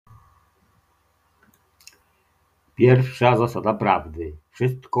Pierwsza zasada prawdy: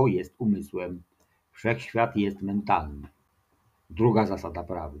 wszystko jest umysłem, wszechświat jest mentalny. Druga zasada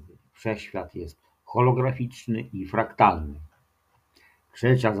prawdy: wszechświat jest holograficzny i fraktalny.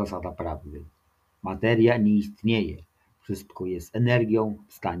 Trzecia zasada prawdy: materia nie istnieje, wszystko jest energią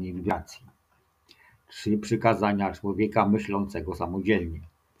w stanie wibracji. 3 przykazania człowieka myślącego samodzielnie.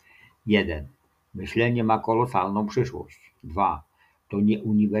 1. Myślenie ma kolosalną przyszłość. 2. To nie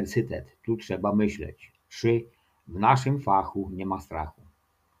uniwersytet, tu trzeba myśleć. 3. W naszym fachu nie ma strachu.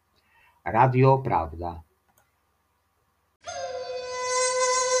 Radio Prawda.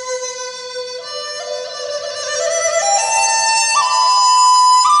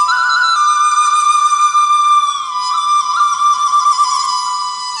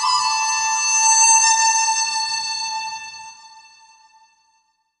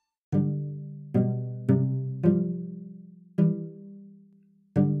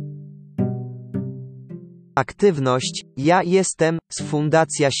 Aktywność, ja jestem, z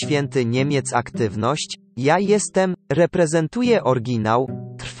Fundacja Święty Niemiec. Aktywność, ja jestem, reprezentuje oryginał,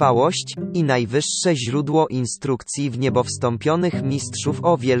 trwałość i najwyższe źródło instrukcji w niebowstąpionych mistrzów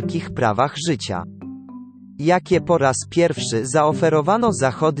o wielkich prawach życia, jakie po raz pierwszy zaoferowano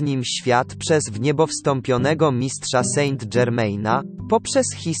zachodnim świat przez wniebowstąpionego mistrza Saint Germaina, poprzez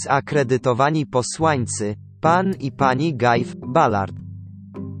his akredytowani posłańcy, pan i pani Guy Ballard.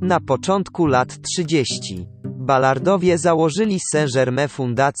 Na początku lat 30. Ballardowie założyli Saint-Germain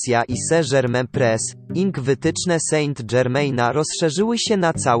Fundacja i Saint-Germain Press, Inc. Wytyczne Saint Germaina rozszerzyły się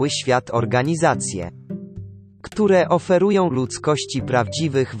na cały świat. Organizacje, które oferują ludzkości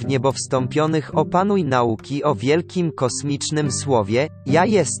prawdziwych wniebowstąpionych opanuj nauki o wielkim kosmicznym słowie, ja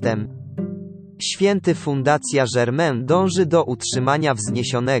jestem. Święty Fundacja Germain dąży do utrzymania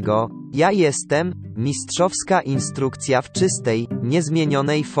wzniesionego, ja jestem, mistrzowska instrukcja w czystej,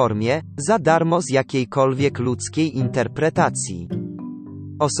 niezmienionej formie, za darmo z jakiejkolwiek ludzkiej interpretacji,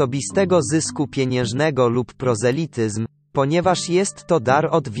 osobistego zysku pieniężnego lub prozelityzm, ponieważ jest to dar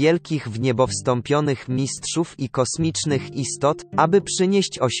od wielkich wniebowstąpionych mistrzów i kosmicznych istot, aby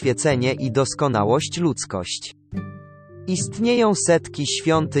przynieść oświecenie i doskonałość ludzkość. Istnieją setki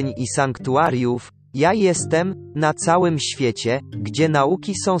świątyń i sanktuariów, ja jestem, na całym świecie, gdzie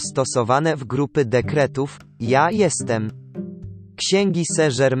nauki są stosowane w grupy dekretów, ja jestem. Księgi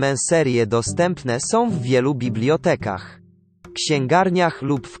Saint-Germain serie dostępne są w wielu bibliotekach, księgarniach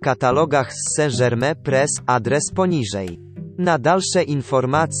lub w katalogach z Saint-Germain Press, adres poniżej. Na dalsze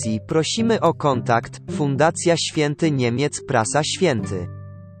informacji prosimy o kontakt, Fundacja Święty Niemiec. Prasa Święty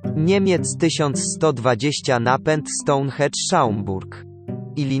Niemiec 1120 Napęd Stonehenge Schaumburg,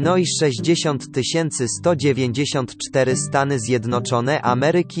 Illinois 60194 Stany Zjednoczone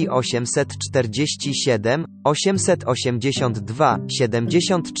Ameryki 847, 882,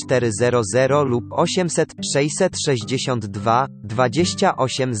 7400 lub 800, 662,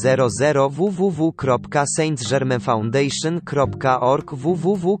 2800 www.saintgermainfoundation.org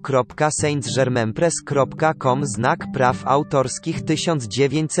www.saintgermainpress.com Znak praw autorskich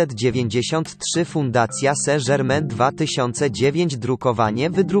 1993 Fundacja Saint-Germain 2009 Drukowanie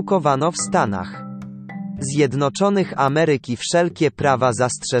wydrukowano w Stanach Zjednoczonych Ameryki. Wszelkie prawa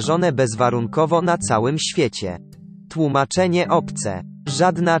zastrzeżone bezwarunkowo na całym świecie. Tłumaczenie obce.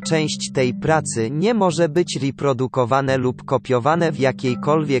 Żadna część tej pracy nie może być reprodukowane lub kopiowane w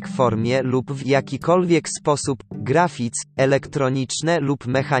jakiejkolwiek formie lub w jakikolwiek sposób, grafic, elektroniczne lub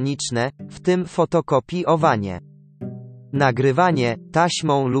mechaniczne, w tym fotokopiowanie, nagrywanie,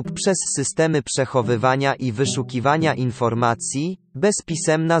 taśmą lub przez systemy przechowywania i wyszukiwania informacji, bez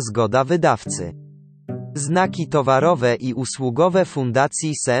pisemna zgoda wydawcy. Znaki towarowe i usługowe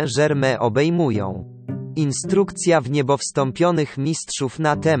Fundacji Saint-Germain obejmują: instrukcja wniebowstąpionych mistrzów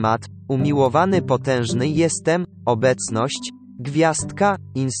na temat, umiłowany potężny jestem, obecność, gwiazdka,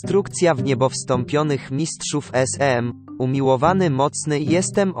 instrukcja wniebowstąpionych mistrzów SM, umiłowany mocny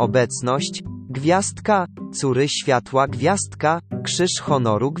jestem, obecność, gwiazdka, córy światła, gwiazdka, krzyż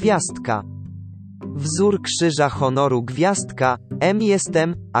honoru, gwiazdka, wzór krzyża honoru, gwiazdka, M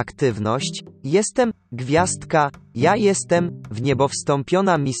jestem, aktywność, jestem, gwiazdka, ja jestem,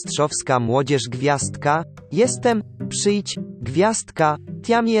 wniebowstąpiona mistrzowska młodzież, gwiazdka, jestem, przyjdź, gwiazdka,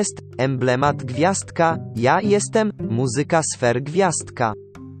 tiam jest, emblemat, gwiazdka, ja jestem, muzyka sfer, gwiazdka,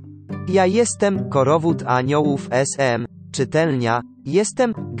 ja jestem, korowód aniołów SM, czytelnia,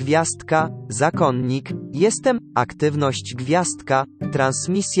 jestem, gwiazdka, zakonnik, jestem, aktywność, gwiazdka,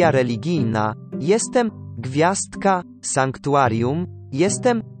 transmisja religijna, jestem, gwiazdka, sanktuarium,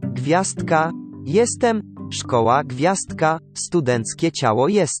 jestem, gwiazdka, jestem, szkoła, gwiazdka, studenckie ciało,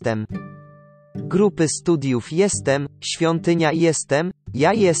 jestem, grupy studiów, jestem, świątynia, jestem,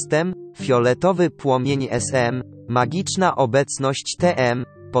 Ja jestem, fioletowy płomień SM, magiczna obecność TM,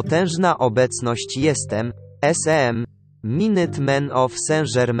 potężna obecność jestem, SM, Minutemen of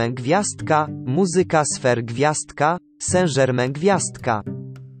Saint-Germain gwiazdka, muzyka sfer gwiazdka, Saint-Germain gwiazdka.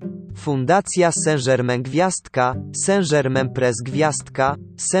 Fundacja Saint-Germain gwiazdka, Saint-Germain Press gwiazdka,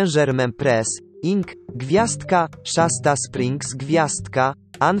 Saint-Germain Press, Inc. gwiazdka, Shasta Springs gwiazdka,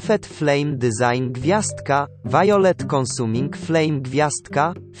 Unfed Flame Design gwiazdka, Violet Consuming Flame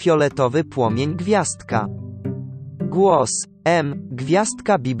gwiazdka, fioletowy płomień gwiazdka. Głos M.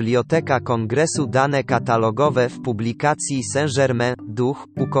 Gwiazdka Biblioteka Kongresu. Dane katalogowe w publikacji Saint-Germain, duch,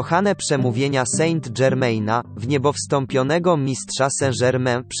 ukochane przemówienia Saint-Germaina, w niebo wstąpionego mistrza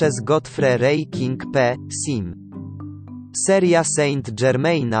Saint-Germain przez Godfrey Ray King P. Sim. Seria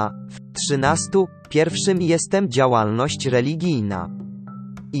Saint-Germaina, w 13. Pierwszym jestem działalność religijna.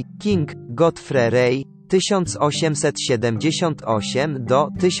 I. King, Godfrey Ray, 1878 do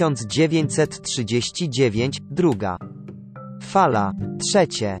 1939, druga. Fala,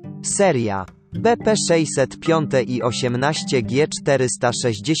 trzecie. Seria. BP 605 i 18G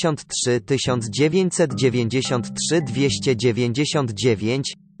 463 1993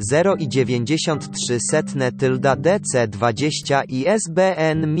 299 0 i 93 setne tylda DC 20 i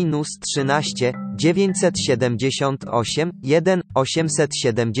SBN-13 978 1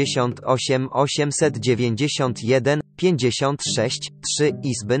 878 891 56 3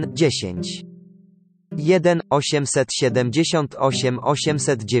 ISBN 10 1 878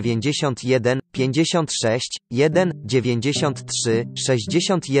 891 56 1 93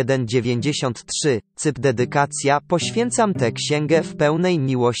 61 93 Cyp dedykacja. Poświęcam tę księgę w pełnej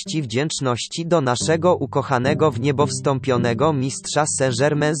miłości wdzięczności do naszego ukochanego w niebo wstąpionego mistrza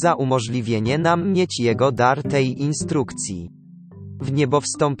Saint-Germain za umożliwienie nam mieć jego dar tej instrukcji. W niebo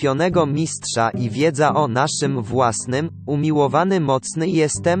wstąpionego mistrza i wiedza o naszym własnym, umiłowany mocny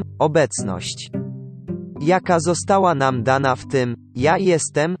jestem, obecność, jaka została nam dana w tym, ja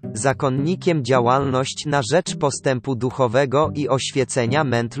jestem, zakonnikiem działalność na rzecz postępu duchowego i oświecenia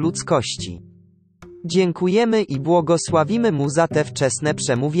ment ludzkości. Dziękujemy i błogosławimy Mu za te wczesne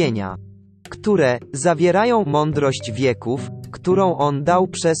przemówienia, które zawierają mądrość wieków, którą On dał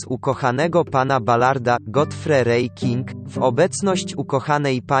przez ukochanego pana Ballarda, Godfrey Ray King, w obecność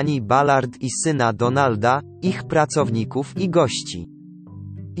ukochanej pani Ballard i syna Donalda, ich pracowników i gości.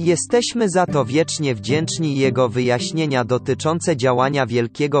 Jesteśmy za to wiecznie wdzięczni. Jego wyjaśnienia dotyczące działania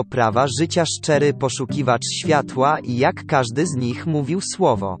wielkiego prawa życia. Szczery poszukiwacz światła i jak każdy z nich mówił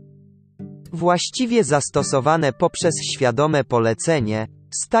słowo właściwie zastosowane poprzez świadome polecenie,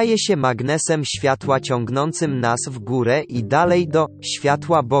 staje się magnesem światła ciągnącym nas w górę i dalej do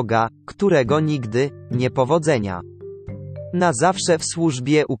światła Boga, którego nigdy, niepowodzenia. Na zawsze w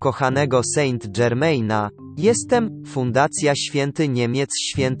służbie ukochanego Saint-Germaina. Jestem, Fundacja Święty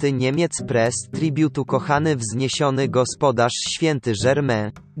Niemiec Press Tribute. Ukochany wzniesiony gospodarz Święty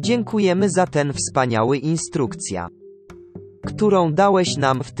Germain, dziękujemy za ten wspaniały instrukcja, którą dałeś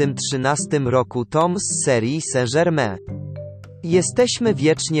nam w tym 13. roku tom z serii Saint-Germain. Jesteśmy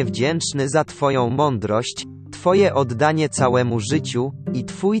wiecznie wdzięczni za Twoją mądrość, Twoje oddanie całemu życiu i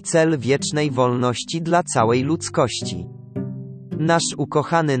Twój cel wiecznej wolności dla całej ludzkości. Nasz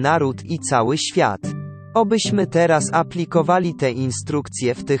ukochany naród i cały świat. Obyśmy teraz aplikowali te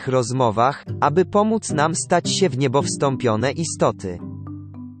instrukcje w tych rozmowach, aby pomóc nam stać się w niebo wstąpione istoty,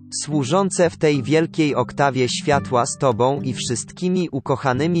 służące w tej wielkiej oktawie światła z Tobą i wszystkimi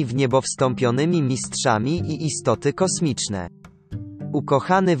ukochanymi w niebo wstąpionymi mistrzami i istoty kosmiczne.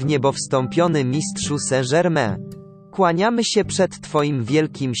 Ukochany w niebo wstąpiony mistrzu Saint-Germain, kłaniamy się przed Twoim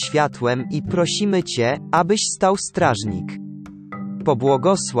wielkim światłem i prosimy Cię, abyś stał strażnik.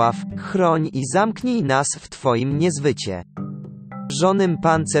 Pobłogosław, chroń i zamknij nas w Twoim niezwycie żonym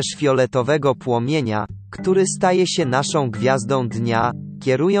pancerz fioletowego płomienia, który staje się naszą gwiazdą dnia,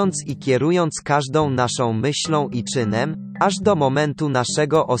 kierując każdą naszą myślą i czynem, aż do momentu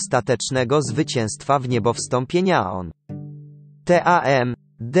naszego ostatecznego zwycięstwa w niebo wstąpienia. On. TAM,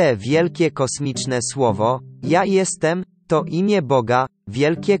 D. Wielkie kosmiczne słowo, ja jestem, to imię Boga,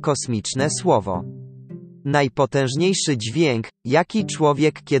 wielkie kosmiczne słowo. Najpotężniejszy dźwięk, jaki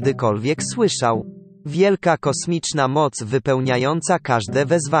człowiek kiedykolwiek słyszał. Wielka kosmiczna moc wypełniająca każde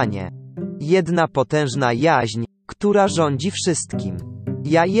wezwanie. Jedna potężna jaźń, która rządzi wszystkim.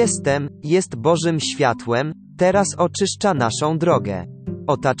 Ja jestem, jest Bożym światłem, teraz oczyszcza naszą drogę,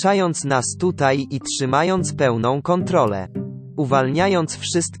 otaczając nas tutaj i trzymając pełną kontrolę. Uwalniając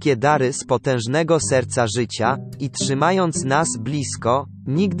wszystkie dary z potężnego serca życia, i trzymając nas blisko,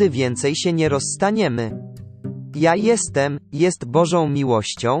 nigdy więcej się nie rozstaniemy. Ja jestem, jest Bożą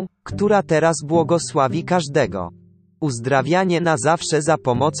miłością, która teraz błogosławi każdego. Uzdrawianie na zawsze za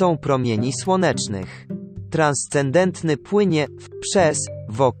pomocą promieni słonecznych. Transcendentny płynie przez,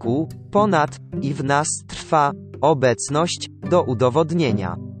 wokół, ponad i w nas trwa obecność do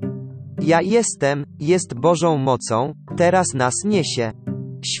udowodnienia. Ja jestem jest Bożą mocą, teraz nas niesie.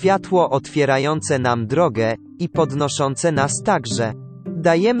 Światło otwierające nam drogę i podnoszące nas także.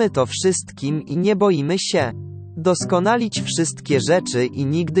 Dajemy to wszystkim i nie boimy się. Doskonalić wszystkie rzeczy i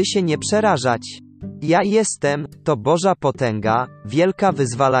nigdy się nie przerażać. Ja jestem to Boża potęga, wielka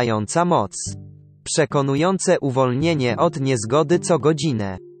wyzwalająca moc. Przekonujące uwolnienie od niezgody co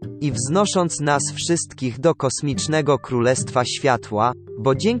godzinę. I wznosząc nas wszystkich do kosmicznego królestwa światła,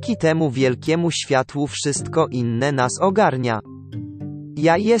 bo dzięki temu wielkiemu światłu wszystko inne nas ogarnia.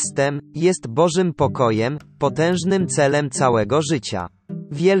 Ja jestem jest Bożym pokojem, potężnym celem całego życia.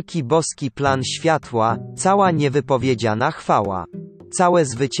 Wielki boski plan światła, cała niewypowiedziana chwała. Całe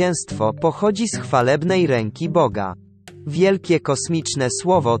zwycięstwo pochodzi z chwalebnej ręki Boga. Wielkie kosmiczne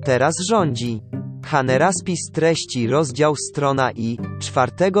słowo teraz rządzi. Haneraspis treści rozdział strona I,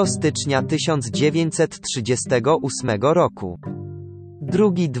 4 stycznia 1938 roku.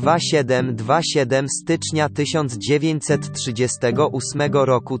 Drugi 2727 stycznia 1938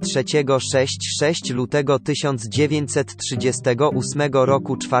 roku, 3 lutego 1938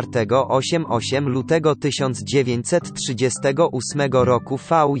 roku, 8 lutego 1938 roku,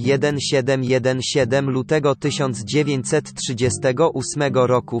 V1717 lutego 1938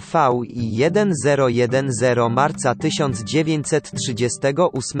 roku, V1010 marca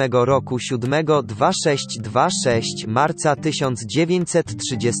 1938 roku, 72626 marca 1938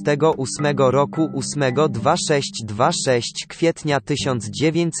 roku, 82626 kwietnia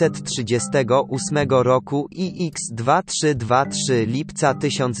 1938 roku i X2323 lipca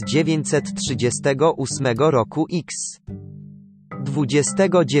 1938 roku X.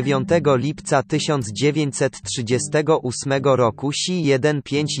 29 lipca 1938 roku, Si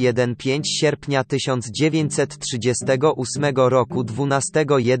 1515 sierpnia 1938 roku, 12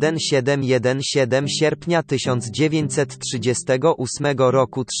 1717 sierpnia 1938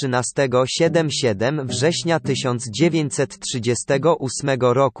 roku, 13 77 września 1938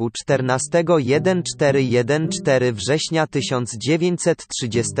 roku, 14 1414 września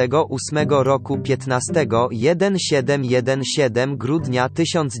 1938 roku, 15 1717 grudnia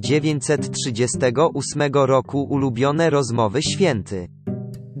 1938 roku. Ulubione rozmowy święty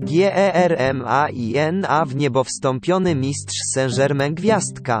GERMAINA w niebo wstąpiony mistrz Saint-Germain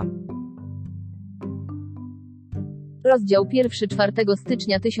gwiazdka. Rozdział 1 4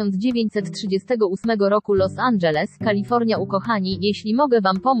 stycznia 1938 roku, Los Angeles, Kalifornia. Ukochani, jeśli mogę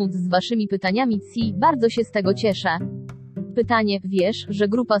Wam pomóc z Waszymi pytaniami, bardzo się z tego cieszę. Pytanie: wiesz, że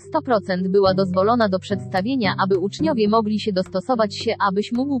grupa 100% była dozwolona do przedstawienia, aby uczniowie mogli się dostosować się,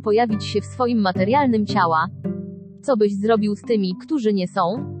 abyś mógł pojawić się w swoim materialnym ciała? Co byś zrobił z tymi, którzy nie są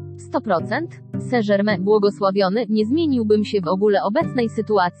 100%? Saint-Germain, błogosławiony, nie zmieniłbym się w ogóle obecnej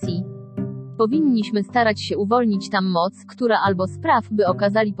sytuacji. Powinniśmy starać się uwolnić tam moc, która albo spraw, by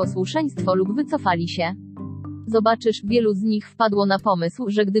okazali posłuszeństwo lub wycofali się. Zobaczysz, wielu z nich wpadło na pomysł,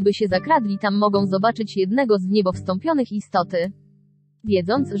 że gdyby się zakradli tam, mogą zobaczyć jednego z w niebo wstąpionych istoty.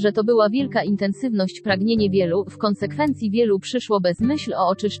 Wiedząc, że to była wielka intensywność, pragnienie wielu, w konsekwencji wielu przyszło bez myśl o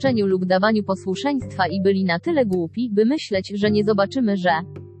oczyszczeniu lub dawaniu posłuszeństwa i byli na tyle głupi, by myśleć, że nie zobaczymy, że...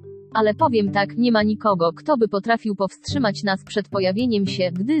 Ale powiem tak, nie ma nikogo, kto by potrafił powstrzymać nas przed pojawieniem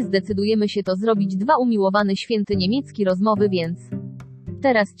się, gdy zdecydujemy się to zrobić. Dwa umiłowany święty niemiecki rozmowy, więc...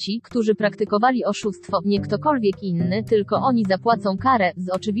 Teraz ci, którzy praktykowali oszustwo, nie ktokolwiek inny, tylko oni zapłacą karę,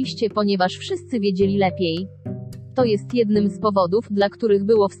 oczywiście, ponieważ wszyscy wiedzieli lepiej. To jest jednym z powodów, dla których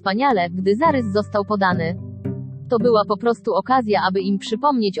było wspaniale, gdy zarys został podany. To była po prostu okazja, aby im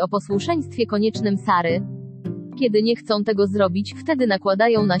przypomnieć o posłuszeństwie koniecznym Sary. Kiedy nie chcą tego zrobić, wtedy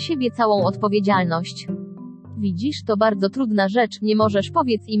nakładają na siebie całą odpowiedzialność. Widzisz, to bardzo trudna rzecz, nie możesz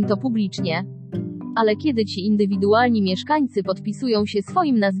powiedzieć im to publicznie. Ale kiedy ci indywidualni mieszkańcy podpisują się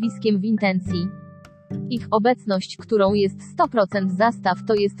swoim nazwiskiem w intencji, ich obecność, którą jest 100% zastaw,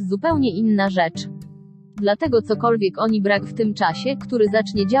 to jest zupełnie inna rzecz. Dlatego cokolwiek oni brak w tym czasie, który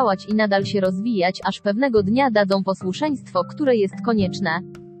zacznie działać i nadal się rozwijać, aż pewnego dnia dadzą posłuszeństwo, które jest konieczne.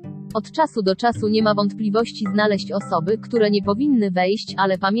 Od czasu do czasu nie ma wątpliwości znaleźć osoby, które nie powinny wejść,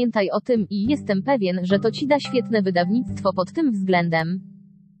 ale pamiętaj o tym i jestem pewien, że to ci da świetne wydawnictwo pod tym względem.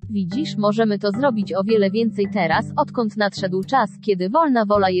 Widzisz, możemy to zrobić o wiele więcej teraz, odkąd nadszedł czas, kiedy wolna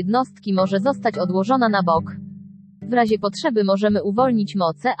wola jednostki może zostać odłożona na bok. W razie potrzeby możemy uwolnić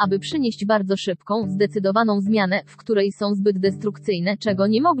moce, aby przynieść bardzo szybką, zdecydowaną zmianę, w której są zbyt destrukcyjne, czego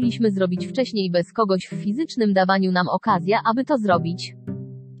nie mogliśmy zrobić wcześniej bez kogoś w fizycznym dawaniu nam okazja, aby to zrobić.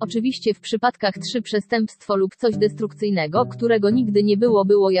 Oczywiście w przypadkach 3 przestępstwo lub coś destrukcyjnego, którego nigdy nie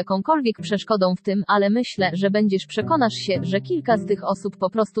było jakąkolwiek przeszkodą w tym, ale myślę, że przekonasz się, że kilka z tych osób po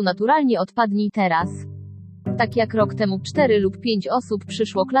prostu naturalnie odpadnie teraz. Tak jak rok temu 4 lub 5 osób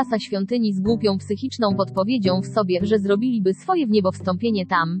przyszło klasa świątyni z głupią psychiczną podpowiedzią w sobie, że zrobiliby swoje wniebowstąpienie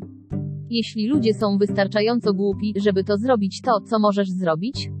tam. Jeśli ludzie są wystarczająco głupi, żeby to zrobić to, co możesz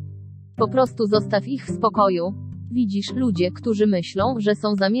zrobić, po prostu zostaw ich w spokoju. Widzisz, ludzie, którzy myślą, że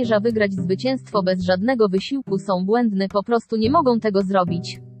zamierza wygrać zwycięstwo bez żadnego wysiłku są błędni, po prostu nie mogą tego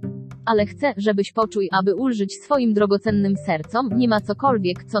zrobić. Ale chcę, żebyś poczuł, aby ulżyć swoim drogocennym sercom, nie ma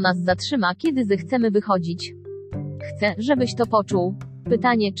cokolwiek, co nas zatrzyma, kiedy zechcemy wychodzić. Chcę, żebyś to poczuł.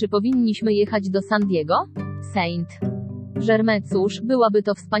 Pytanie, czy powinniśmy jechać do San Diego? Saint Germain, cóż, byłaby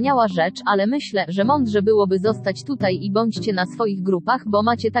to wspaniała rzecz, ale myślę, że mądrze byłoby zostać tutaj i bądźcie na swoich grupach, bo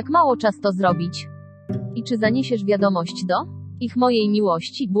macie tak mało czasu to zrobić. I czy zaniesiesz wiadomość do ich mojej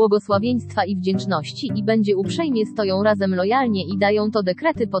miłości, błogosławieństwa i wdzięczności i będzie uprzejmie stoją razem lojalnie i dają to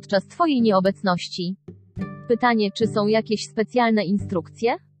dekrety podczas twojej nieobecności? Pytanie, czy są jakieś specjalne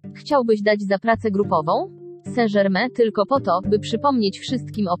instrukcje? Chciałbyś dać za pracę grupową? Saint-Germain tylko po to, by przypomnieć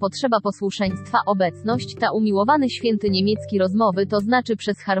wszystkim o potrzeba posłuszeństwa, obecność, ta umiłowany święty niemiecki rozmowy, to znaczy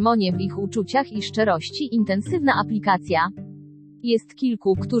przez harmonię w ich uczuciach i szczerości, intensywna aplikacja. Jest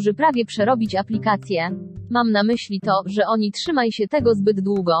kilku, którzy prawie przerobić aplikację. Mam na myśli to, że oni trzymaj się tego zbyt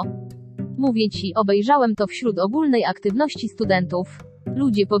długo. Mówię ci, obejrzałem to wśród ogólnej aktywności studentów.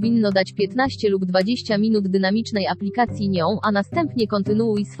 Ludzie powinno dać 15 lub 20 minut dynamicznej aplikacji nią, a następnie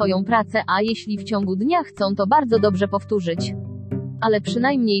kontynuuj swoją pracę, a jeśli w ciągu dnia chcą to bardzo dobrze powtórzyć. Ale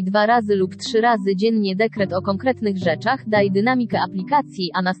przynajmniej 2 razy lub 3 razy dziennie dekret o konkretnych rzeczach, daj dynamikę aplikacji,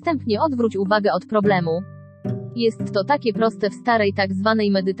 a następnie odwróć uwagę od problemu. Jest to takie proste w starej tak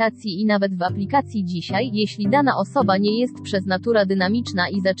zwanej medytacji i nawet w aplikacji dzisiaj, jeśli dana osoba nie jest przez natura dynamiczna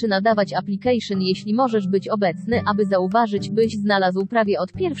i zaczyna dawać application, jeśli możesz być obecny, aby zauważyć, byś znalazł prawie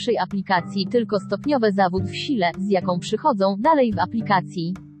od pierwszej aplikacji tylko stopniowy zawód w sile, z jaką przychodzą dalej w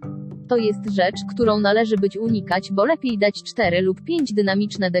aplikacji. To jest rzecz, którą należy unikać, bo lepiej dać 4 lub 5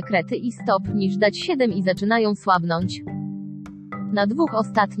 dynamiczne dekrety i stop, niż dać 7 i zaczynają słabnąć. Na 2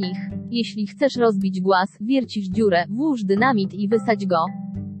 ostatnich. Jeśli chcesz rozbić głaz, wiercisz dziurę, włóż dynamit i wysadź go.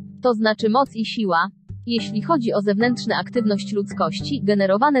 To znaczy moc i siła. Jeśli chodzi o zewnętrzną aktywność ludzkości,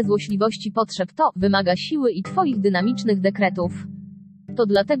 generowane złośliwości potrzeb, to wymaga siły i twoich dynamicznych dekretów. To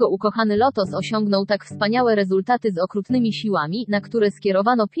dlatego ukochany Lotos osiągnął tak wspaniałe rezultaty z okrutnymi siłami, na które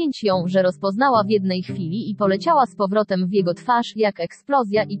skierowano 5 ją, że rozpoznała w jednej chwili i poleciała z powrotem w jego twarz, jak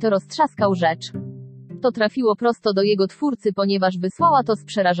eksplozja i to roztrzaskał rzecz. To trafiło prosto do jego twórcy, ponieważ wysłała to z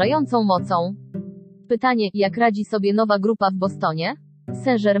przerażającą mocą. Pytanie, jak radzi sobie nowa grupa w Bostonie?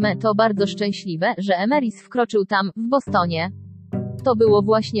 Saint-Germain to bardzo szczęśliwe, że Emeris wkroczył tam, w Bostonie. To było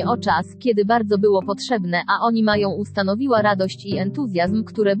właśnie o czas, kiedy bardzo było potrzebne, a oni mają ustanowiła radość i entuzjazm,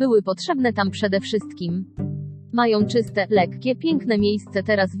 które były potrzebne tam przede wszystkim. Mają czyste, lekkie, piękne miejsce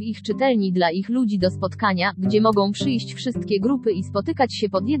teraz w ich czytelni dla ich ludzi do spotkania, gdzie mogą przyjść wszystkie grupy i spotykać się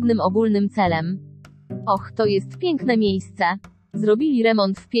pod jednym ogólnym celem. Och, to jest piękne miejsce. Zrobili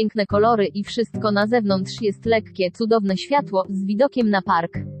remont w piękne kolory i wszystko na zewnątrz jest lekkie, cudowne światło, z widokiem na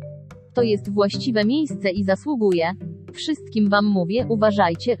park. To jest właściwe miejsce i zasługuje. Wszystkim wam mówię,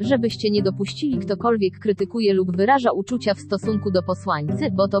 uważajcie, żebyście nie dopuścili ktokolwiek krytykuje lub wyraża uczucia w stosunku do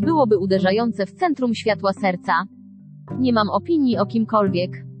posłańcy, bo to byłoby uderzające w centrum światła serca. Nie mam opinii o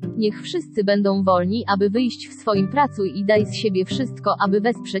kimkolwiek. Niech wszyscy będą wolni, aby wyjść w swoim pracu i daj z siebie wszystko, aby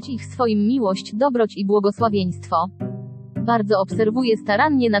wesprzeć ich swoim miłość, dobroć i błogosławieństwo. Bardzo obserwuję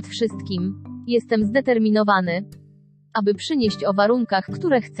starannie nad wszystkim. Jestem zdeterminowany, aby przynieść o warunkach,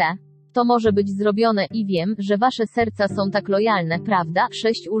 które chcę. To może być zrobione i wiem, że wasze serca są tak lojalne, prawda?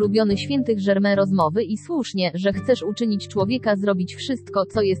 6 ulubiony świętych Germain rozmowy i słusznie, że chcesz uczynić człowieka zrobić wszystko,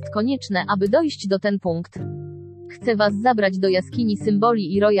 co jest konieczne, aby dojść do ten punkt. Chcę was zabrać do jaskini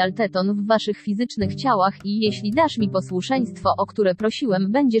symboli i Royal Teton w waszych fizycznych ciałach i jeśli dasz mi posłuszeństwo, o które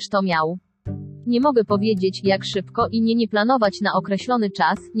prosiłem, będziesz to miał. Nie mogę powiedzieć, jak szybko i nie planować na określony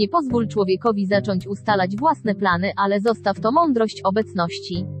czas, nie pozwól człowiekowi zacząć ustalać własne plany, ale zostaw to mądrość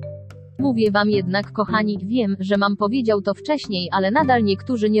obecności. Mówię wam jednak, kochani, wiem, że mam powiedział to wcześniej, ale nadal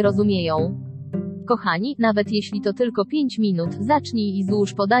niektórzy nie rozumieją. Kochani, nawet jeśli to tylko 5 minut, zacznij i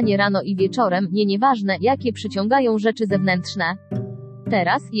złóż podanie rano i wieczorem, nieważne, jakie przyciągają rzeczy zewnętrzne.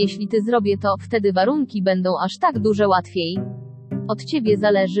 Teraz, jeśli ty zrobię to, wtedy warunki będą aż tak duże łatwiej. Od ciebie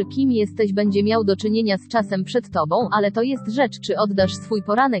zależy, kim jesteś, będzie miał do czynienia z czasem przed tobą, ale to jest rzecz, czy oddasz swój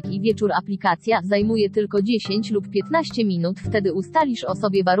poranek i wieczór. Aplikacja zajmuje tylko 10 lub 15 minut, wtedy ustalisz o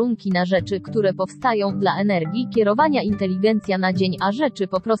sobie warunki na rzeczy, które powstają, dla energii, kierowania, inteligencja na dzień, a rzeczy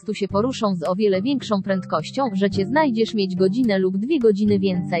po prostu się poruszą z o wiele większą prędkością, że cię znajdziesz mieć godzinę lub 2 godziny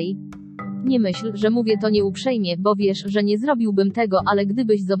więcej. Nie myśl, że mówię to nieuprzejmie, bo wiesz, że nie zrobiłbym tego, ale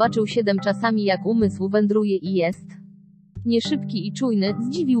gdybyś zobaczył 7 czasami jak umysł wędruje i jest nieszybki i czujny,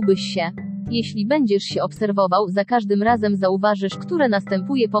 zdziwiłbyś się. Jeśli będziesz się obserwował, za każdym razem zauważysz, które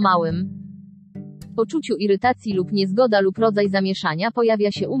następuje po małym poczuciu irytacji lub niezgoda lub rodzaj zamieszania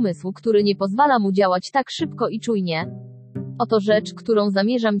pojawia się umysł, który nie pozwala mu działać tak szybko i czujnie. Oto rzecz, którą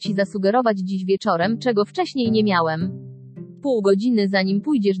zamierzam ci zasugerować dziś wieczorem, czego wcześniej nie miałem. Pół godziny zanim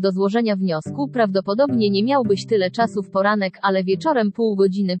pójdziesz do złożenia wniosku, prawdopodobnie nie miałbyś tyle czasu w poranek, ale wieczorem pół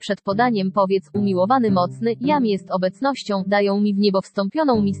godziny przed podaniem powiedz: umiłowany mocny, jam jest obecnością, dają mi w niebo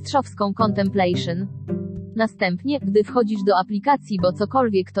wstąpioną mistrzowską contemplation. Następnie, gdy wchodzisz do aplikacji, bo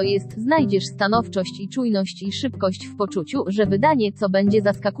cokolwiek to jest, znajdziesz stanowczość i czujność i szybkość w poczuciu, że wydanie co będzie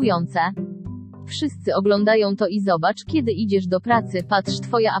zaskakujące. Wszyscy oglądają to i zobacz, kiedy idziesz do pracy, patrz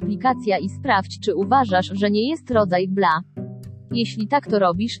twoja aplikacja i sprawdź, czy uważasz, że nie jest rodzaj bla. Jeśli tak to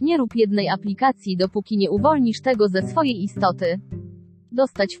robisz, nie rób jednej aplikacji, dopóki nie uwolnisz tego ze swojej istoty.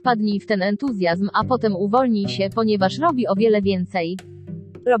 Wpadnij w ten entuzjazm, a potem uwolnij się, ponieważ robi o wiele więcej.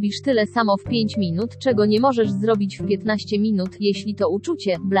 Robisz tyle samo w 5 minut, czego nie możesz zrobić w 15 minut, jeśli to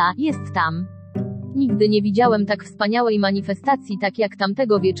uczucie, bla, jest tam. Nigdy nie widziałem tak wspaniałej manifestacji, tak jak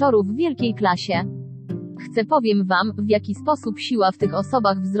tamtego wieczoru w wielkiej klasie. Powiem wam, w jaki sposób siła w tych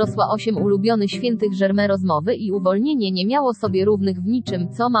osobach wzrosła. 8 ulubiony świętych Germain rozmowy i uwolnienie nie miało sobie równych w niczym,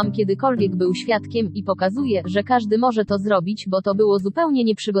 co mam kiedykolwiek był świadkiem, i pokazuje, że każdy może to zrobić, bo to było zupełnie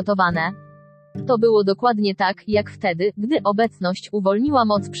nieprzygotowane. To było dokładnie tak, jak wtedy, gdy obecność uwolniła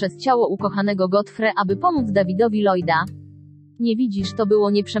moc przez ciało ukochanego Godfrey, aby pomóc Davidowi Lloyda. Nie widzisz, to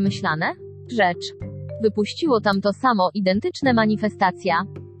było nieprzemyślane? Rzecz. Wypuściło tam to samo, identyczne manifestacja.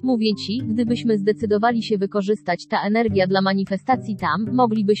 Mówię ci, gdybyśmy zdecydowali się wykorzystać ta energia dla manifestacji tam,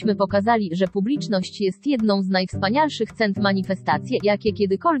 moglibyśmy pokazali, że publiczność jest jedną z najwspanialszych cent manifestacji, jakie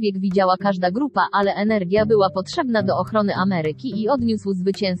kiedykolwiek widziała każda grupa, ale energia była potrzebna do ochrony Ameryki i odniósł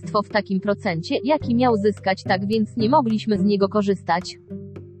zwycięstwo w takim procencie, jaki miał zyskać, tak więc nie mogliśmy z niego korzystać.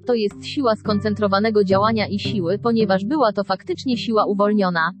 To jest siła skoncentrowanego działania i siły, ponieważ była to faktycznie siła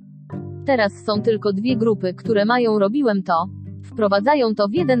uwolniona. Teraz są tylko 2 grupy, które robiłem to. Wprowadzają to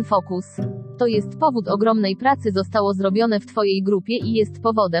w jeden fokus. To jest powód ogromnej pracy zostało zrobione w twojej grupie i jest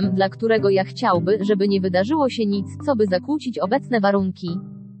powodem, dla którego ja chciałby, żeby nie wydarzyło się nic, co by zakłócić obecne warunki.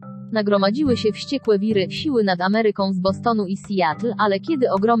 Nagromadziły się wściekłe wiry, siły nad Ameryką z Bostonu i Seattle, ale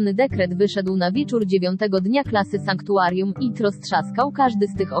kiedy ogromny dekret wyszedł na wieczór 9 dnia klasy sanktuarium, i roztrzaskał każdy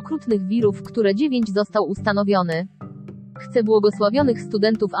z tych okrutnych wirów, które 9 został ustanowiony. Chcę błogosławionych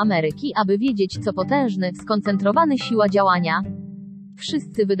studentów Ameryki, aby wiedzieć, co potężny, skoncentrowany siła działania.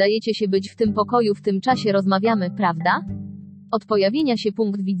 Wszyscy wydajecie się być w tym pokoju, w tym czasie rozmawiamy, prawda? Od pojawienia się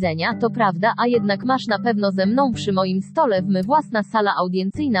punkt widzenia, to prawda, a jednak masz na pewno ze mną przy moim stole własna sala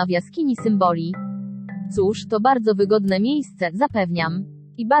audiencjna w jaskini symboli. Cóż, to bardzo wygodne miejsce, zapewniam.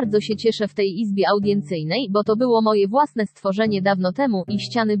 I bardzo się cieszę w tej izbie audiencjnej, bo to było moje własne stworzenie dawno temu i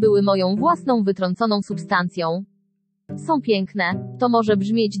ściany były moją własną wytrąconą substancją. Są piękne. To może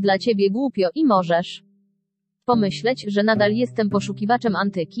brzmieć dla ciebie głupio i możesz pomyśleć, że nadal jestem poszukiwaczem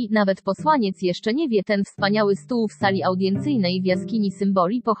antyki, nawet posłaniec jeszcze nie wie. Ten wspaniały stół w sali audiencjnej w jaskini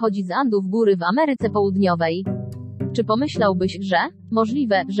symboli pochodzi z Andów Góry w Ameryce Południowej. Czy pomyślałbyś, że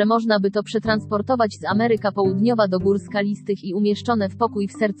możliwe, że można by to przetransportować z Ameryka Południowa do gór skalistych i umieszczone w pokój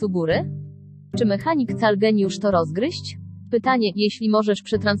w sercu góry? Czy mechanik cal geniusz to rozgryźć? Pytanie, jeśli możesz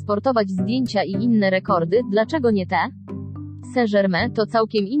przetransportować zdjęcia i inne rekordy, dlaczego nie te? Saint-Germain to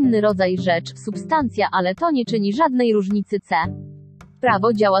całkiem inny rodzaj rzecz, substancja, ale to nie czyni żadnej różnicy.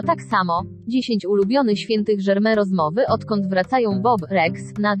 Prawo działa tak samo. 10 ulubionych świętych Germain rozmowy. Odkąd wracają Bob,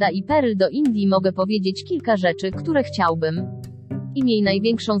 Rex, Nada i Pearl do Indii, mogę powiedzieć kilka rzeczy, które chciałbym. I miej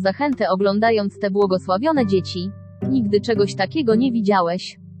największą zachętę oglądając te błogosławione dzieci. Nigdy czegoś takiego nie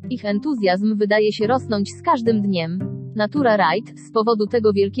widziałeś. Ich entuzjazm wydaje się rosnąć z każdym dniem. Natura Right, z powodu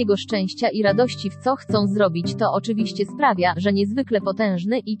tego wielkiego szczęścia i radości w co chcą zrobić, to oczywiście sprawia, że niezwykle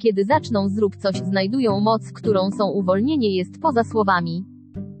potężny i kiedy zaczną zrób coś, znajdują moc, którą są uwolnienie jest poza słowami.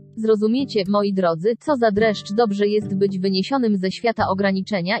 Zrozumiecie, moi drodzy, co za dreszcz dobrze jest być wyniesionym ze świata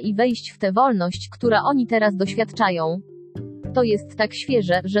ograniczenia i wejść w tę wolność, która oni teraz doświadczają. To jest tak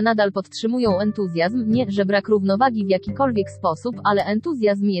świeże, że nadal podtrzymują entuzjazm, nie, że brak równowagi w jakikolwiek sposób, ale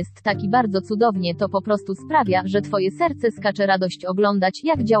entuzjazm jest taki bardzo cudownie, to po prostu sprawia, że twoje serce skacze radość oglądać,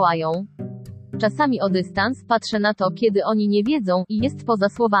 jak działają. Czasami o dystans patrzę na to, kiedy oni nie wiedzą i jest poza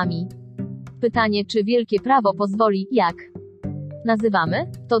słowami. Pytanie, czy wielkie prawo pozwoli, jak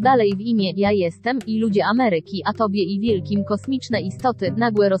nazywamy? To dalej w imię, ja jestem, i ludzie Ameryki, a tobie i wielkim kosmiczne istoty,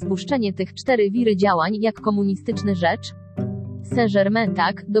 nagłe rozpuszczenie tych 4 wiry działań, jak komunistyczny rzecz? Saint-Germain,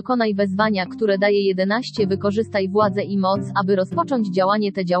 tak, dokonaj wezwania, które daje 11, wykorzystaj władzę i moc, aby rozpocząć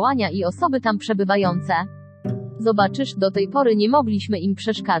działanie te działania i osoby tam przebywające. Zobaczysz, do tej pory nie mogliśmy im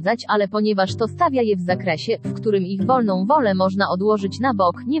przeszkadzać, ale ponieważ to stawia je w zakresie, w którym ich wolną wolę można odłożyć na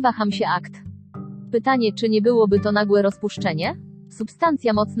bok, nie waham się akt. Pytanie, czy nie byłoby to nagłe rozpuszczenie?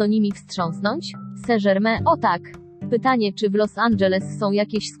 Substancja mocno nimi wstrząsnąć? Saint-Germain, o tak. Pytanie, czy w Los Angeles są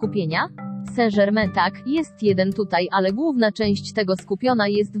jakieś skupienia? Saint-Germain, tak, jest jeden tutaj, ale główna część tego skupiona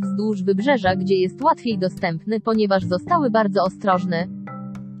jest wzdłuż wybrzeża, gdzie jest łatwiej dostępny, ponieważ zostały bardzo ostrożny.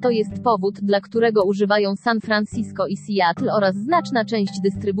 To jest powód, dla którego używają San Francisco i Seattle oraz znaczna część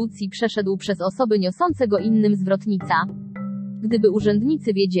dystrybucji przeszedł przez osoby niosące go innym zwrotnica. Gdyby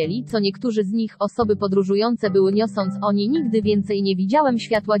urzędnicy wiedzieli, co niektórzy z nich, osoby podróżujące były niosąc oni, nigdy więcej nie widziałem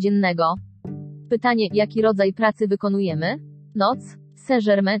światła dziennego. Pytanie, jaki rodzaj pracy wykonujemy? Noc?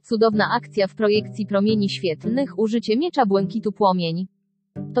 Saint-Germain, cudowna akcja w projekcji promieni świetlnych, użycie miecza błękitu płomień.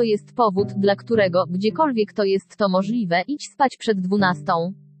 To jest powód, dla którego, gdziekolwiek to jest to możliwe, idź spać przed 12.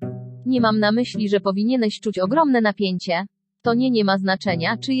 Nie mam na myśli, że powinieneś czuć ogromne napięcie. To nie ma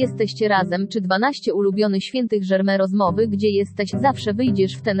znaczenia, czy jesteście razem, czy 12 ulubiony świętych Germain rozmowy, gdzie jesteś, zawsze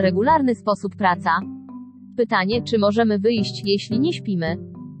wyjdziesz w ten regularny sposób praca. Pytanie, czy możemy wyjść, jeśli nie śpimy?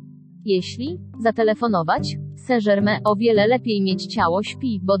 Jeśli? Zatelefonować? Saint-Germain, o wiele lepiej mieć ciało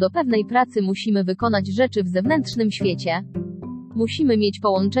śpi, bo do pewnej pracy musimy wykonać rzeczy w zewnętrznym świecie. Musimy mieć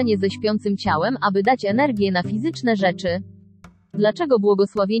połączenie ze śpiącym ciałem, aby dać energię na fizyczne rzeczy. Dlaczego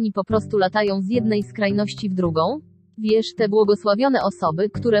błogosławieni po prostu latają z jednej skrajności w drugą? Wiesz, te błogosławione osoby,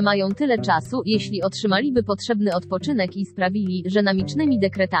 które mają tyle czasu, jeśli otrzymaliby potrzebny odpoczynek i sprawili, że namicznymi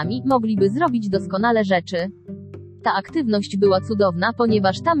dekretami, mogliby zrobić doskonale rzeczy. Ta aktywność była cudowna,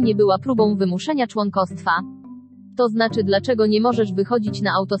 ponieważ tam nie była próbą wymuszenia członkostwa. To znaczy, dlaczego nie możesz wychodzić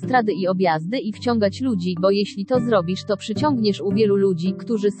na autostrady i objazdy i wciągać ludzi, bo jeśli to zrobisz, to przyciągniesz u wielu ludzi,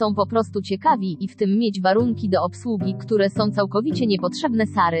 którzy są po prostu ciekawi i w tym mieć warunki do obsługi, które są całkowicie niepotrzebne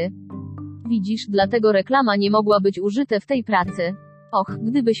Sary. Widzisz, dlatego reklama nie mogła być użyte w tej pracy. Och,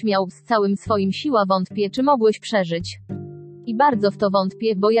 gdybyś miał z całym swoim siła wątpię, czy mogłeś przeżyć. I bardzo w to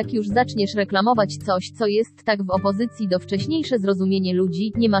wątpię, bo jak już zaczniesz reklamować coś, co jest tak w opozycji do wcześniejsze zrozumienie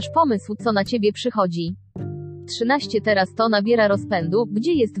ludzi, nie masz pomysłu, co na ciebie przychodzi. 13 teraz to nabiera rozpędu,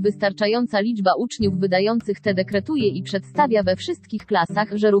 gdzie jest wystarczająca liczba uczniów wydających te dekretuje i przedstawia we wszystkich klasach,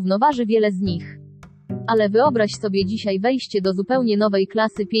 że równoważy wiele z nich. Ale wyobraź sobie dzisiaj wejście do zupełnie nowej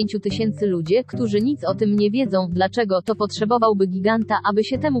klasy 5000 ludzie, którzy nic o tym nie wiedzą, dlaczego to potrzebowałby giganta, aby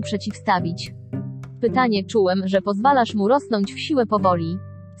się temu przeciwstawić. Pytanie, czułem, że pozwalasz mu rosnąć w siłę powoli.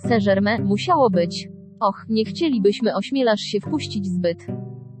 Saint-Germain, musiało być. Och, nie chcielibyśmy ośmielasz się wpuścić zbyt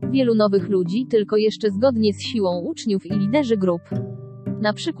wielu nowych ludzi, tylko jeszcze zgodnie z siłą uczniów i liderzy grup.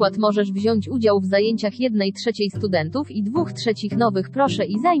 Na przykład możesz wziąć udział w zajęciach 1/3 studentów i 2/3 nowych, proszę,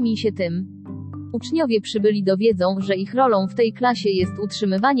 i zajmij się tym. Uczniowie przybyli dowiedzą, że ich rolą w tej klasie jest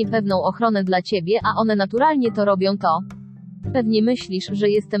utrzymywanie pewną ochronę dla ciebie, a one naturalnie to robią to. Pewnie myślisz, że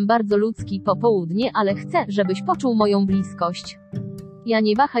jestem bardzo ludzki popołudnie, ale chcę, żebyś poczuł moją bliskość. Ja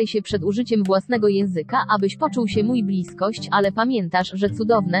nie wahaj się przed użyciem własnego języka, abyś poczuł się mój bliskość, ale pamiętasz, że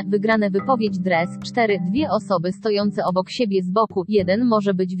cudowne, wygrane wypowiedź dres, 4, 2 osoby stojące obok siebie z boku, jeden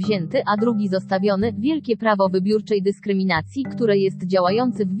może być wzięty, a drugi zostawiony, wielkie prawo wybiórczej dyskryminacji, które jest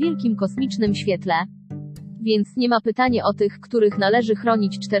działający w wielkim kosmicznym świetle. Więc nie ma pytania o tych, których należy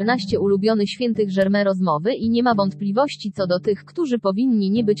chronić 14 ulubiony świętych Germain rozmowy i nie ma wątpliwości co do tych, którzy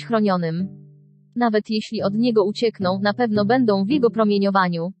powinni nie być chronionym. Nawet jeśli od niego uciekną, na pewno będą w jego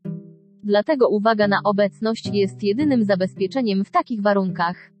promieniowaniu. Dlatego uwaga na obecność jest jedynym zabezpieczeniem w takich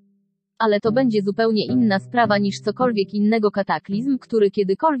warunkach. Ale to będzie zupełnie inna sprawa niż cokolwiek innego kataklizm, który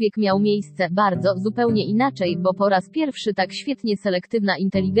kiedykolwiek miał miejsce, bardzo, zupełnie inaczej, bo po raz pierwszy tak świetnie selektywna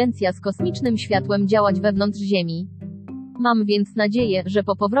inteligencja z kosmicznym światłem działać wewnątrz Ziemi. Mam więc nadzieję, że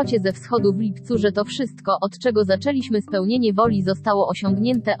po powrocie ze wschodu w lipcu, że to wszystko, od czego zaczęliśmy spełnienie woli zostało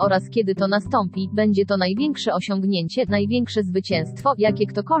osiągnięte oraz kiedy to nastąpi, będzie to największe osiągnięcie, największe zwycięstwo, jakie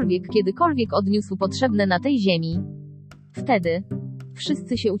ktokolwiek kiedykolwiek odniósł potrzebne na tej ziemi. Wtedy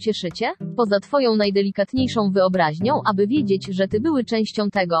wszyscy się ucieszycie? Poza twoją najdelikatniejszą wyobraźnią, aby wiedzieć, że ty były częścią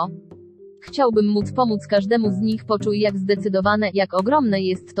tego. Chciałbym móc pomóc każdemu z nich. Poczuj, jak zdecydowane, jak ogromne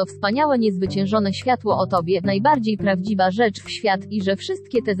jest to wspaniałe, niezwyciężone światło o tobie, najbardziej prawdziwa rzecz w świat, i że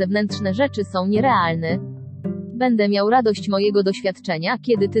wszystkie te zewnętrzne rzeczy są nierealne. Będę miał radość mojego doświadczenia,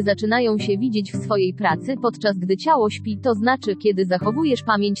 kiedy ty zaczynają się widzieć w swojej pracy, podczas gdy ciało śpi, to znaczy, kiedy zachowujesz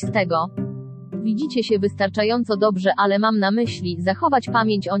pamięć z tego. Widzicie się wystarczająco dobrze, ale mam na myśli, zachować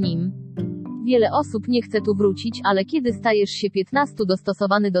pamięć o nim. Wiele osób nie chce tu wrócić, ale kiedy stajesz się 15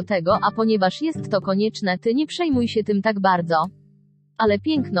 dostosowany do tego, a ponieważ jest to konieczne, ty nie przejmuj się tym tak bardzo. Ale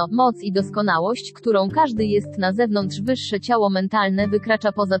piękno, moc i doskonałość, którą każdy jest na zewnątrz, wyższe ciało mentalne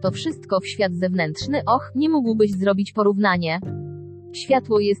wykracza poza to wszystko w świat zewnętrzny. Och, nie mógłbyś zrobić porównanie.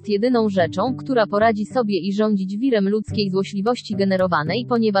 Światło jest jedyną rzeczą, która poradzi sobie i rządzić wirem ludzkiej złośliwości generowanej,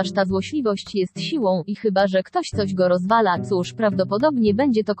 ponieważ ta złośliwość jest siłą i chyba że ktoś coś go rozwala, cóż, prawdopodobnie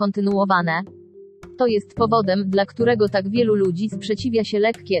będzie to kontynuowane. To jest powodem, dla którego tak wielu ludzi sprzeciwia się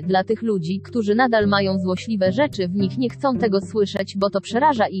lekkie, dla tych ludzi, którzy nadal mają złośliwe rzeczy w nich, nie chcą tego słyszeć, bo to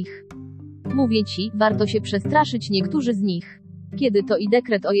przeraża ich. Mówię ci, warto się przestraszyć. Niektórzy z nich, kiedy to i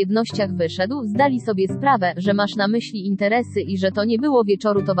dekret o jednościach wyszedł, zdali sobie sprawę, że masz na myśli interesy i że to nie było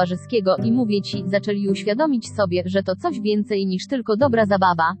wieczoru towarzyskiego i mówię ci, zaczęli uświadomić sobie, że to coś więcej niż tylko dobra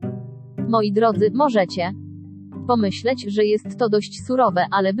zabawa. Moi drodzy, możecie pomyśleć, że jest to dość surowe,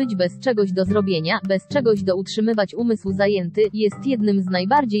 ale być bez czegoś do zrobienia, bez czegoś do utrzymywać umysł zajęty, jest jednym z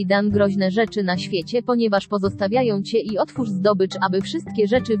najbardziej groźne rzeczy na świecie, ponieważ pozostawiają cię i otwórz zdobycz, aby wszystkie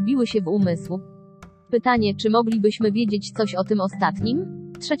rzeczy wbiły się w umysł. Pytanie, czy moglibyśmy wiedzieć coś o tym ostatnim?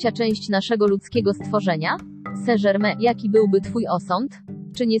 Trzecia część naszego ludzkiego stworzenia? Saint-Germain, jaki byłby twój osąd?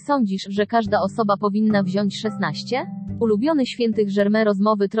 Czy nie sądzisz, że każda osoba powinna wziąć 16? Ulubiony świętych Germain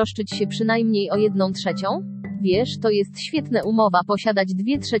rozmowy troszczyć się przynajmniej o 1/3? Wiesz, to jest świetna umowa posiadać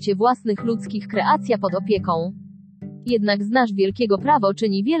 2/3 własnych ludzkich kreacji pod opieką. Jednak znasz wielkiego prawo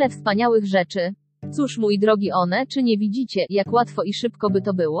czyni wiele wspaniałych rzeczy. Cóż mój drogi one, czy nie widzicie, jak łatwo i szybko by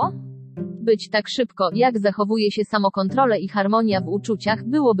to było? Być tak szybko, jak zachowuje się samokontrola i harmonia w uczuciach,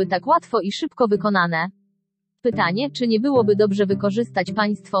 byłoby tak łatwo i szybko wykonane. Pytanie, czy nie byłoby dobrze wykorzystać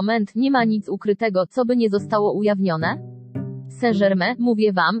państwo ment, nie ma nic ukrytego, co by nie zostało ujawnione? Saint-Germain,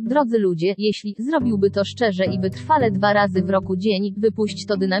 mówię wam, drodzy ludzie, jeśli zrobiłby to szczerze i wytrwale 2 razy w roku dzień, wypuść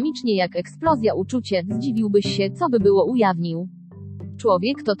to dynamicznie jak eksplozja uczucie, zdziwiłbyś się, co by było ujawnił.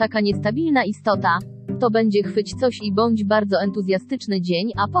 Człowiek to taka niestabilna istota. To będzie chwyć coś i bądź bardzo entuzjastyczny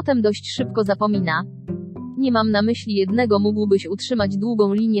dzień, a potem dość szybko zapomina. Nie mam na myśli jednego, mógłbyś utrzymać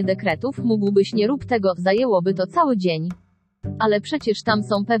długą linię dekretów, mógłbyś nie rób tego, zajęłoby to cały dzień. Ale przecież tam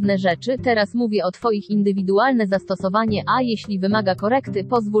są pewne rzeczy, teraz mówię o twoich indywidualne zastosowanie, a jeśli wymaga korekty,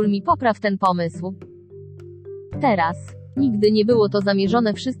 pozwól mi popraw ten pomysł. Teraz. Nigdy nie było to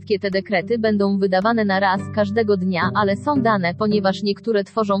zamierzone, wszystkie te dekrety będą wydawane na raz, każdego dnia, ale są dane, ponieważ niektóre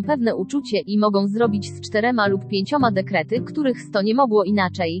tworzą pewne uczucie i mogą zrobić z 4 lub 5 dekrety, których 100 nie mogło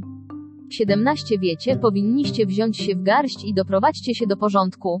inaczej. 17 wiecie, powinniście wziąć się w garść i doprowadźcie się do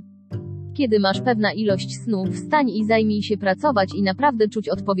porządku. Kiedy masz pewna ilość snu, wstań i zajmij się pracować i naprawdę czuć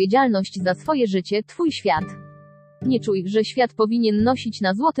odpowiedzialność za swoje życie, twój świat. Nie czuj, że świat powinien nosić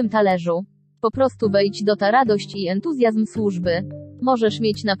na złotym talerzu. Po prostu wejdź do ta radość i entuzjazm służby. Możesz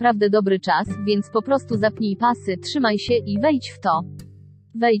mieć naprawdę dobry czas, więc po prostu zapnij pasy, trzymaj się i wejdź w to.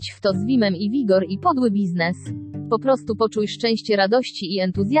 Wejdź w to z wimem i wigor i podły biznes. Po prostu poczuj szczęście radości i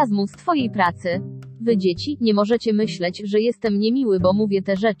entuzjazmu z twojej pracy. Wy dzieci, nie możecie myśleć, że jestem niemiły, bo mówię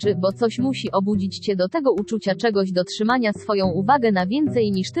te rzeczy, bo coś musi obudzić cię do tego uczucia czegoś, do trzymania swoją uwagę na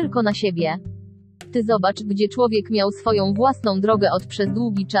więcej niż tylko na siebie. Ty zobacz, gdzie człowiek miał swoją własną drogę od przez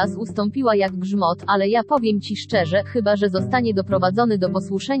długi czas ustąpiła jak grzmot, ale ja powiem ci szczerze, chyba że zostanie doprowadzony do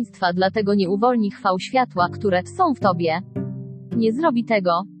posłuszeństwa, dlatego nie uwolni chwał światła, które są w tobie. Nie zrobi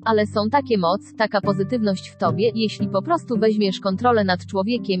tego, ale są takie moc, taka pozytywność w tobie, jeśli po prostu weźmiesz kontrolę nad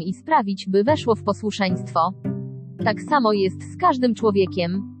człowiekiem i sprawić, by weszło w posłuszeństwo. Tak samo jest z każdym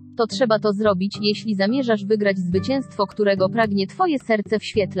człowiekiem. To trzeba to zrobić, jeśli zamierzasz wygrać zwycięstwo, którego pragnie twoje serce w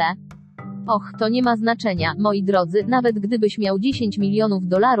świetle. Och, to nie ma znaczenia, moi drodzy, nawet gdybyś miał 10 milionów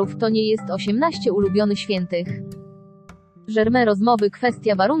dolarów, to nie jest 18 ulubionych świętych. Germain rozmowy,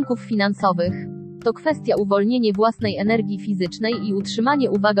 kwestia warunków finansowych. To kwestia uwolnienia własnej energii fizycznej i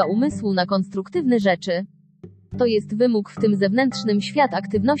utrzymanie uwaga umysłu na konstruktywne rzeczy. To jest wymóg w tym zewnętrznym świat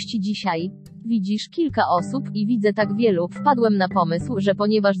aktywności dzisiaj. Widzisz kilka osób i widzę tak wielu, wpadłem na pomysł, że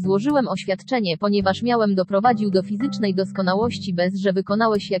ponieważ złożyłem oświadczenie, ponieważ miałem doprowadził do fizycznej doskonałości bez że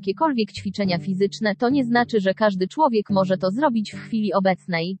wykonałeś jakiekolwiek ćwiczenia fizyczne, to nie znaczy, że każdy człowiek może to zrobić w chwili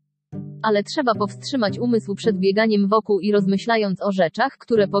obecnej. Ale trzeba powstrzymać umysł przed bieganiem wokół i rozmyślając o rzeczach,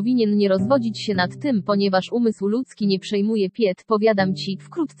 które powinien nie rozwodzić się nad tym, ponieważ umysł ludzki nie przejmuje piet. Powiadam ci,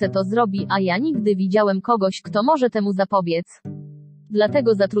 wkrótce to zrobi, a ja nigdy widziałem kogoś, kto może temu zapobiec.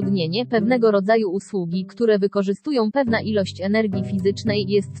 Dlatego zatrudnienie pewnego rodzaju usługi, które wykorzystują pewna ilość energii fizycznej,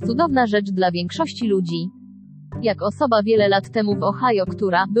 jest cudowna rzecz dla większości ludzi. Jak osoba wiele lat temu w Ohio,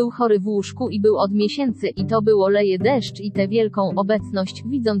 która był chory w łóżku i był od miesięcy i to było leje deszcz i tę wielką obecność,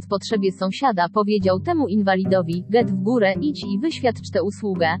 widząc potrzebie sąsiada, powiedział temu inwalidowi, get w górę, idź i wyświadcz tę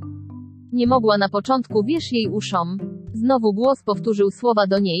usługę. Nie mogła na początku, wierz jej uszom. Znowu głos powtórzył słowa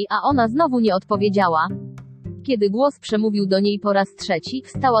do niej, a ona znowu nie odpowiedziała. Kiedy głos przemówił do niej po raz trzeci,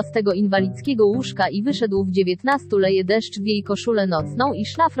 wstała z tego inwalidzkiego łóżka i wyszedł w 19 leje deszcz w jej koszulę nocną i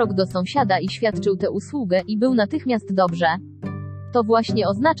szlafrok do sąsiada i świadczył tę usługę i był natychmiast dobrze. To właśnie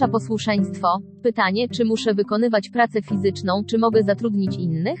oznacza posłuszeństwo. Pytanie, czy muszę wykonywać pracę fizyczną, czy mogę zatrudnić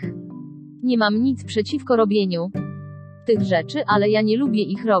innych? Nie mam nic przeciwko robieniu tych rzeczy, ale ja nie lubię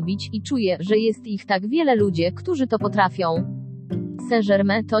ich robić i czuję, że jest ich tak wiele ludzie, którzy to potrafią.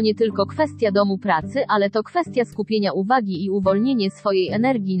 Saint-Germain to nie tylko kwestia domu pracy, ale to kwestia skupienia uwagi i uwolnienie swojej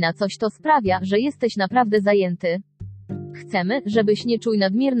energii na coś, to sprawia, że jesteś naprawdę zajęty. Chcemy, żebyś nie czuł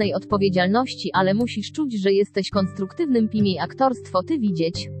nadmiernej odpowiedzialności, ale musisz czuć, że jesteś konstruktywnym. Pimiej aktorstwo ty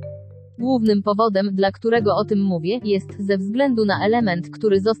widzieć. Głównym powodem, dla którego o tym mówię, jest ze względu na element,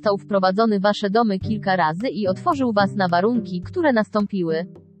 który został wprowadzony w wasze domy kilka razy i otworzył was na warunki, które nastąpiły.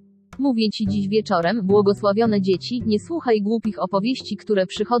 Mówię ci dziś wieczorem, błogosławione dzieci, nie słuchaj głupich opowieści, które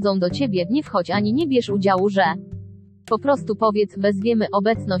przychodzą do ciebie, nie wchodź ani nie bierz udziału, że po prostu powiedz, wezwiemy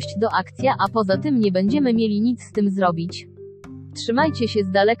obecność do akcja, a poza tym nie będziemy mieli nic z tym zrobić. Trzymajcie się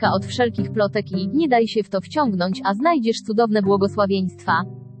z daleka od wszelkich plotek i nie daj się w to wciągnąć, a znajdziesz cudowne błogosławieństwa.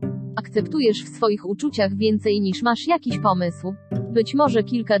 Akceptujesz w swoich uczuciach więcej niż masz jakiś pomysł. Być może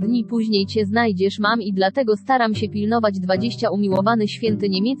kilka dni później cię znajdziesz, mam i dlatego staram się pilnować 20 umiłowany święty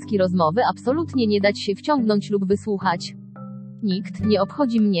niemiecki rozmowy, absolutnie nie dać się wciągnąć lub wysłuchać. Nikt, nie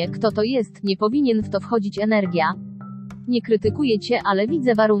obchodzi mnie, kto to jest, nie powinien w to wchodzić energia. Nie krytykuję cię, ale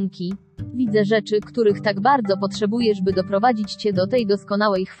widzę warunki. Widzę rzeczy, których tak bardzo potrzebujesz, by doprowadzić cię do tej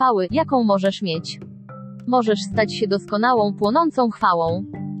doskonałej chwały, jaką możesz mieć. Możesz stać się doskonałą, płonącą chwałą.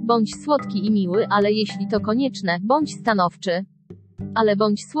 Bądź słodki i miły, ale jeśli to konieczne, bądź stanowczy. Ale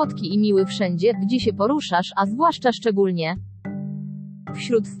bądź słodki i miły wszędzie, gdzie się poruszasz, a zwłaszcza szczególnie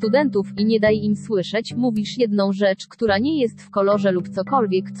wśród studentów i nie daj im słyszeć, mówisz jedną rzecz, która nie jest w kolorze lub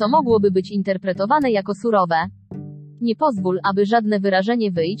cokolwiek, co mogłoby być interpretowane jako surowe. Nie pozwól, aby żadne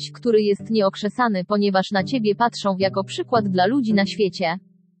wyrażenie wyjść, który jest nieokrzesany, ponieważ na ciebie patrzą jako przykład dla ludzi na świecie.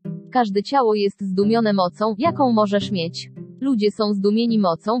 Każde ciało jest zdumione mocą, jaką możesz mieć. Ludzie są zdumieni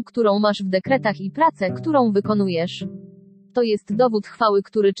mocą, którą masz w dekretach i pracę, którą wykonujesz. To jest dowód chwały,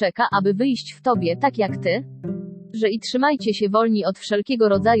 który czeka, aby wyjść w tobie, tak jak ty. Że i trzymajcie się wolni od wszelkiego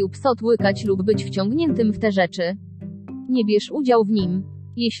rodzaju psot, łykać lub być wciągniętym w te rzeczy. Nie bierz udziału w nim.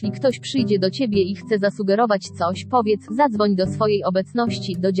 Jeśli ktoś przyjdzie do ciebie i chce zasugerować coś, powiedz, zadzwoń do swojej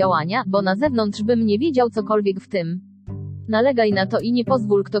obecności, do działania, bo na zewnątrz bym nie wiedział cokolwiek w tym. Nalegaj na to i nie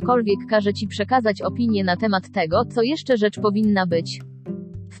pozwól ktokolwiek każe ci przekazać opinię na temat tego, co jeszcze rzecz powinna być.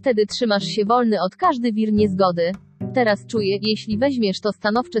 Wtedy trzymasz się wolny od każdy wir niezgody. Teraz czuję, jeśli weźmiesz to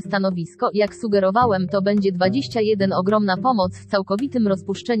stanowcze stanowisko, jak sugerowałem, to będzie 21 ogromna pomoc w całkowitym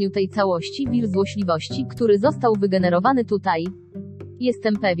rozpuszczeniu tej całości wir złośliwości, który został wygenerowany tutaj.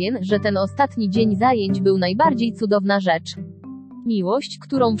 Jestem pewien, że ten ostatni dzień zajęć był najbardziej cudowna rzecz. Miłość,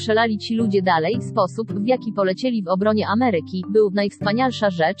 którą przelali ci ludzie dalej, sposób, w jaki polecieli w obronie Ameryki, był najwspanialsza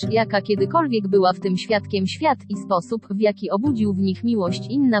rzecz, jaka kiedykolwiek była w tym świadkiem świat i sposób, w jaki obudził w nich miłość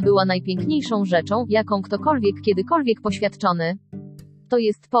inna była najpiękniejszą rzeczą, jaką ktokolwiek kiedykolwiek poświadczony. To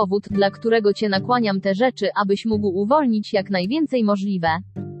jest powód, dla którego cię nakłaniam te rzeczy, abyś mógł uwolnić jak najwięcej możliwe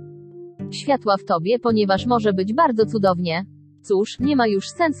światła w tobie, ponieważ może być bardzo cudownie. Cóż, nie ma już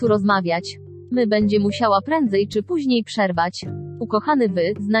sensu rozmawiać. My będzie musiała prędzej czy później przerwać. Ukochany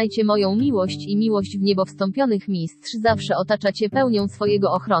wy, znajcie moją miłość i miłość w niebo wstąpionych mistrz zawsze otacza cię pełnią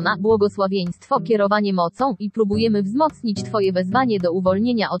swojego ochrona, błogosławieństwo, kierowanie mocą i próbujemy wzmocnić twoje wezwanie do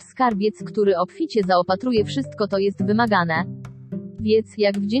uwolnienia od skarbiec, który obficie zaopatruje wszystko to jest wymagane. Wiedz,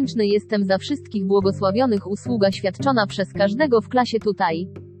 jak wdzięczny jestem za wszystkich błogosławionych usługa świadczona przez każdego w klasie tutaj.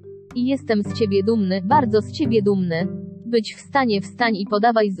 I jestem z ciebie dumny, bardzo z ciebie dumny. Być w stanie wstań i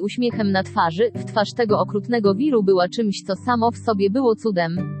podawaj z uśmiechem na twarzy, w twarz tego okrutnego wiru była czymś, co samo w sobie było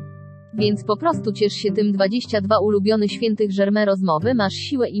cudem. Więc po prostu ciesz się tym. 22 ulubiony świętych Germain rozmowy, masz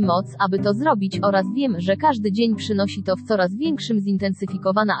siłę i moc, aby to zrobić oraz wiem, że każdy dzień przynosi to w coraz większym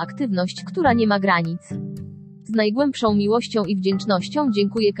zintensyfikowana aktywność, która nie ma granic. Z najgłębszą miłością i wdzięcznością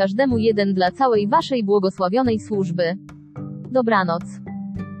dziękuję każdemu jeden dla całej waszej błogosławionej służby. Dobranoc.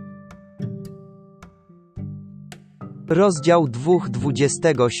 Rozdział 2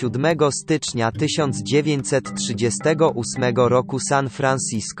 27 stycznia 1938 roku San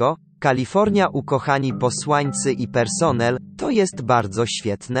Francisco, Kalifornia. Ukochani posłańcy i personel, to jest bardzo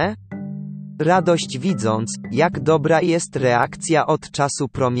świetne. Radość widząc, jak dobra jest reakcja od czasu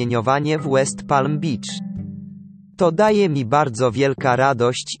promieniowanie w West Palm Beach. To daje mi bardzo wielka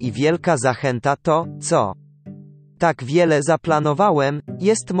radość i wielka zachęta to, co tak wiele zaplanowałem,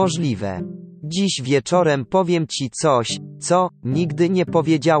 jest możliwe. Dziś wieczorem powiem ci coś, co nigdy nie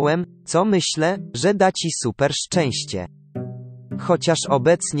powiedziałem, co myślę, że da ci super szczęście. Chociaż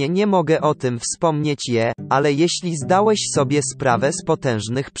obecnie nie mogę o tym wspomnieć ale jeśli zdałeś sobie sprawę z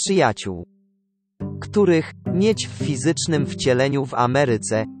potężnych przyjaciół, których mieć w fizycznym wcieleniu w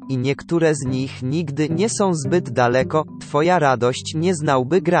Ameryce, i niektóre z nich nigdy nie są zbyt daleko, twoja radość nie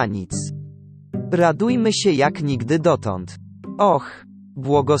znałby granic. Radujmy się jak nigdy dotąd. Och,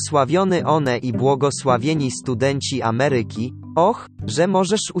 błogosławione one i błogosławieni studenci Ameryki, och, że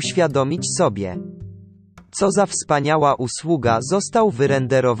możesz uświadomić sobie, co za wspaniała usługa został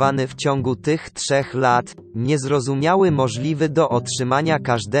wyrenderowany w ciągu tych 3 lat, niezrozumiały możliwy do otrzymania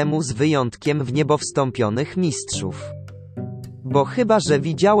każdemu z wyjątkiem w niebo wstąpionych mistrzów. Bo chyba że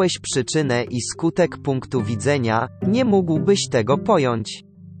widziałeś przyczynę i skutek punktu widzenia, nie mógłbyś tego pojąć.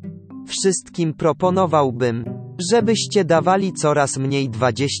 Wszystkim proponowałbym, żebyście dawali coraz mniej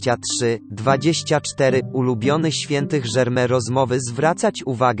 23, 24 ulubiony świętych Germain rozmowy, zwracać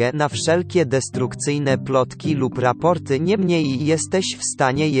uwagę na wszelkie destrukcyjne plotki lub raporty, niemniej jesteś w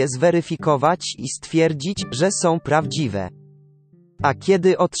stanie je zweryfikować i stwierdzić, że są prawdziwe. A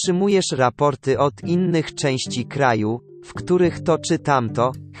kiedy otrzymujesz raporty od innych części kraju, w których to czy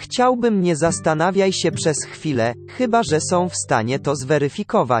tamto, chciałbym, nie zastanawiaj się przez chwilę, chyba że są w stanie to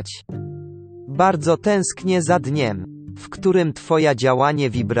zweryfikować. Bardzo tęsknię za dniem, w którym twoje działanie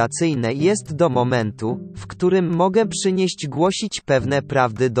wibracyjne jest do momentu, w którym mogę głosić pewne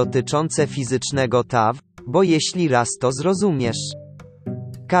prawdy dotyczące fizycznego TAW, bo jeśli raz to zrozumiesz,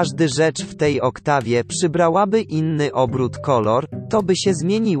 każda rzecz w tej oktawie przybrałaby inny obrót, kolor, to by się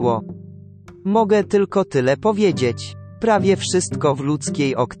zmieniło. Mogę tylko tyle powiedzieć. Prawie wszystko w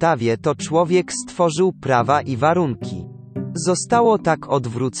ludzkiej oktawie to człowiek stworzył prawa i warunki. Zostało tak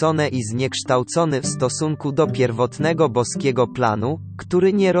odwrócone i zniekształcone w stosunku do pierwotnego boskiego planu,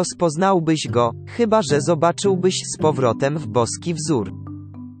 który nie rozpoznałbyś go, chyba że zobaczyłbyś z powrotem w boski wzór.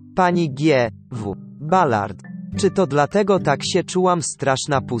 Pani G. W. Ballard. Czy to dlatego tak się czułam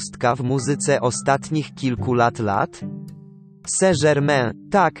straszna pustka w muzyce ostatnich kilku lat? Saint-Germain,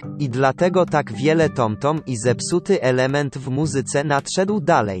 tak, i dlatego tak wiele tom i zepsuty element w muzyce nadszedł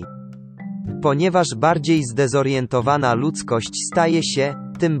dalej. Ponieważ bardziej zdezorientowana ludzkość staje się,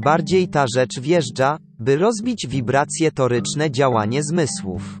 tym bardziej ta rzecz wjeżdża, by rozbić wibracje toryczne działanie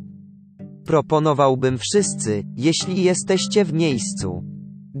zmysłów. Proponowałbym wszyscy, jeśli jesteście w miejscu,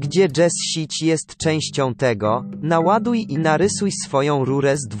 gdzie jazz sieć jest częścią tego, naładuj i narysuj swoją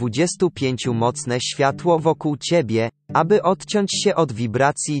rurę z 25 mocne światło wokół ciebie, aby odciąć się od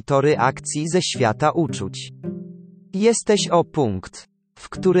wibracji tory akcji ze świata uczuć. Jesteś o punkt, w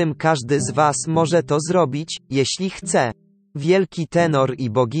którym każdy z was może to zrobić, jeśli chce. Wielki tenor i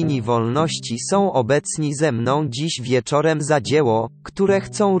bogini wolności są obecni ze mną dziś wieczorem za dzieło, które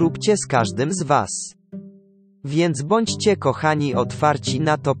chcą róbcie z każdym z was. Więc bądźcie kochani otwarci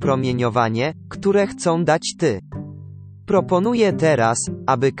na to promieniowanie, które chcą dać ty. Proponuję teraz,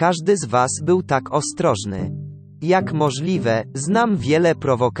 aby każdy z was był tak ostrożny, jak możliwe. Znam wiele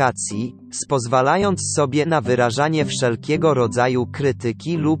prowokacji, pozwalając sobie na wyrażanie wszelkiego rodzaju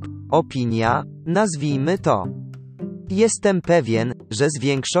krytyki lub opinia, nazwijmy to. Jestem pewien, że z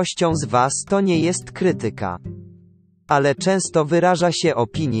większością z was to nie jest krytyka. Ale często wyraża się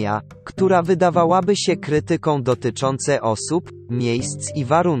opinia, która wydawałaby się krytyką dotyczące osób, miejsc i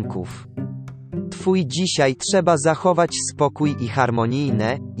warunków. Twój dzisiaj trzeba zachować spokój i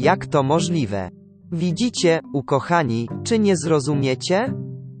harmonijne, jak to możliwe. Widzicie, ukochani, czy nie zrozumiecie?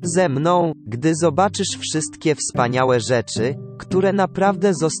 Ze mną, gdy zobaczysz wszystkie wspaniałe rzeczy, które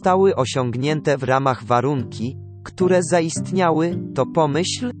naprawdę zostały osiągnięte w ramach warunki, które zaistniały, to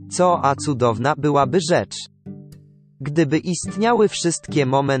pomyśl, co cudowna byłaby rzecz. Gdyby istniały wszystkie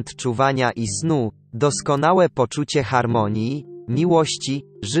moment czuwania i snu, doskonałe poczucie harmonii, miłości,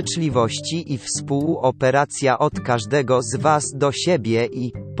 życzliwości i współoperacja od każdego z was do siebie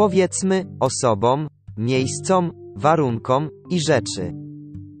i, powiedzmy, osobom, miejscom, warunkom i rzeczy.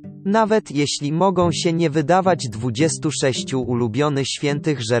 Nawet jeśli mogą się nie wydawać 26 ulubionych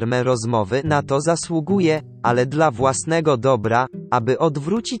świętych Germain rozmowy na to zasługuje, ale dla własnego dobra, aby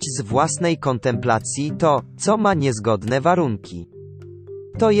odwrócić z własnej kontemplacji to, co ma niezgodne warunki.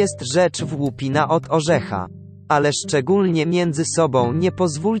 To jest rzecz włópina od orzecha. Ale szczególnie między sobą nie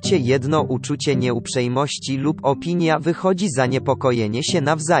pozwólcie jedno uczucie nieuprzejmości lub opinia wychodzi zaniepokojenie się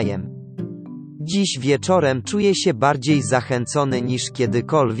nawzajem. Dziś wieczorem czuję się bardziej zachęcony niż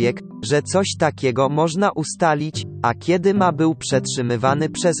kiedykolwiek, że coś takiego można ustalić, a kiedy ma był przetrzymywany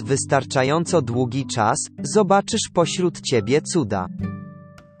przez wystarczająco długi czas, zobaczysz pośród ciebie cuda,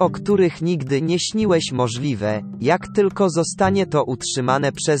 o których nigdy nie śniłeś możliwe, jak tylko zostanie to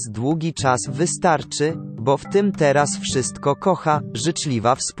utrzymane przez długi czas wystarczy, bo w tym teraz wszystko kocha,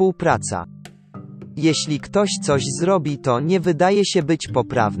 życzliwa współpraca. Jeśli ktoś coś zrobi, to nie wydaje się być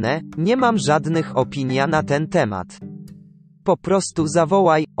poprawne, nie mam żadnych opinii na ten temat. Po prostu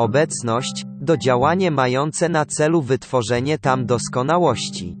zawołaj obecność do działania mające na celu wytworzenie tam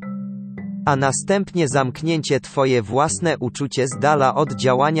doskonałości. A następnie zamknięcie twoje własne uczucie z dala od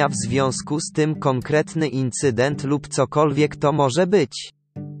działania w związku z tym konkretny incydent lub cokolwiek to może być.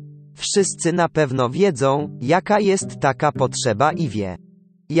 Wszyscy na pewno wiedzą, jaka jest taka potrzeba i wie,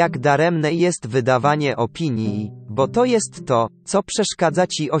 jak daremne jest wydawanie opinii, bo to jest to, co przeszkadza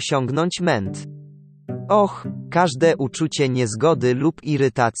ci osiągnąć męt. Och, każde uczucie niezgody lub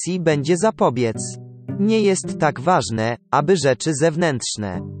irytacji będzie zapobiec. Nie jest tak ważne, aby rzeczy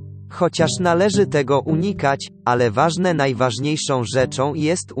zewnętrzne. Chociaż należy tego unikać, ale najważniejszą rzeczą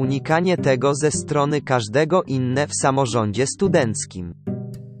jest unikanie tego ze strony każdego inne w samorządzie studenckim.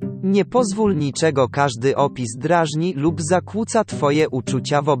 Nie pozwól niczego każdy opis drażni lub zakłóca twoje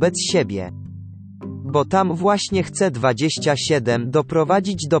uczucia wobec siebie. Bo tam właśnie chce 27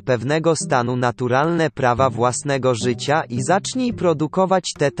 doprowadzić do pewnego stanu naturalne prawa własnego życia i zacznij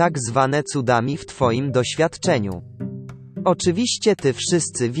produkować te tak zwane cudami w twoim doświadczeniu. Oczywiście ty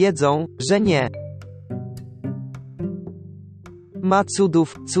wszyscy wiedzą, że nie ma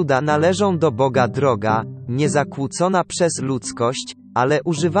cudów, cuda należą do Boga droga, niezakłócona przez ludzkość, ale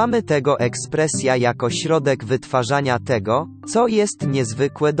używamy tego ekspresja jako środek wytwarzania tego, co jest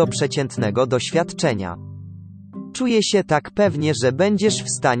niezwykłe do przeciętnego doświadczenia. Czuję się tak pewnie, że będziesz w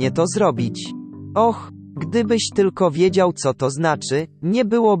stanie to zrobić. Och, gdybyś tylko wiedział, co to znaczy, nie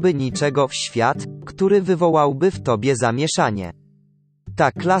byłoby niczego w świat, który wywołałby w tobie zamieszanie.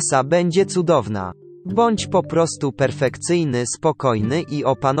 Ta klasa będzie cudowna. Bądź po prostu perfekcyjny, spokojny i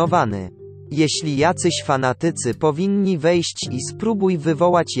opanowany. Jeśli jacyś fanatycy powinni wejść i spróbuj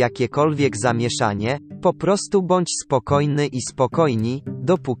wywołać jakiekolwiek zamieszanie, po prostu bądź spokojny i spokojni,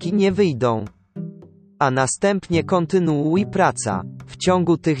 dopóki nie wyjdą. A następnie kontynuuj praca. W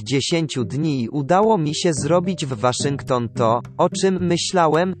ciągu tych 10 dni udało mi się zrobić w Waszyngton to, o czym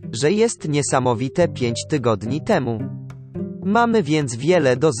myślałem, że jest niesamowite 5 tygodni temu. Mamy więc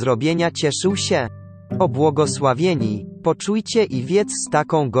wiele do zrobienia, cieszył się. Obłogosławieni, poczujcie i wiedz z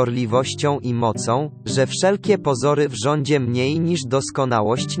taką gorliwością i mocą, że wszelkie pozory w rządzie mniej niż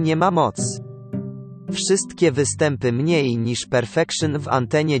doskonałość nie ma moc. Wszystkie występy mniej niż perfection w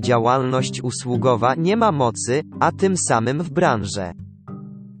antenie działalność usługowa nie ma mocy, a tym samym w branży.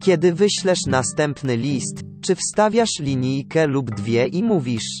 Kiedy wyślesz następny list, czy wstawiasz linijkę lub dwie i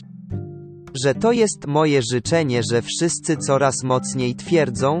mówisz, że to jest moje życzenie, że wszyscy coraz mocniej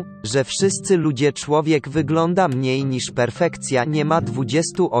twierdzą, że wszyscy ludzie człowiek wygląda mniej niż perfekcja nie ma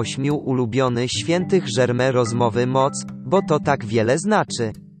 28 ulubiony świętych Germain rozmowy moc, bo to tak wiele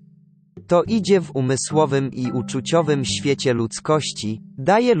znaczy. To idzie w umysłowym i uczuciowym świecie ludzkości,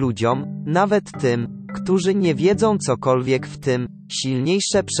 daje ludziom, nawet tym, którzy nie wiedzą cokolwiek w tym,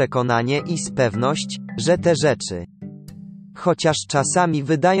 silniejsze przekonanie i pewność, że te rzeczy, chociaż czasami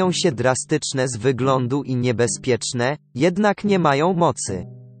wydają się drastyczne z wyglądu i niebezpieczne, jednak nie mają mocy.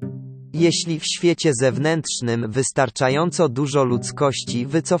 Jeśli w świecie zewnętrznym wystarczająco dużo ludzkości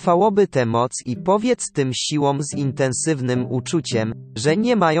wycofałoby tę moc i powiedz tym siłom z intensywnym uczuciem, że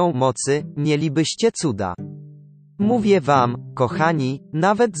nie mają mocy, mielibyście cuda. Mówię wam, kochani,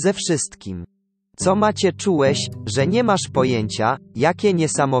 nawet ze wszystkim, co macie, czułeś, że nie masz pojęcia, jakie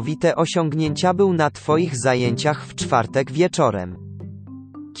niesamowite osiągnięcia był na twoich zajęciach w czwartek wieczorem.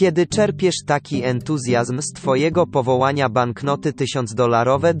 Kiedy czerpiesz taki entuzjazm z twojego powołania banknoty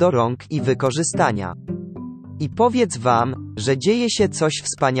 $1000 do rąk i wykorzystania. I powiedz wam, że dzieje się coś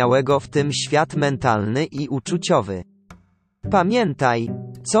wspaniałego w tym świat mentalny i uczuciowy. Pamiętaj,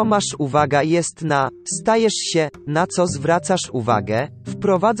 co masz uwaga jest stajesz się, na co zwracasz uwagę,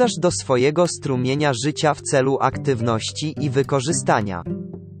 wprowadzasz do swojego strumienia życia w celu aktywności i wykorzystania.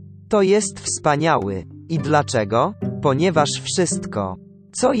 To jest wspaniały. I dlaczego? Ponieważ wszystko,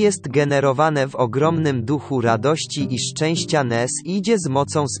 Co jest generowane w ogromnym duchu radości i szczęścia NES idzie z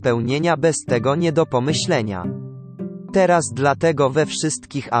mocą spełnienia bez tego nie do pomyślenia. Teraz dlatego we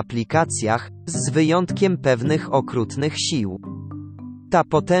wszystkich aplikacjach, z wyjątkiem pewnych okrutnych sił. Ta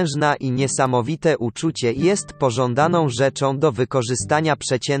potężna i niesamowite uczucie jest pożądaną rzeczą do wykorzystania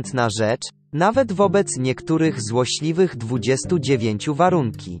przeciętna rzecz, nawet wobec niektórych złośliwych 29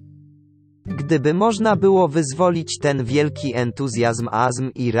 warunki. Gdyby można było wyzwolić ten wielki entuzjazm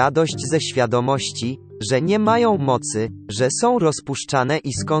i radość ze świadomości, że nie mają mocy, że są rozpuszczane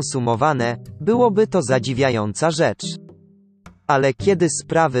i skonsumowane, byłoby to zadziwiająca rzecz. Ale kiedy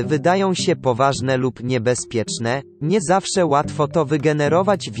sprawy wydają się poważne lub niebezpieczne, nie zawsze łatwo to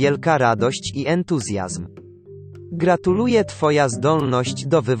wygenerować wielka radość i entuzjazm. Gratuluję Twoja zdolność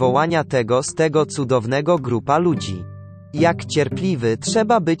do wywołania tego z tego cudownego grupa ludzi. Jak cierpliwy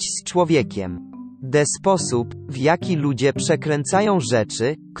trzeba być z człowiekiem. Sposób, w jaki ludzie przekręcają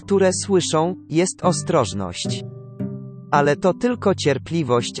rzeczy, które słyszą, jest ostrożność. Ale to tylko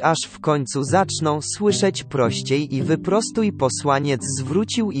cierpliwość, aż w końcu zaczną słyszeć prościej i wyprostuj posłaniec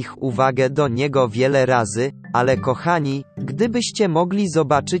zwrócił ich uwagę do niego wiele razy, ale kochani, gdybyście mogli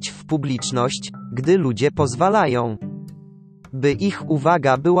zobaczyć w publiczność, gdy ludzie pozwalają, by ich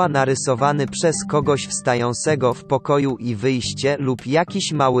uwaga była narysowany przez kogoś wstającego w pokoju i wyjście lub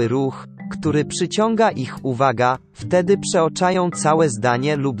jakiś mały ruch, który przyciąga ich uwagę, wtedy przeoczają całe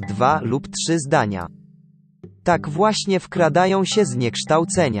zdanie lub 2 lub 3 zdania. Tak właśnie wkradają się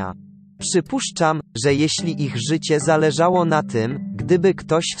zniekształcenia. Przypuszczam, że jeśli ich życie zależało na tym, gdyby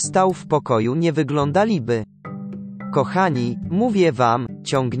ktoś wstał w pokoju nie wyglądaliby. Kochani, mówię wam,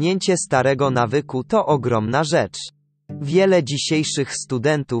 ciągnięcie starego nawyku to ogromna rzecz. Wiele dzisiejszych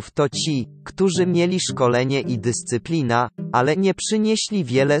studentów to ci, którzy mieli szkolenie i dyscyplina, ale nie przynieśli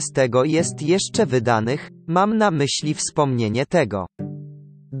wiele z tego jest jeszcze wydanych, mam na myśli wspomnienie tego.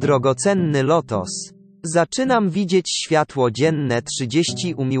 Drogocenny lotos. Zaczynam widzieć światło dzienne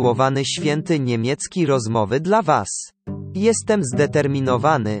 30 umiłowany święty niemiecki rozmowy dla was. Jestem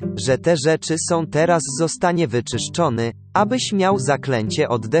zdeterminowany, że te rzeczy są teraz zostanie wyczyszczony, abyś miał zaklęcie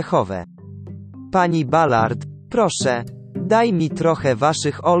oddechowe. Pani Ballard, proszę, daj mi trochę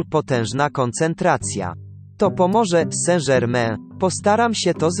waszych potężna koncentracja. To pomoże, Saint-Germain, postaram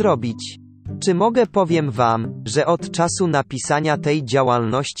się to zrobić. Czy mogę powiem wam, że od czasu napisania tej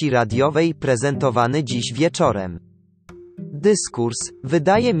działalności radiowej prezentowany dziś wieczorem dyskurs,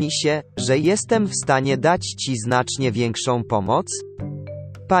 wydaje mi się, że jestem w stanie dać ci znacznie większą pomoc?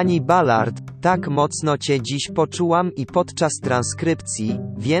 Pani Ballard, tak mocno cię dziś poczułam i podczas transkrypcji,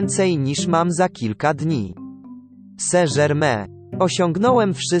 więcej niż mam za kilka dni. Saint-Germain.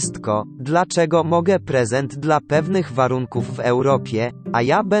 Osiągnąłem wszystko, dlaczego mogę prezent dla pewnych warunków w Europie, a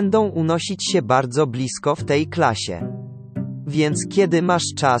ja będą unosić się bardzo blisko w tej klasie. Więc kiedy masz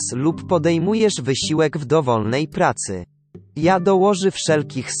czas lub podejmujesz wysiłek w dowolnej pracy, ja dołożę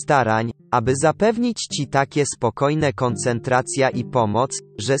wszelkich starań, aby zapewnić ci takie spokojne koncentracja i pomoc,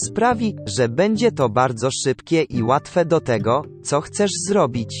 że sprawi, że będzie to bardzo szybkie i łatwe do tego, co chcesz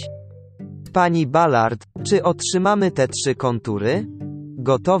zrobić. Pani Ballard, czy otrzymamy te 3 kontury?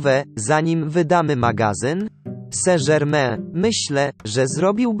 Gotowe, zanim wydamy magazyn? Saint-Germain, myślę, że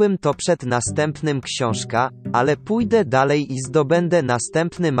zrobiłbym to przed następnym książka, ale pójdę dalej i zdobędę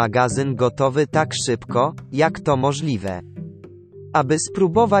następny magazyn gotowy tak szybko, jak to możliwe. Aby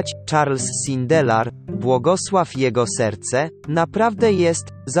spróbować, Charles Sindelar, błogosław jego serce, naprawdę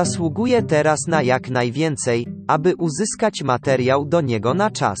zasługuje teraz na jak najwięcej, aby uzyskać materiał do niego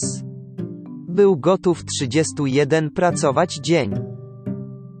na czas. Był gotów 31 pracować dzień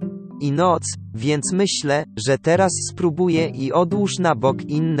i noc, więc myślę, że teraz spróbuję i odłóż na bok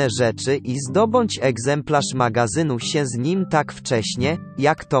inne rzeczy i zdobądź egzemplarz magazynu się z nim tak wcześnie,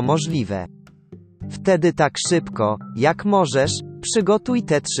 jak to możliwe. Wtedy tak szybko, jak możesz, przygotuj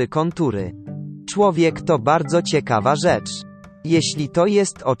te 3 kontury. Człowiek to bardzo ciekawa rzecz. Jeśli to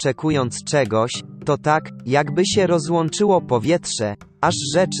jest oczekując czegoś, to tak, jakby się rozłączyło powietrze, aż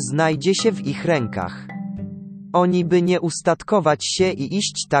rzecz znajdzie się w ich rękach. Oni by nie ustatkować się i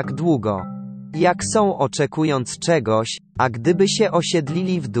iść tak długo, jak są oczekując czegoś, a gdyby się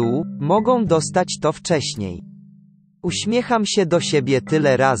osiedlili w dół, mogą dostać to wcześniej. Uśmiecham się do siebie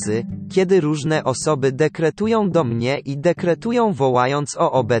tyle razy, kiedy różne osoby dekretują do mnie i dekretują wołając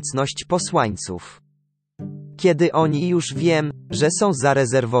o obecność posłańców. Kiedy oni już wiem, że są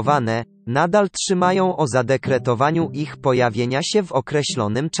zarezerwowane, nadal trzymają o zadekretowaniu ich pojawienia się w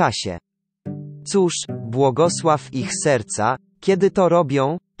określonym czasie. Cóż, błogosław ich serca, kiedy to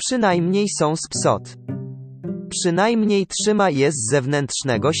robią, przynajmniej są z psot. Przynajmniej trzyma je z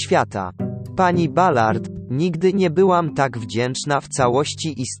zewnętrznego świata. Pani Ballard, nigdy nie byłam tak wdzięczna w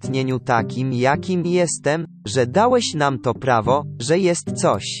całości istnieniu takim, jakim jestem, że dałeś nam to prawo, że jest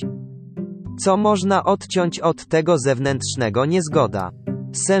coś, co można odciąć od tego zewnętrznego niezgoda.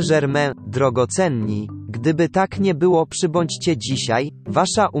 Saint-Germain, drogocenni, gdyby tak nie było, przybądźcie dzisiaj,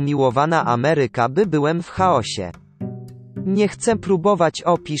 wasza umiłowana Ameryka, by byłem w chaosie. Nie chcę próbować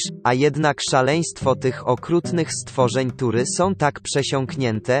opisz, a jednak szaleństwo tych okrutnych stworzeń tury są tak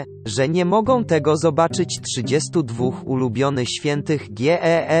przesiąknięte, że nie mogą tego zobaczyć 32 ulubiony świętych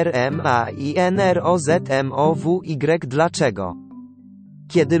GERMAINROZMOWY. Dlaczego?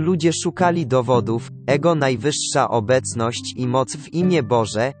 Kiedy ludzie szukali dowodów, ego najwyższa obecność i moc w imię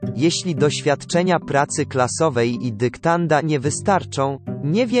Boże, jeśli doświadczenia pracy klasowej i dyktanda nie wystarczą,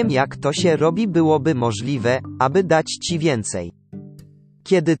 nie wiem jak to się robi, byłoby możliwe, aby dać ci więcej.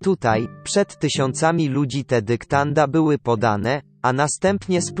 Kiedy tutaj, przed tysiącami ludzi te dyktanda były podane, a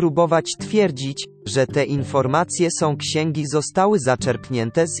następnie spróbować twierdzić, że te informacje są księgi zostały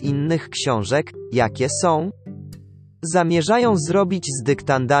zaczerpnięte z innych książek, jakie są? Zamierzają zrobić z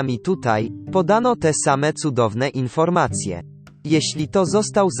dyktandami tutaj, podano te same cudowne informacje. Jeśli to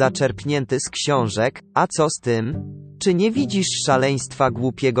został zaczerpnięty z książek, a co z tym? Czy nie widzisz szaleństwa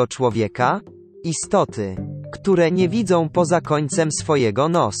głupiego człowieka? Istoty, które nie widzą poza końcem swojego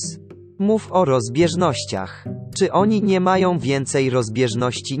nos. Mów o rozbieżnościach. Czy oni nie mają więcej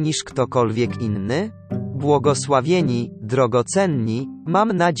rozbieżności niż ktokolwiek inny? Błogosławieni, drogocenni,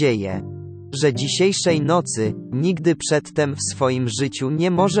 mam nadzieję, że dzisiejszej nocy, nigdy przedtem w swoim życiu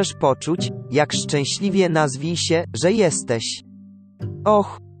nie możesz poczuć, jak szczęśliwie nazwij się, że jesteś.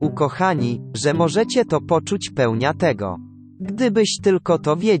 Och, ukochani, że możecie to poczuć pełnia tego. Gdybyś tylko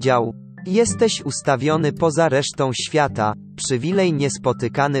to wiedział. Jesteś ustawiony poza resztą świata, przywilej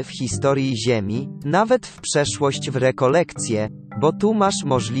niespotykany w historii Ziemi, nawet w przeszłość w rekolekcje, bo tu masz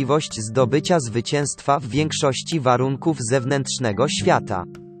możliwość zdobycia zwycięstwa w większości warunków zewnętrznego świata,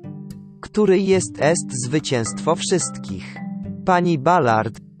 który jest zwycięstwo wszystkich. Pani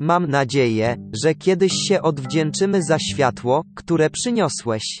Ballard, mam nadzieję, że kiedyś się odwdzięczymy za światło, które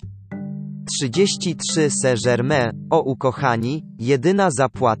przyniosłeś. 33 Saint-Germain, o ukochani, jedyna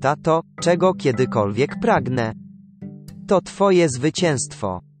zapłata to, czego kiedykolwiek pragnę. To twoje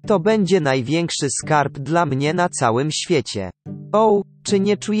zwycięstwo. To będzie największy skarb dla mnie na całym świecie. O, czy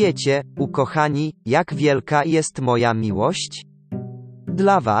nie czujecie, ukochani, jak wielka jest moja miłość?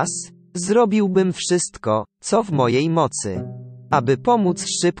 Dla was zrobiłbym wszystko, co w mojej mocy, aby pomóc.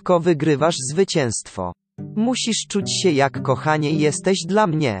 Szybko wygrywasz zwycięstwo. Musisz czuć się jak kochanie jesteś dla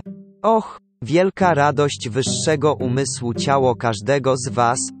mnie. Och, wielka radość wyższego umysłu ciało każdego z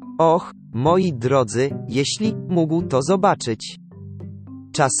was. Och, moi drodzy, jeśli mógł to zobaczyć.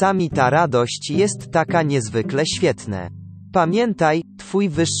 Czasami ta radość jest taka niezwykle świetna. Pamiętaj, twój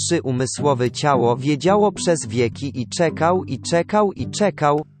wyższy umysłowy ciało wiedziało przez wieki i czekał i czekał i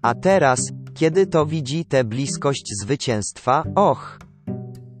czekał, a teraz, kiedy to widzi tę bliskość zwycięstwa, och!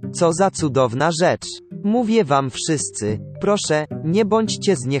 Co za cudowna rzecz! Mówię wam wszyscy, proszę, nie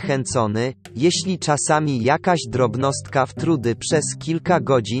bądźcie zniechęcony, jeśli czasami jakaś drobnostka w trudy przez kilka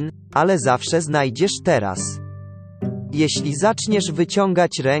godzin, ale zawsze znajdziesz teraz. Jeśli zaczniesz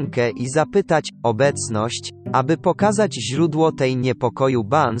wyciągać rękę i zapytać, obecność, aby pokazać źródło tej niepokoju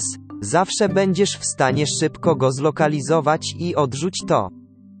Bans, zawsze będziesz w stanie szybko go zlokalizować i odrzuć to.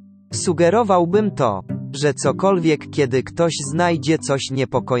 Sugerowałbym to, że cokolwiek kiedy ktoś znajdzie coś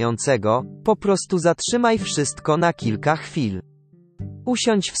niepokojącego, po prostu zatrzymaj wszystko na kilka chwil.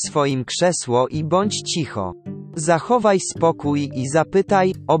 Usiądź w swoim krzesło i bądź cicho. Zachowaj spokój i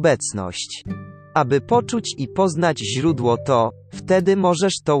zapytaj, obecność. Aby poczuć i poznać źródło to, wtedy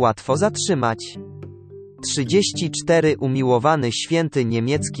możesz to łatwo zatrzymać. 34 Umiłowany święty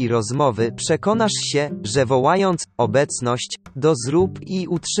niemiecki rozmowy przekonasz się, że wołając obecność, zrób i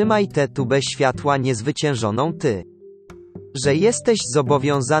utrzymaj tę tubę światła niezwyciężoną ty. Że jesteś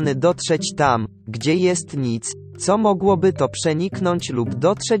zobowiązany dotrzeć tam, gdzie jest nic, co mogłoby to przeniknąć lub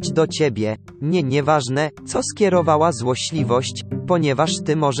dotrzeć do ciebie, nieważne, co skierowała złośliwość, ponieważ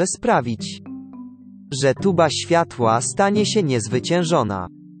ty może sprawić, że tuba światła stanie się niezwyciężona.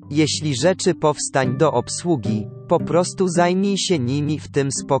 Jeśli rzeczy powstań do obsługi, po prostu zajmij się nimi w tym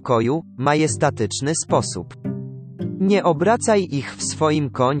spokoju, majestatyczny sposób. Nie obracaj ich w swoim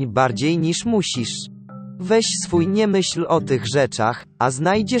koń bardziej niż musisz. Weź swój nie myśl o tych rzeczach, a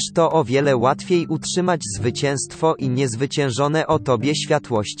znajdziesz to o wiele łatwiej utrzymać zwycięstwo i niezwyciężone o tobie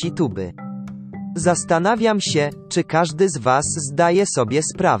światłości tuby. Zastanawiam się, czy każdy z was zdaje sobie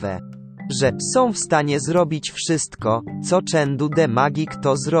sprawę, że są w stanie zrobić wszystko, co Chandu de Magik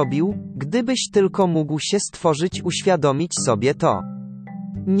to zrobił, gdybyś tylko mógł się stworzyć, uświadomić sobie to.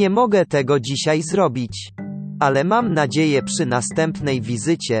 Nie mogę tego dzisiaj zrobić. Ale mam nadzieję przy następnej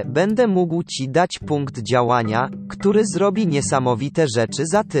wizycie będę mógł ci dać punkt działania, który zrobi niesamowite rzeczy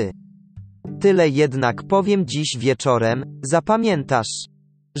za ty. Tyle jednak powiem dziś wieczorem, zapamiętasz,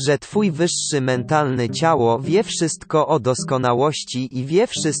 że twój wyższy mentalny ciało wie wszystko o doskonałości i wie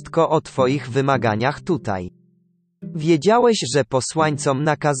wszystko o twoich wymaganiach tutaj. Wiedziałeś, że posłańcom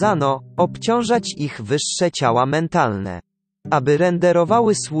nakazano obciążać ich wyższe ciała mentalne, aby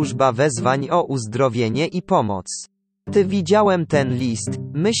renderowały służba wezwań o uzdrowienie i pomoc. Ty widziałem ten list,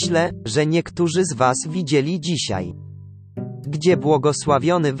 myślę, że niektórzy z was widzieli dzisiaj. Gdzie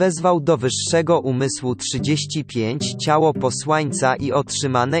błogosławiony wezwał do wyższego umysłu 35 ciało posłańca i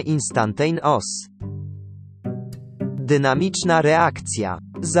otrzymane instantaneous. Dynamiczna reakcja.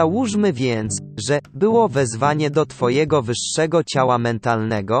 Załóżmy więc, że było wezwanie do twojego wyższego ciała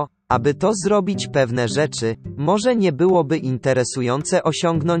mentalnego, aby to zrobić pewne rzeczy. Może nie byłoby interesujące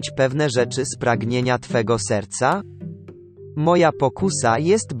osiągnąć pewne rzeczy z pragnienia twego serca? Moja pokusa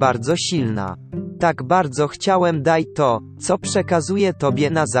jest bardzo silna. Tak bardzo chciałem dać to, co przekazuję tobie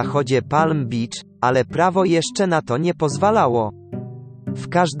na zachodzie Palm Beach, ale prawo jeszcze na to nie pozwalało. W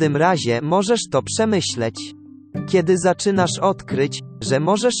każdym razie możesz to przemyśleć. Kiedy zaczynasz odkryć, że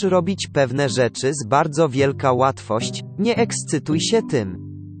możesz robić pewne rzeczy z bardzo wielka łatwość, nie ekscytuj się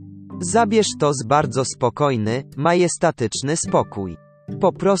tym. Zabierz to z bardzo spokojny, majestatyczny spokój.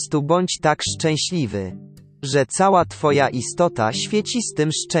 Po prostu bądź tak szczęśliwy, że cała twoja istota świeci z tym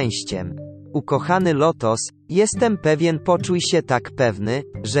szczęściem. Ukochany Lotos, jestem pewien, poczuj się tak pewny,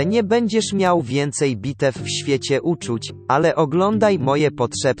 że nie będziesz miał więcej bitew w świecie uczuć, ale oglądaj moje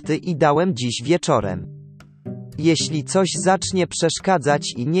podszepty i dałem dziś wieczorem. Jeśli coś zacznie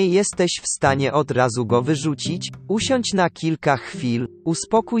przeszkadzać i nie jesteś w stanie od razu go wyrzucić, usiądź na kilka chwil,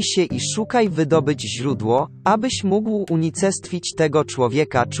 uspokój się i szukaj wydobyć źródło, abyś mógł unicestwić tego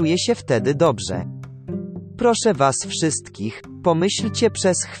człowieka. Czuje się wtedy dobrze. Proszę was wszystkich, pomyślcie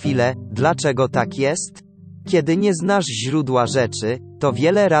przez chwilę, dlaczego tak jest? Kiedy nie znasz źródła rzeczy, to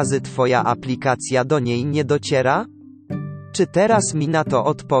wiele razy twoja aplikacja do niej nie dociera? Czy teraz mi na to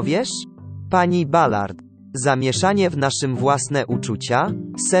odpowiesz? Pani Ballard. Zamieszanie w naszym własne uczucia?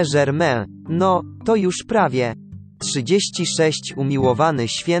 Saint-Germain. No, to już prawie. 36 Umiłowany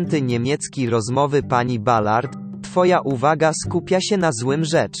święty niemiecki rozmowy pani Ballard, twoja uwaga skupia się na złym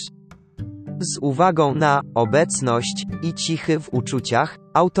rzecz. Z uwagą na obecność i cichy w uczuciach,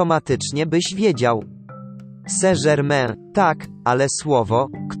 automatycznie byś wiedział. Saint-Germain, tak, ale słowo,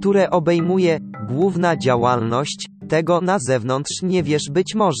 które obejmuje główna działalność, tego na zewnątrz nie wiesz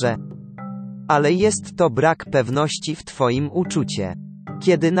być może. Ale jest to brak pewności w twoim uczucie.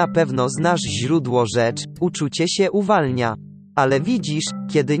 Kiedy na pewno znasz źródło rzecz, uczucie się uwalnia. Ale widzisz,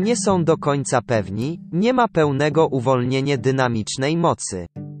 kiedy nie są do końca pewni, nie ma pełnego uwolnienia dynamicznej mocy,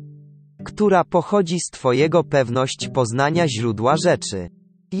 która pochodzi z twojego pewność poznania źródła rzeczy.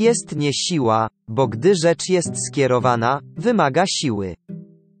 Jest nie siła, bo gdy rzecz jest skierowana, wymaga siły.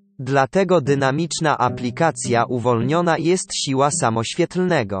 Dlatego dynamiczna aplikacja uwolniona jest siła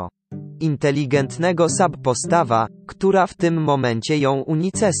samoświetlnego, inteligentnego sub-postawa, która w tym momencie ją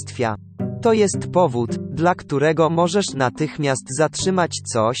unicestwia. To jest powód, dla którego możesz natychmiast zatrzymać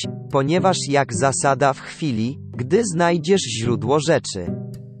coś, ponieważ jak zasada w chwili, gdy znajdziesz źródło rzeczy.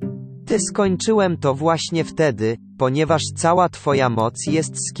 Ty skończyłem to właśnie wtedy, ponieważ cała twoja moc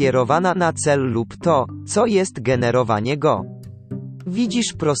jest skierowana na cel lub to, co jest generowanie go.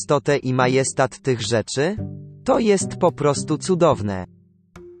 Widzisz prostotę i majestat tych rzeczy? To jest po prostu cudowne.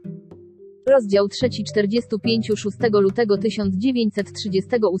 Rozdział 3, 45, 6 lutego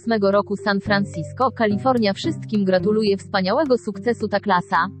 1938 roku, San Francisco, Kalifornia. Wszystkim gratuluję wspaniałego sukcesu ta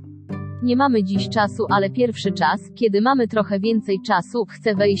klasa. Nie mamy dziś czasu, ale pierwszy czas, kiedy mamy trochę więcej czasu,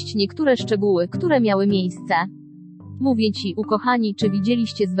 chcę wejść niektóre szczegóły, które miały miejsce. Mówię ci, ukochani, czy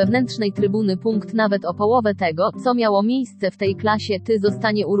widzieliście z wewnętrznej trybuny punkt nawet o połowę tego, co miało miejsce w tej klasie, ty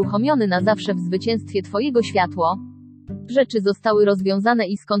zostanie uruchomiony na zawsze w zwycięstwie twojego światło. Rzeczy zostały rozwiązane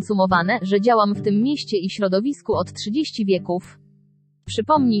i skonsumowane, że działam w tym mieście i środowisku od 30 wieków.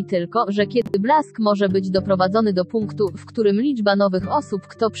 Przypomnij tylko, że kiedy blask może być doprowadzony do punktu, w którym liczba nowych osób,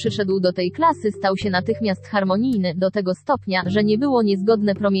 kto przyszedł do tej klasy, stał się natychmiast harmonijny, do tego stopnia, że nie było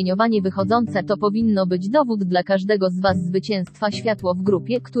niezgodne promieniowanie wychodzące, to powinno być dowód dla każdego z was zwycięstwa światło w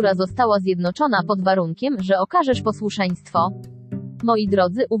grupie, która została zjednoczona pod warunkiem, że okażesz posłuszeństwo. Moi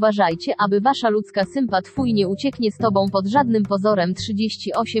drodzy, uważajcie, aby wasza ludzka sympa twój nie ucieknie z tobą pod żadnym pozorem.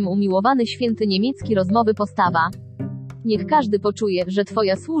 38 Umiłowany święty niemiecki rozmowy postawa. Niech każdy poczuje, że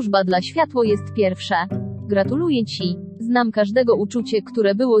twoja służba dla światło jest pierwsze. Gratuluję ci. Znam każdego uczucie,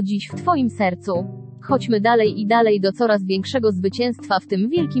 które było dziś w twoim sercu. Chodźmy dalej i dalej do coraz większego zwycięstwa, w tym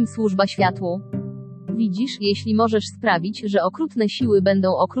wielkim służba światłu. Widzisz, jeśli możesz sprawić, że okrutne siły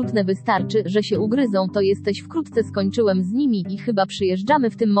będą okrutne, wystarczy, że się ugryzą, to jesteś wkrótce skończyłem z nimi i chyba przyjeżdżamy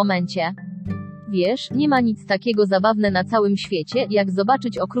w tym momencie. Wiesz, nie ma nic takiego zabawne na całym świecie, jak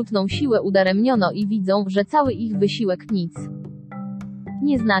zobaczyć okrutną siłę udaremniono i widzą, że cały ich wysiłek nic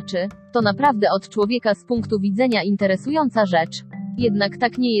nie znaczy. To naprawdę od człowieka z punktu widzenia interesująca rzecz. Jednak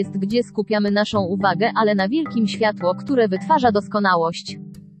tak nie jest, gdzie skupiamy naszą uwagę, ale na wielkim światło, które wytwarza doskonałość.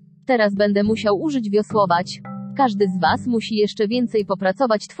 Teraz będę musiał użyć wiosłować. Każdy z was musi jeszcze więcej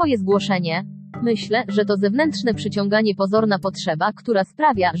popracować twoje zgłoszenie. Myślę, że to zewnętrzne przyciąganie pozorna potrzeba, która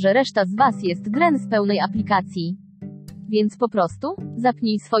sprawia, że reszta z was jest dren z pełnej aplikacji. Więc po prostu,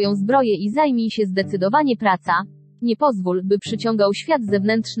 zapnij swoją zbroję i zajmij się zdecydowanie praca. Nie pozwól, by przyciągał świat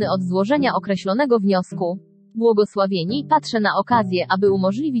zewnętrzny od złożenia określonego wniosku. Błogosławieni, patrzę na okazję, aby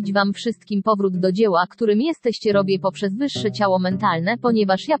umożliwić wam wszystkim powrót do dzieła, którym jesteście robię poprzez wyższe ciało mentalne,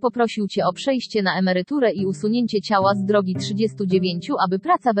 ponieważ ja poprosił cię o przejście na emeryturę i usunięcie ciała z drogi 39, aby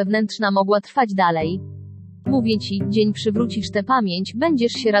praca wewnętrzna mogła trwać dalej. Mówię ci, dzień przywrócisz tę pamięć,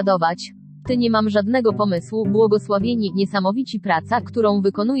 będziesz się radować. Ty nie mam żadnego pomysłu, błogosławieni, niesamowici praca, którą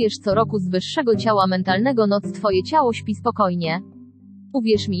wykonujesz co roku z wyższego ciała mentalnego noc twoje ciało śpi spokojnie.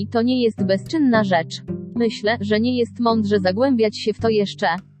 Uwierz mi, to nie jest bezczynna rzecz. Myślę, że nie jest mądrze zagłębiać się w to jeszcze.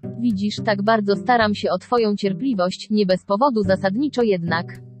 Widzisz, tak bardzo staram się o twoją cierpliwość, nie bez powodu zasadniczo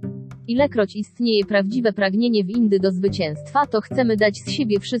jednak. Ilekroć istnieje prawdziwe pragnienie w Indy do zwycięstwa, to chcemy dać z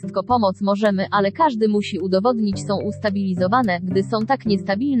siebie wszystko, pomoc możemy, ale każdy musi udowodnić są ustabilizowane, gdy są tak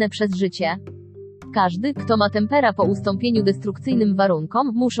niestabilne przez życie. Każdy, kto ma tempera po ustąpieniu destrukcyjnym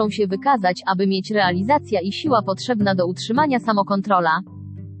warunkom, muszą się wykazać, aby mieć realizacja i siła potrzebna do utrzymania samokontrola.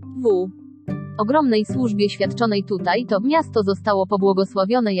 W ogromnej służbie świadczonej tutaj, to miasto zostało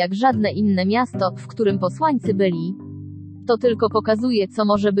pobłogosławione jak żadne inne miasto, w którym posłańcy byli. To tylko pokazuje, co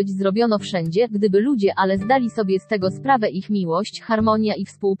może być zrobiono wszędzie, gdyby ludzie ale zdali sobie z tego sprawę. Ich miłość, harmonia i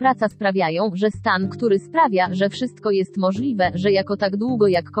współpraca sprawiają, że stan, który sprawia, że wszystko jest możliwe, że jako tak długo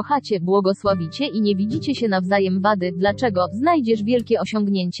jak kochacie, błogosławicie i nie widzicie się nawzajem wady, dlaczego, znajdziesz wielkie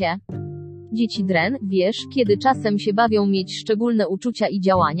osiągnięcie. Dzieci dren, wiesz, kiedy czasem się bawią mieć szczególne uczucia i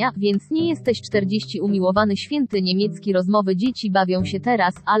działania, więc nie jesteś 40 umiłowany święty niemiecki rozmowy dzieci bawią się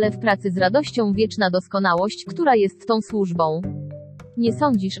teraz, ale w pracy z radością wieczna doskonałość, która jest tą służbą. Nie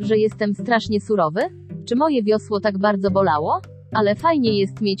sądzisz, że jestem strasznie surowy? Czy moje wiosło tak bardzo bolało? Ale fajnie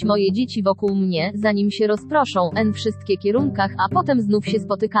jest mieć moje dzieci wokół mnie, zanim się rozproszą, wszystkie kierunkach, a potem znów się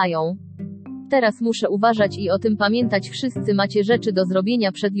spotykają. Teraz muszę uważać i o tym pamiętać. Wszyscy macie rzeczy do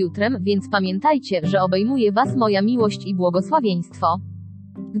zrobienia przed jutrem, więc pamiętajcie, że obejmuje was moja miłość i błogosławieństwo.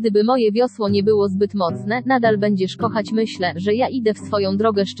 Gdyby moje wiosło nie było zbyt mocne, nadal będziesz kochać. Myślę, że ja idę w swoją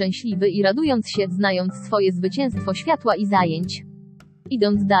drogę szczęśliwy i radując się, znając swoje zwycięstwo światła i zajęć.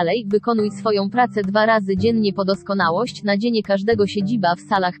 Idąc dalej, wykonuj swoją pracę 2 razy dziennie po doskonałość, nadzienie każdego siedziba w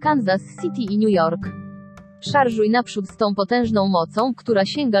salach Kansas City i New York. Szarżuj naprzód z tą potężną mocą, która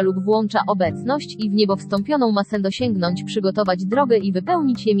sięga lub włącza obecność i w niebo wstąpioną masę dosięgnąć, przygotować drogę i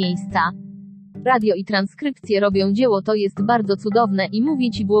wypełnić je miejsca. Radio i transkrypcje robią dzieło, to jest bardzo cudowne i mówię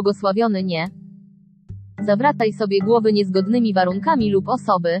ci błogosławiony nie. Zawracaj sobie głowy niezgodnymi warunkami lub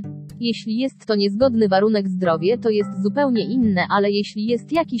osoby. Jeśli jest to niezgodny warunek zdrowie, to jest zupełnie inne, ale jeśli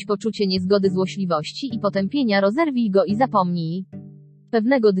jest jakieś poczucie niezgody, złośliwości i potępienia, rozerwij go i zapomnij.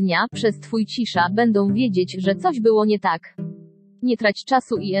 Pewnego dnia, przez twój cisza, będą wiedzieć, że coś było nie tak. Nie trać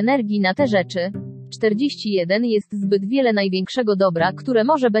czasu i energii na te rzeczy. 41 jest zbyt wiele największego dobra, które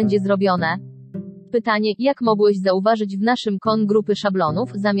może będzie zrobione. Pytanie, jak mogłeś zauważyć w naszym grupy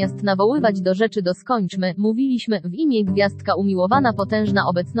szablonów, zamiast nawoływać do rzeczy do skończmy, mówiliśmy, w imię gwiazdka umiłowana potężna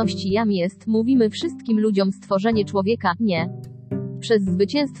obecności jam jest, mówimy wszystkim ludziom stworzenie człowieka, nie. Przez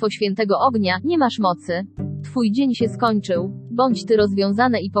zwycięstwo świętego ognia, nie masz mocy. Twój dzień się skończył. Bądź ty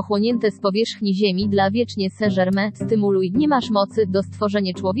rozwiązane i pochłonięte z powierzchni ziemi dla wiecznie Saint-Germain, stymuluj, nie masz mocy, do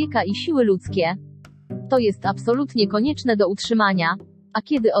stworzenia człowieka i siły ludzkie. To jest absolutnie konieczne do utrzymania. A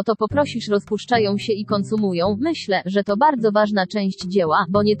kiedy o to poprosisz, rozpuszczają się i konsumują. Myślę, że to bardzo ważna część dzieła,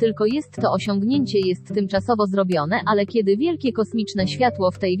 bo nie tylko jest to osiągnięcie jest tymczasowo zrobione, ale kiedy wielkie kosmiczne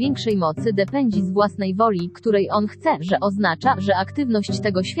światło w tej większej mocy depędzi z własnej woli, której on chce, że oznacza, że aktywność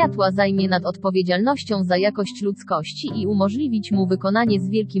tego światła zajmie nad odpowiedzialnością za jakość ludzkości i umożliwić mu wykonanie z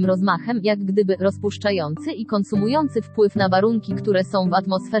wielkim rozmachem, jak gdyby rozpuszczający i konsumujący wpływ na warunki, które są w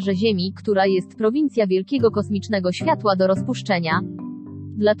atmosferze Ziemi, która jest prowincja wielkiego kosmicznego światła do rozpuszczenia.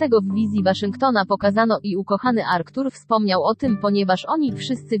 Dlatego w wizji Waszyngtona pokazano i ukochany Arctur wspomniał o tym, ponieważ oni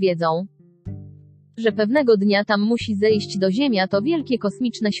wszyscy wiedzą, że pewnego dnia tam musi zejść do Ziemia to wielkie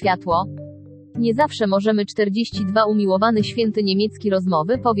kosmiczne światło. Nie zawsze możemy 42 umiłowany święty niemiecki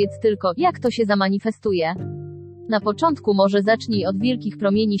rozmowy, powiedz tylko, jak to się zamanifestuje. Na początku może zacznij od wielkich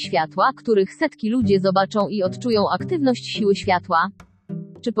promieni światła, których setki ludzie zobaczą i odczują aktywność siły światła.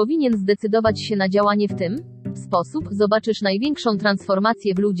 Czy powinien zdecydować się na działanie w tym sposób? Zobaczysz największą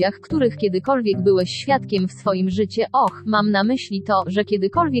transformację w ludziach, których kiedykolwiek byłeś świadkiem w swoim życiu. Mam na myśli to, że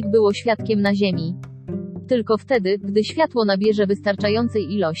kiedykolwiek było świadkiem na Ziemi. Tylko wtedy, gdy światło nabierze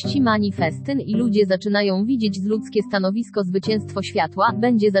wystarczającej ilości manifestyn i ludzie zaczynają widzieć ludzkie stanowisko zwycięstwo światła,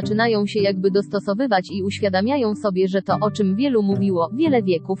 zaczynają się jakby dostosowywać i uświadamiają sobie, że to, o czym wielu mówiło wiele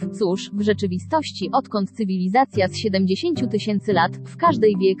wieków, cóż, w rzeczywistości, odkąd cywilizacja z 70 000 lat, w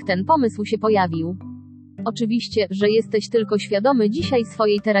każdej wiek ten pomysł się pojawił. Oczywiście, że jesteś tylko świadomy dzisiaj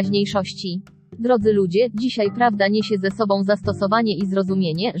swojej teraźniejszości. Drodzy ludzie, dzisiaj prawda niesie ze sobą zastosowanie i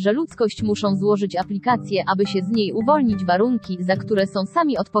zrozumienie, że ludzkość muszą złożyć aplikację, aby się z niej uwolnić warunki, za które są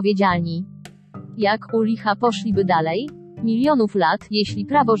sami odpowiedzialni. Jak u licha poszliby dalej? Milionów lat, jeśli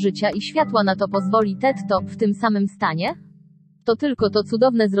prawo życia i światła na to pozwoli, to w tym samym stanie? To tylko to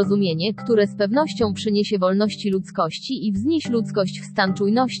cudowne zrozumienie, które z pewnością przyniesie wolności ludzkości i wznieś ludzkość w stan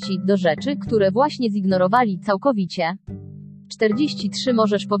czujności do rzeczy, które właśnie zignorowali całkowicie. 43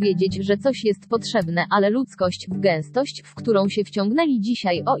 Możesz powiedzieć, że coś jest potrzebne, ale ludzkość, w gęstość, w którą się wciągnęli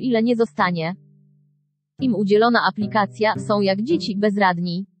dzisiaj, o ile nie zostanie im udzielona aplikacja, są jak dzieci,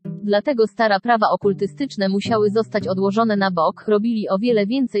 bezradni. Dlatego stare prawa okultystyczne musiały zostać odłożone na bok, robili o wiele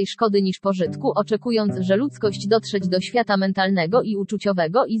więcej szkody niż pożytku, oczekując, że ludzkość dotrzeć do świata mentalnego i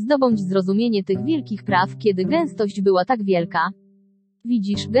uczuciowego i zdobądź zrozumienie tych wielkich praw, kiedy gęstość była tak wielka.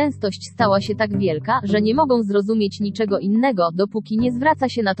 Widzisz, gęstość stała się tak wielka, że nie mogą zrozumieć niczego innego, dopóki nie zwraca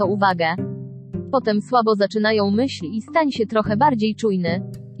się na to uwagę. Potem słabo zaczynają myśli i stań się trochę bardziej czujny.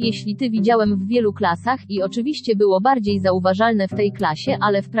 Jeśli ty widziałem w wielu klasach i oczywiście było bardziej zauważalne w tej klasie,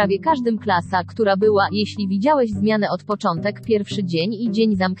 ale w prawie każdym klasa, która była, jeśli widziałeś zmianę od początek, pierwszy dzień i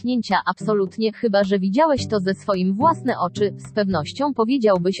dzień zamknięcia, absolutnie, chyba że widziałeś to ze swoim własne oczy, z pewnością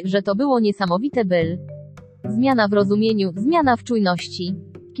powiedziałbyś, że to było niesamowite ból. Zmiana w rozumieniu, zmiana w czujności.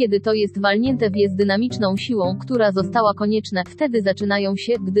 Kiedy to jest walnięte w jest dynamiczną siłą, która została konieczna, wtedy zaczynają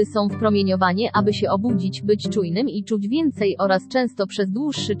się, gdy są w promieniowanie, aby się obudzić, być czujnym i czuć więcej oraz często przez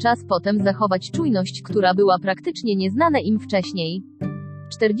dłuższy czas potem zachować czujność, która była praktycznie nieznana im wcześniej.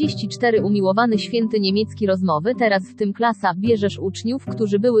 44 Umiłowany święty niemiecki rozmowy. Teraz w tym klasa, bierzesz uczniów,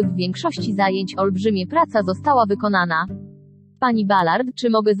 którzy były w większości zajęć, olbrzymie praca została wykonana. Pani Ballard, czy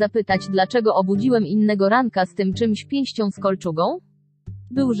mogę zapytać, dlaczego obudziłem innego ranka z tym czymś pięścią z kolczugą?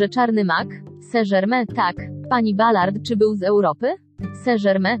 Byłże czarny mag? Saint-Germain, tak. Pani Ballard, czy był z Europy?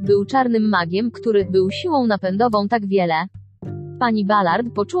 Saint-Germain był czarnym magiem, który był siłą napędową tak wiele. Pani Ballard,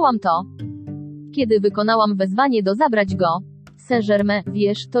 poczułam to, kiedy wykonałam wezwanie do zabrać go. Saint-Germain,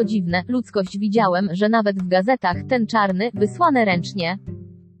 wiesz, to dziwne, ludzkość widziałem, że nawet w gazetach, ten czarny, wysłane ręcznie.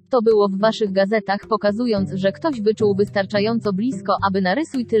 To było w waszych gazetach, pokazując, że ktoś wyczuł wystarczająco blisko, aby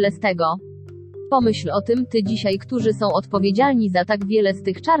narysuj tyle z tego. Pomyśl o tym, ty dzisiaj, którzy są odpowiedzialni za tak wiele z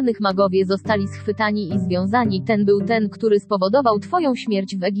tych czarnych magowie zostali schwytani i związani. Ten był ten, który spowodował twoją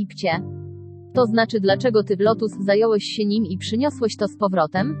śmierć w Egipcie. To znaczy, dlaczego ty, Lotus, zająłeś się nim i przyniosłeś to z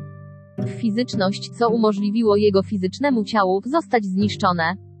powrotem? W fizyczność, co umożliwiło jego fizycznemu ciału zostać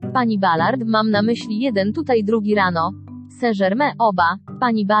zniszczone. Pani Ballard, mam na myśli jeden tutaj, drugi rano. Saint-Germain, oba.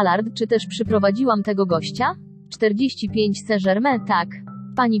 Pani Ballard, czy też przyprowadziłam tego gościa? 45 Saint-Germain, tak.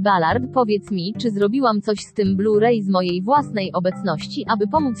 Pani Ballard, powiedz mi, czy zrobiłam coś z tym Blu-ray z mojej własnej obecności, aby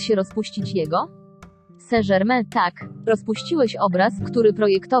pomóc się rozpuścić jego? Saint-Germain, tak. Rozpuściłeś obraz, który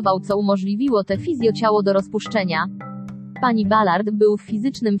projektował, co umożliwiło te fizjociało do rozpuszczenia. Pani Ballard był w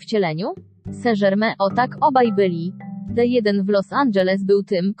fizycznym wcieleniu? Saint-Germain, o tak, obaj byli. D1 w Los Angeles był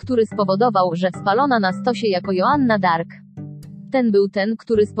tym, który spowodował, że spalona na stosie jako Joanna Dark. Ten był ten,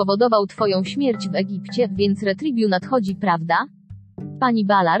 który spowodował twoją śmierć w Egipcie, więc retribution nadchodzi, prawda? Pani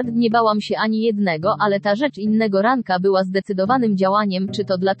Ballard, nie bałam się ani jednego, ale ta rzecz innego ranka była zdecydowanym działaniem, czy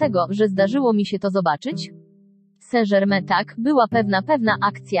to dlatego, że zdarzyło mi się to zobaczyć? Saint-Germain, tak, była pewna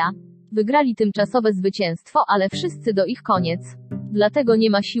akcja. Wygrali tymczasowe zwycięstwo, ale wszyscy do ich koniec. Dlatego nie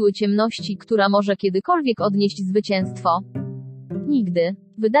ma siły ciemności, która może kiedykolwiek odnieść zwycięstwo. Nigdy.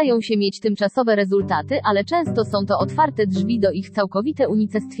 Wydają się mieć tymczasowe rezultaty, ale często są to otwarte drzwi do ich całkowite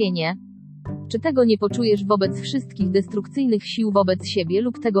unicestwienie. Czy tego nie poczujesz wobec wszystkich destrukcyjnych sił wobec siebie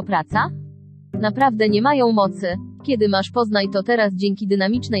lub tego praca? Naprawdę nie mają mocy. Kiedy masz poznaj to teraz dzięki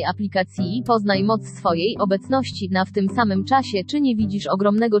dynamicznej aplikacji, poznaj moc swojej obecności w tym samym czasie, czy nie widzisz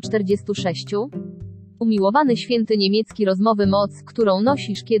ogromnego 46? Umiłowany święty niemiecki rozmowy moc, którą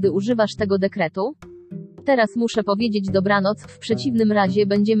nosisz, kiedy używasz tego dekretu? Teraz muszę powiedzieć dobranoc, w przeciwnym razie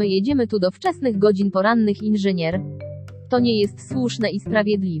jedziemy tu do wczesnych godzin porannych, inżynier. To nie jest słuszne i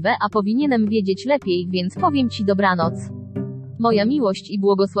sprawiedliwe, a powinienem wiedzieć lepiej, więc powiem ci dobranoc. Moja miłość i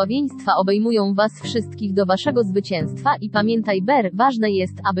błogosławieństwa obejmują was wszystkich do waszego zwycięstwa i pamiętaj, Ber, ważne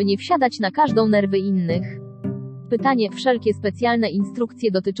jest, aby nie wsiadać na każdą nerwy innych. Pytanie, wszelkie specjalne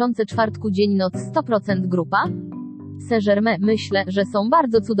instrukcje dotyczące czwartku dzień noc 100% grupa? Saint-Germain, myślę, że są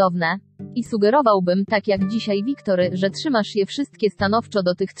bardzo cudowne. I sugerowałbym, tak jak dzisiaj Wiktory, że trzymasz je wszystkie stanowczo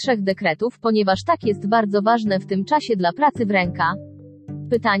do tych 3 dekretów, ponieważ tak jest bardzo ważne w tym czasie dla pracy w ręka.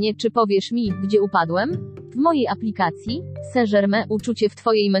 Pytanie, czy powiesz mi, gdzie upadłem? W mojej aplikacji? Saint-Germain, uczucie w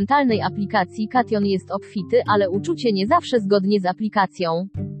twojej mentalnej aplikacji Kation jest obfity, ale uczucie nie zawsze zgodnie z aplikacją.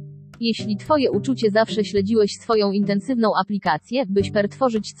 Jeśli twoje uczucie zawsze śledziłeś swoją intensywną aplikację, byś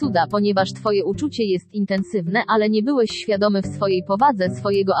tworzyć cuda, ponieważ twoje uczucie jest intensywne, ale nie byłeś świadomy w swojej powadze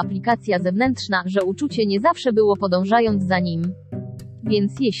swojego aplikacja zewnętrzna, że uczucie nie zawsze było podążając za nim.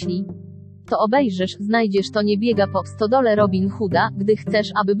 Więc jeśli to obejrzysz, znajdziesz to nie biega po stodole Robin Hooda, gdy chcesz,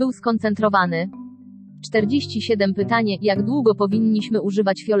 aby był skoncentrowany. 47 Pytanie, jak długo powinniśmy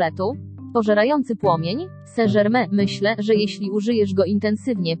używać fioletu? Pożerający płomień? Saint-Germain, myślę, że jeśli użyjesz go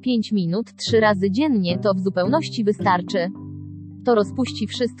intensywnie 5 minut 3 razy dziennie, to w zupełności wystarczy. To rozpuści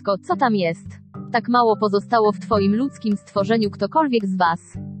wszystko, co tam jest. Tak mało pozostało w twoim ludzkim stworzeniu ktokolwiek z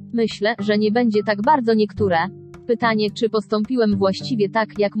was. Myślę, że nie będzie tak bardzo niektóre. Pytanie, czy postąpiłem właściwie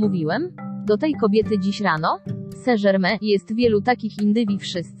tak, jak mówiłem? Do tej kobiety dziś rano? Saint-Germain, jest wielu takich indywi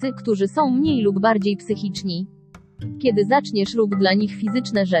wszyscy, którzy są mniej lub bardziej psychiczni. Kiedy zaczniesz rób dla nich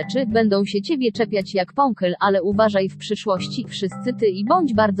fizyczne rzeczy, będą się ciebie czepiać jak pąkyl, ale uważaj w przyszłości, wszyscy ty i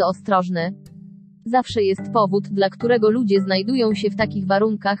bądź bardzo ostrożny. Zawsze jest powód, dla którego ludzie znajdują się w takich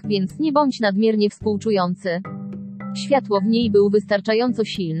warunkach, więc nie bądź nadmiernie współczujący. Światło w niej był wystarczająco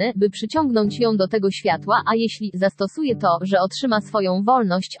silny, by przyciągnąć ją do tego światła, a jeśli zastosuje to, że otrzyma swoją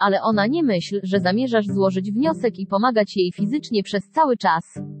wolność, ale ona nie myśl, że zamierzasz złożyć wniosek i pomagać jej fizycznie przez cały czas.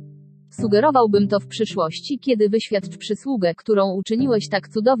 Sugerowałbym to w przyszłości, kiedy wyświadcz przysługę, którą uczyniłeś tak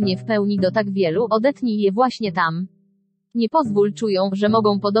cudownie w pełni do tak wielu, odetnij je właśnie tam. Nie pozwól, czują, że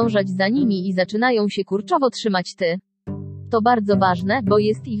mogą podążać za nimi i zaczynają się kurczowo trzymać ty. To bardzo ważne, bo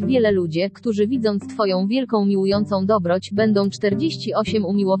jest ich wiele ludzie, którzy widząc twoją wielką miłującą dobroć, będą 48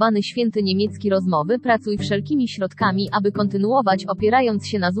 Umiłowany święty niemiecki rozmowy, pracuj wszelkimi środkami, aby kontynuować, opierając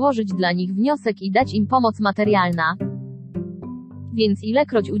się na złożyć dla nich wniosek i dać im pomoc materialna. Więc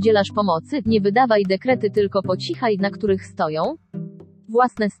ilekroć udzielasz pomocy, nie wydawaj dekrety tylko po cichaj, na których stoją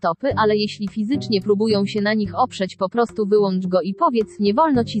własne stopy, ale jeśli fizycznie próbują się na nich oprzeć, po prostu wyłącz go i powiedz, nie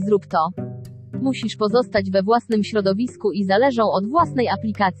wolno ci, zrób to. Musisz pozostać we własnym środowisku i zależą od własnej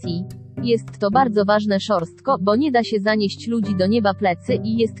aplikacji. Jest to bardzo ważne szorstko, bo nie da się zanieść ludzi do nieba plecy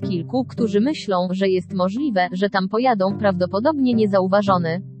i jest kilku, którzy myślą, że jest możliwe, że tam pojadą, prawdopodobnie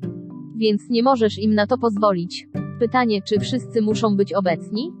niezauważony. Więc nie możesz im na to pozwolić. Pytanie, czy wszyscy muszą być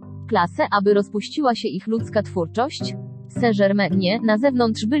obecni? Klasę, aby rozpuściła się ich ludzka twórczość? Saint-Germain, nie, na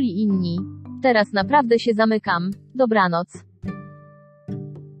zewnątrz byli inni. Teraz naprawdę się zamykam. Dobranoc.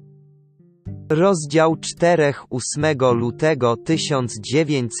 Rozdział 4 8 lutego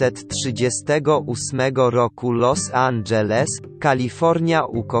 1938 roku Los Angeles, Kalifornia.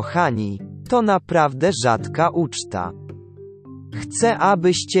 Ukochani, to naprawdę rzadka uczta. Chcę,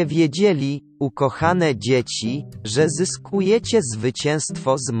 abyście wiedzieli, ukochane dzieci, że zyskujecie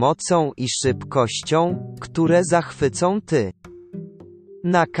zwycięstwo z mocą i szybkością, które zachwycą ty.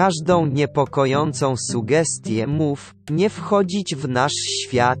 Na każdą niepokojącą sugestię mów, nie wchodzić w nasz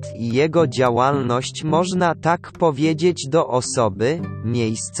świat i jego działalność można tak powiedzieć do osoby,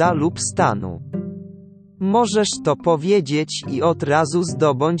 miejsca lub stanu. Możesz to powiedzieć i od razu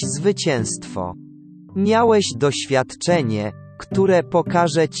zdobądź zwycięstwo. Miałeś doświadczenie, które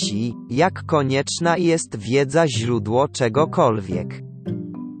pokaże ci, jak konieczna jest wiedza, źródło czegokolwiek.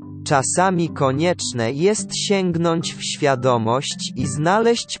 Czasami konieczne jest sięgnąć w świadomość i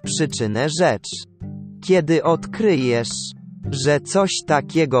znaleźć przyczynę rzeczy. Kiedy odkryjesz, że coś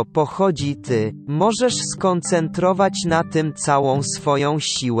takiego pochodzi, ty możesz skoncentrować na tym całą swoją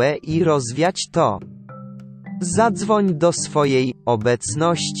siłę i rozwiać to. Zadzwoń do swojej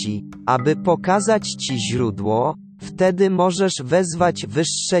obecności, aby pokazać ci źródło, wtedy możesz wezwać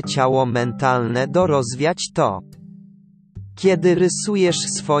wyższe ciało mentalne do rozwiać to. Kiedy rysujesz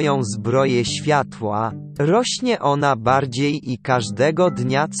swoją zbroję światła, rośnie ona bardziej i każdego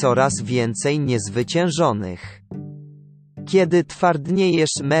dnia coraz więcej niezwyciężonych. Kiedy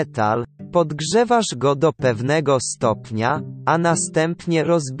twardniejesz metal, podgrzewasz go do pewnego stopnia, a następnie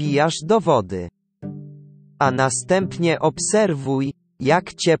rozbijasz do wody. A następnie obserwuj,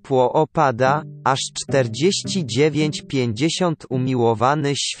 jak ciepło opada, aż 49,50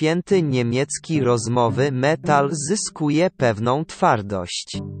 umiłowany święty niemiecki rozmowy metal zyskuje pewną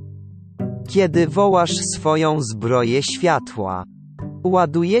twardość. Kiedy wołasz swoją zbroję światła,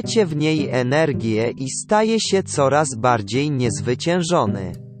 ładujecie w niej energię i staje się coraz bardziej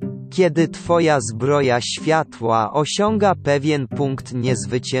niezwyciężony. Kiedy twoja zbroja światła osiąga pewien punkt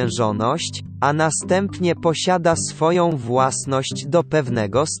niezwyciężoność, a następnie posiada swoją własność do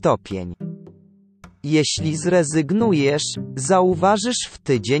pewnego stopnia. Jeśli zrezygnujesz, zauważysz w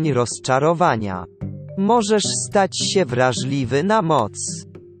tydzień rozczarowania. Możesz stać się wrażliwy na moc.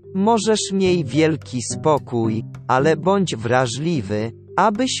 Możesz mieć wielki spokój, ale bądź wrażliwy,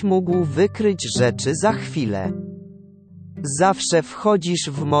 abyś mógł wykryć rzeczy za chwilę. Zawsze wchodzisz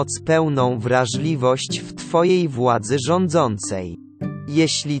w moc pełną wrażliwość w twojej władzy rządzącej.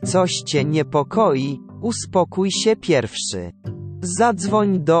 Jeśli coś cię niepokoi, uspokój się pierwszy.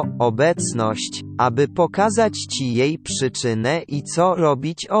 Zadzwoń do obecność, aby pokazać ci jej przyczynę i co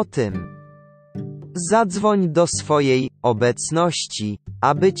robić o tym. Zadzwoń do swojej obecności,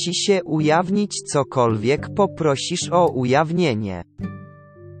 aby ci się ujawnić cokolwiek poprosisz o ujawnienie.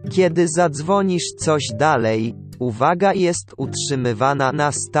 Kiedy zadzwonisz coś dalej, uwaga jest utrzymywana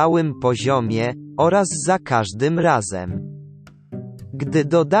na stałym poziomie, oraz za każdym razem. Gdy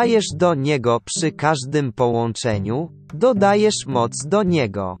dodajesz do niego przy każdym połączeniu, dodajesz moc do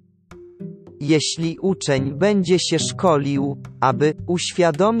niego. Jeśli uczeń będzie się szkolił, aby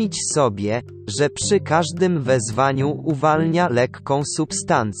uświadomić sobie, że przy każdym wezwaniu uwalnia lekką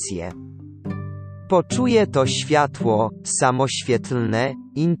substancję, poczuje to światło, samoświetlne,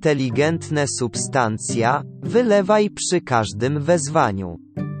 inteligentne substancja, wylewaj przy każdym wezwaniu.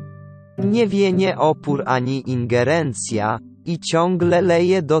 Nie wienie opór ani ingerencja, i ciągle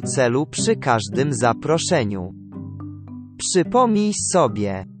leje do celu przy każdym zaproszeniu. Przypomnij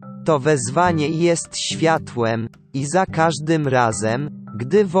sobie, to wezwanie jest światłem, i za każdym razem,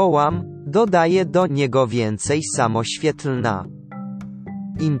 gdy wołam, dodaję do niego więcej samoświetlna.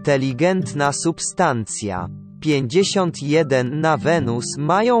 Inteligentna substancja. 51 na Wenus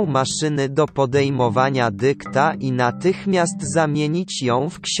mają maszyny do podejmowania dykta i natychmiast zamienić ją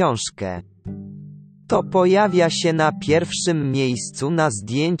w książkę. To pojawia się na pierwszym miejscu na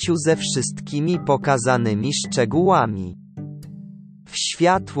zdjęciu ze wszystkimi pokazanymi szczegółami. W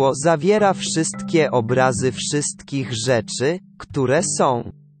światło zawiera wszystkie obrazy wszystkich rzeczy, które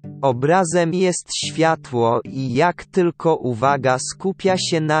są. Obrazem jest światło i jak tylko uwaga skupia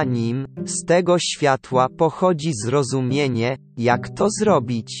się na nim, z tego światła pochodzi zrozumienie, jak to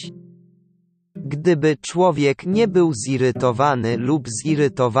zrobić. Gdyby człowiek nie był zirytowany lub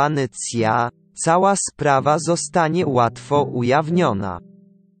zirytowany cała sprawa zostanie łatwo ujawniona.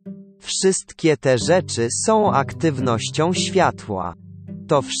 Wszystkie te rzeczy są aktywnością światła.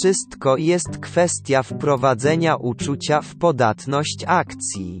 To wszystko jest kwestia wprowadzenia uczucia w podatność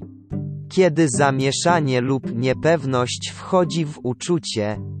akcji. Kiedy zamieszanie lub niepewność wchodzi w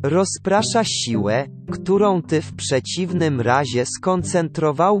uczucie, rozprasza siłę, którą ty w przeciwnym razie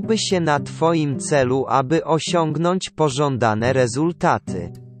skoncentrowałby się na twoim celu, aby osiągnąć pożądane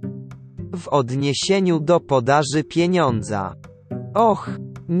rezultaty. W odniesieniu do podaży pieniądza.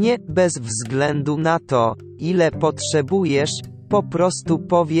 Nie, bez względu na to, ile potrzebujesz, po prostu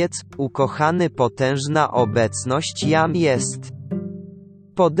powiedz, ukochany, potężna obecność jam jest.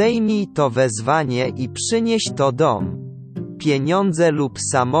 Podejmij to wezwanie i przynieś to dom. Pieniądze lub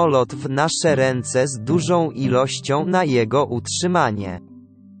samolot w nasze ręce z dużą ilością na jego utrzymanie.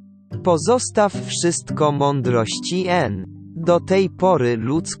 Pozostaw wszystko mądrości N. Do tej pory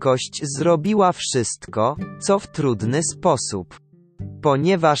ludzkość zrobiła wszystko, co w trudny sposób.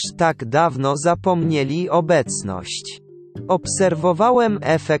 Ponieważ tak dawno zapomnieli obecność. Obserwowałem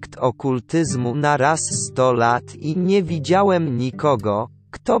efekt okultyzmu na raz 100 lat i nie widziałem nikogo,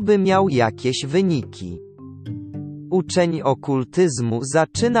 kto by miał jakieś wyniki. Uczeń okultyzmu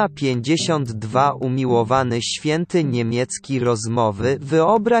zaczyna 52 umiłowany święty niemiecki rozmowy.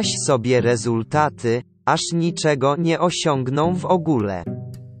 Wyobraź sobie rezultaty, aż niczego nie osiągną w ogóle.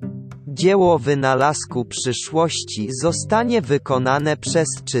 Dzieło wynalazku przyszłości zostanie wykonane przez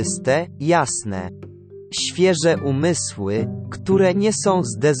czyste, jasne, świeże umysły, które nie są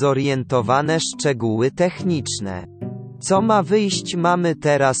zdezorientowane szczegóły techniczne. Co ma wyjść, mamy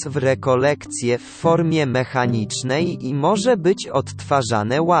teraz w rekolekcję w formie mechanicznej i może być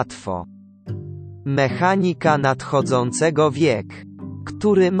odtwarzane łatwo. Mechanika nadchodzącego wiek,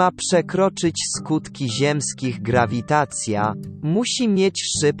 który ma przekroczyć skutki ziemskich grawitacja, musi mieć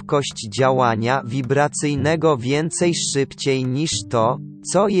szybkość działania wibracyjnego więcej szybciej niż to,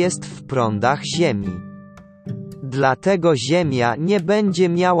 co jest w prądach Ziemi. Dlatego Ziemia nie będzie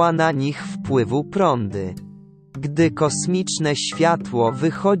miała na nich wpływu prądy. Gdy kosmiczne światło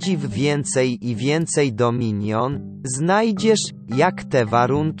wychodzi w więcej i więcej dominion, znajdziesz, jak te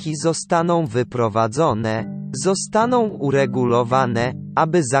warunki zostaną wyprowadzone, zostaną uregulowane,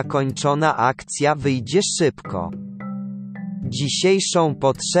 aby zakończona akcja wyjdzie szybko. Dzisiejszą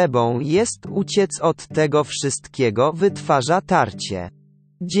potrzebą jest uciec od tego wszystkiego, wytwarza tarcie.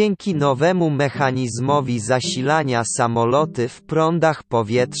 Dzięki nowemu mechanizmowi zasilania samoloty w prądach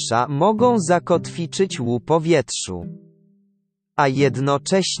powietrza mogą zakotwiczyć u powietrzu, a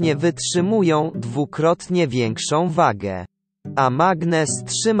jednocześnie wytrzymują dwukrotnie większą wagę. A magnes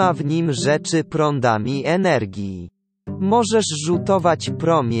trzyma w nim rzeczy prądami energii. Możesz rzutować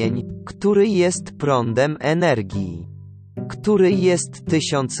promień, który jest prądem energii, który jest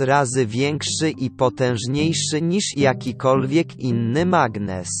 1000 razy większy i potężniejszy niż jakikolwiek inny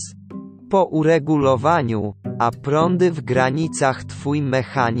magnes. Po uregulowaniu, a prądy w granicach twój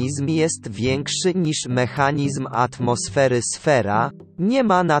mechanizm jest większy niż mechanizm atmosfery sfera, nie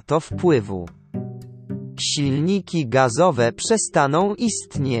ma na to wpływu. Silniki gazowe przestaną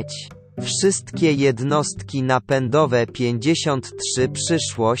istnieć. Wszystkie jednostki napędowe 53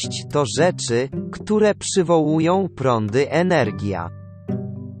 przyszłość to rzeczy, które przywołują prądy energia.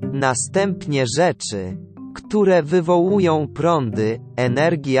 Następnie rzeczy, które wywołują prądy,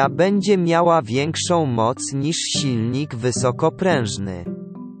 energia będzie miała większą moc niż silnik wysokoprężny.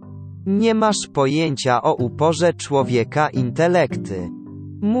 Nie masz pojęcia o uporze człowieka intelekty.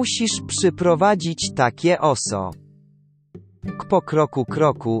 Musisz przyprowadzić takie oso po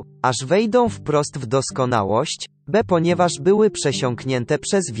kroku, aż wejdą wprost w doskonałość, ponieważ były przesiąknięte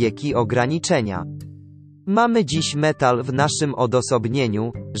przez wieki ograniczenia. Mamy dziś metal w naszym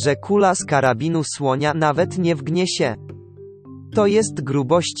odosobnieniu, że kula z karabinu słonia nawet nie wgnie się. To jest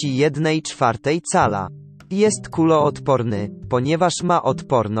grubości 1/4 cala. Jest kuloodporny, ponieważ ma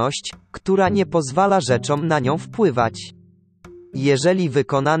odporność, która nie pozwala rzeczom na nią wpływać. Jeżeli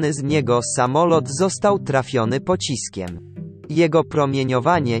wykonany z niego samolot został trafiony pociskiem, jego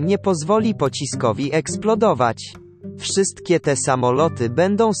promieniowanie nie pozwoli pociskowi eksplodować. Wszystkie te samoloty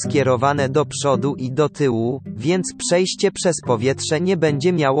będą skierowane do przodu i do tyłu, więc przejście przez powietrze nie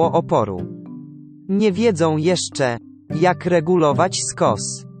będzie miało oporu. Nie wiedzą jeszcze, jak regulować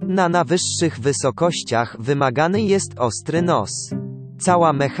skos. Na najwyższych wysokościach wymagany jest ostry nos.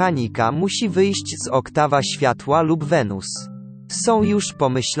 Cała mechanika musi wyjść z oktawa światła lub Wenus. Są już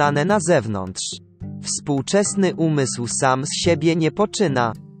pomyślane na zewnątrz. Współczesny umysł sam z siebie nie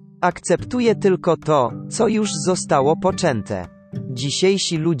poczyna. Akceptuje tylko to, co już zostało poczęte.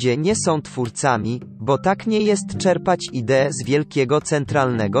 Dzisiejsi ludzie nie są twórcami, bo tak nie jest czerpać ideę z wielkiego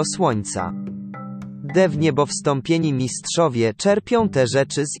centralnego słońca. W niebowstąpieni mistrzowie czerpią te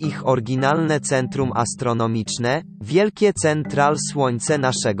rzeczy z ich oryginalne centrum astronomiczne, wielkie central słońce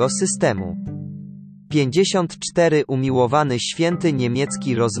naszego systemu. 54 Umiłowany święty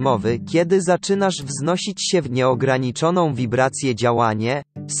niemiecki rozmowy. Kiedy zaczynasz wznosić się w nieograniczoną wibrację działanie,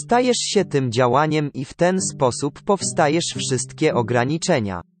 stajesz się tym działaniem i w ten sposób powstajesz wszystkie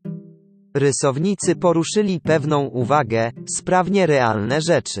ograniczenia. Rysownicy poruszyli pewną uwagę, sprawnie realne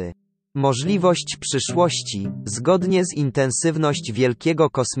rzeczy. Możliwość przyszłości, zgodnie z intensywność wielkiego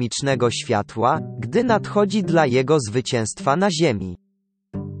kosmicznego światła, gdy nadchodzi dla jego zwycięstwa na Ziemi,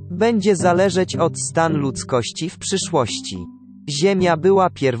 będzie zależeć od stanu ludzkości w przyszłości. Ziemia była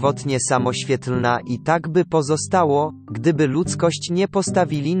pierwotnie samoświetlna i tak by pozostało, gdyby ludzkość nie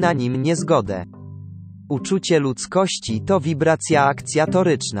postawili na nim niezgodę. Uczucie ludzkości to wibracja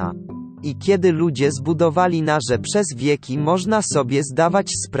akcjatoryczna. I kiedy ludzie zbudowali że przez wieki można sobie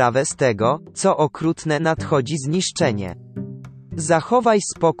zdawać sprawę z tego, co okrutne nadchodzi zniszczenie. Zachowaj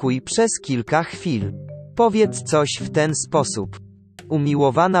spokój przez kilka chwil. Powiedz coś w ten sposób.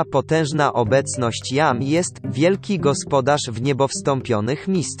 Umiłowana potężna obecność Jam jest, wielki gospodarz w niebowstąpionych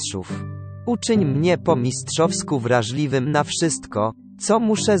mistrzów. Uczyń mnie po mistrzowsku wrażliwym na wszystko, co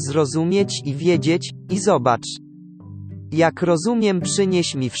muszę zrozumieć i wiedzieć, i zobacz. Jak rozumiem,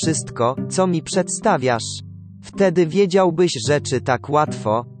 przynieś mi wszystko, co mi przedstawiasz. Wtedy wiedziałbyś rzeczy tak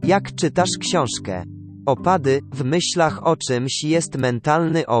łatwo, jak czytasz książkę. Opady, w myślach o czymś jest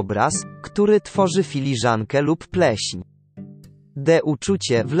mentalny obraz, który tworzy filiżankę lub pleśń.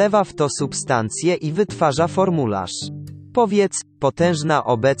 Uczucie wlewa w to substancję i wytwarza formularz. Powiedz, potężna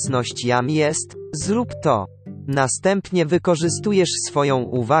obecność Jam jest, zrób to. Następnie wykorzystujesz swoją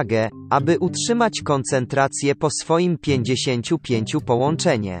uwagę, aby utrzymać koncentrację po swoim 55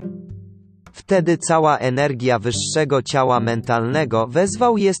 połączenie. Wtedy cała energia wyższego ciała mentalnego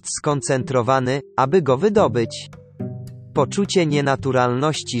wezwał jest skoncentrowany, aby go wydobyć. Poczucie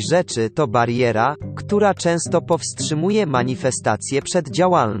nienaturalności rzeczy to bariera, która często powstrzymuje manifestację przed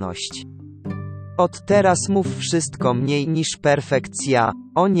działalność. Od teraz mów wszystko mniej niż perfekcja.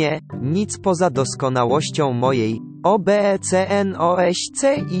 O nie, nic poza doskonałością mojej. OBECNOSC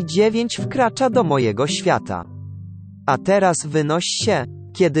i 9 wkracza do mojego świata. A teraz wynoś się.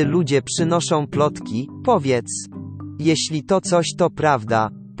 Kiedy ludzie przynoszą plotki, powiedz. Jeśli to coś to prawda,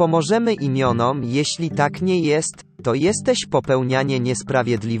 pomożemy imionom, jeśli tak nie jest, to jesteś popełnianie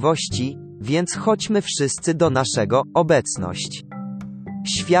niesprawiedliwości, więc chodźmy wszyscy do naszego obecność.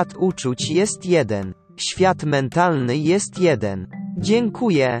 Świat uczuć jest jeden. Świat mentalny jest jeden.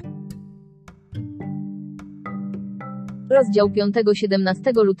 Dziękuję. Rozdział 5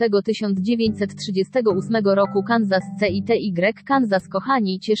 17 lutego 1938 roku Kansas CITY Kansas.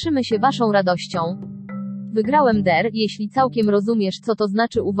 Kochani, cieszymy się Waszą radością. Wygrałem der, jeśli całkiem rozumiesz, co to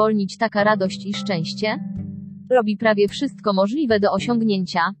znaczy uwolnić taka radość i szczęście. Robi prawie wszystko możliwe do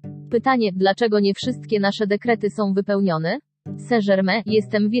osiągnięcia. Pytanie, dlaczego nie wszystkie nasze dekrety są wypełnione? Saint-Germain,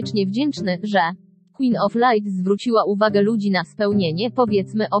 jestem wiecznie wdzięczny, że Queen of Light zwróciła uwagę ludzi na spełnienie,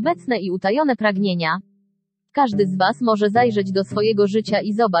 powiedzmy, obecne i utajone pragnienia. Każdy z Was może zajrzeć do swojego życia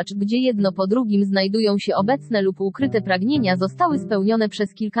i zobacz, gdzie jedno po drugim znajdują się obecne lub ukryte pragnienia zostały spełnione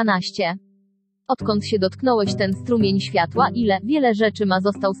przez kilkanaście. Odkąd się dotknąłeś ten strumień światła, wiele rzeczy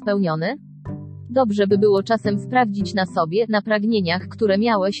został spełniony? Dobrze by było czasem sprawdzić na sobie, na pragnieniach, które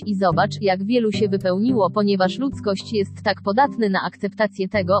miałeś i zobacz, jak wielu się wypełniło, ponieważ ludzkość jest tak podatny na akceptację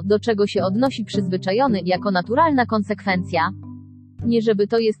tego, do czego się odnosi przyzwyczajony, jako naturalna konsekwencja. Nie żeby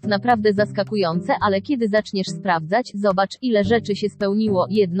to jest naprawdę zaskakujące, ale kiedy zaczniesz sprawdzać, zobacz, ile rzeczy się spełniło,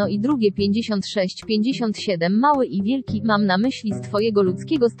 jedno i drugie 56, 57, mały i wielki, mam na myśli z Twojego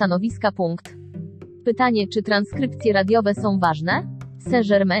ludzkiego stanowiska punkt. Pytanie, czy transkrypcje radiowe są ważne?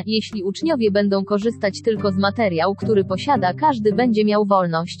 Saint-Germain, jeśli uczniowie będą korzystać tylko z materiału, który posiada, każdy będzie miał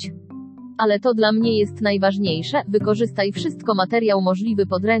wolność. Ale to dla mnie jest najważniejsze, wykorzystaj wszystko materiał możliwy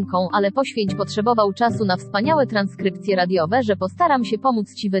pod ręką, ale poświęć potrzebował czasu na wspaniałe transkrypcje radiowe, że postaram się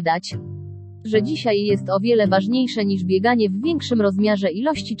pomóc Ci wydać. Że dzisiaj jest o wiele ważniejsze niż bieganie w większym rozmiarze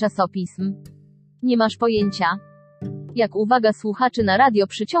ilości czasopism. Nie masz pojęcia. Jak uwaga słuchaczy na radio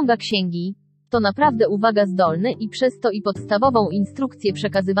przyciąga księgi. To naprawdę uwaga zdolny i przez to i podstawową instrukcję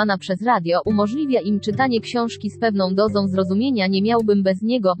przekazywana przez radio umożliwia im czytanie książki z pewną dozą zrozumienia, nie miałbym bez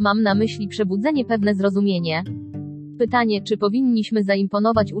niego, mam na myśli przebudzenie pewne zrozumienie. Pytanie, czy powinniśmy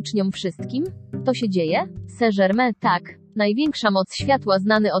zaimponować uczniom wszystkim? To się dzieje? Saint-Germain, tak. Największa moc światła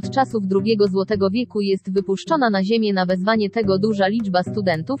znany od czasów II Złotego wieku jest wypuszczona na ziemię na wezwanie tego duża liczba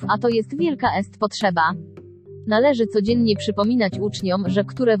studentów, a to jest wielka potrzeba. Należy codziennie przypominać uczniom, że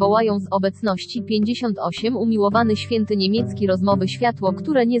które wołają z obecności 58 umiłowany święty niemiecki rozmowy światło,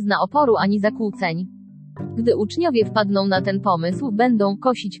 które nie zna oporu ani zakłóceń. Gdy uczniowie wpadną na ten pomysł, będą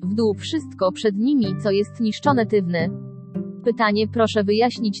kosić w dół wszystko przed nimi, co jest niszczone tywny. Pytanie, proszę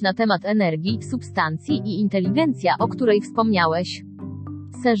wyjaśnić na temat energii, substancji i inteligencja, o której wspomniałeś.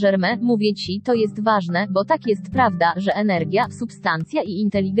 Saint-Germain, mówię Ci, to jest ważne, bo tak jest prawda, że energia, substancja i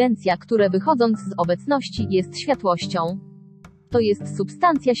inteligencja, które wychodząc z obecności, jest światłością. To jest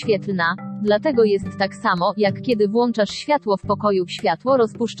substancja świetlna. Dlatego jest tak samo, jak kiedy włączasz światło w pokoju, światło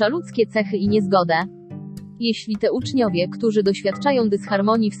rozpuszcza ludzkie cechy i niezgodę. Jeśli te uczniowie, którzy doświadczają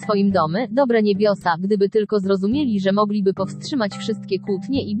dysharmonii w swoim domu, dobre niebiosa, gdyby tylko zrozumieli, że mogliby powstrzymać wszystkie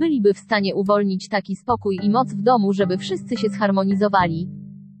kłótnie i byliby w stanie uwolnić taki spokój i moc w domu, żeby wszyscy się zharmonizowali.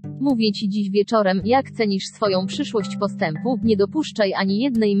 Mówię Ci dziś wieczorem, jak cenisz swoją przyszłość postępu, nie dopuszczaj ani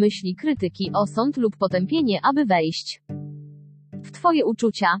jednej myśli krytyki, osąd lub potępienie, aby wejść w Twoje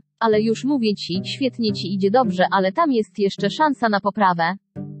uczucia. Ale już mówię Ci, świetnie Ci idzie dobrze, ale tam jest jeszcze szansa na poprawę.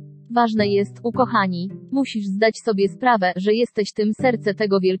 Ważne jest, ukochani, musisz zdać sobie sprawę, że jesteś tym serce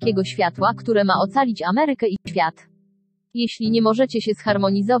tego wielkiego światła, które ma ocalić Amerykę i świat. Jeśli nie możecie się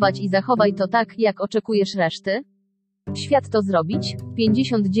zharmonizować i zachowaj to tak, jak oczekujesz reszty, świat to zrobić?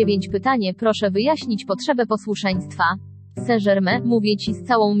 59 Pytanie, proszę wyjaśnić potrzebę posłuszeństwa. Saint-Germain, mówię Ci z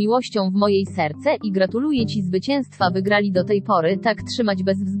całą miłością w mojej serce i gratuluję Ci zwycięstwa wygrali do tej pory, tak trzymać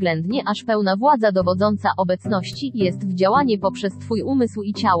bezwzględnie, aż pełna władza dowodząca obecności jest w działanie poprzez Twój umysł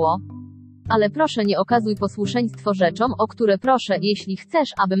i ciało. Ale proszę nie okazuj posłuszeństwo rzeczom, o które proszę, jeśli chcesz,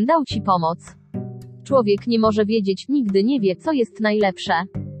 abym dał Ci pomoc. Człowiek nie może wiedzieć, nigdy nie wie, co jest najlepsze.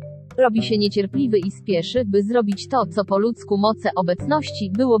 Robi się niecierpliwy i spieszy, by zrobić to, co po ludzku moce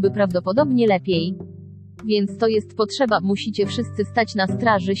obecności byłoby prawdopodobnie lepiej. Więc to jest potrzeba, musicie wszyscy stać na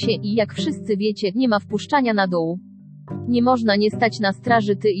straży się i jak wszyscy wiecie, nie ma wpuszczania na dół. Nie można nie stać na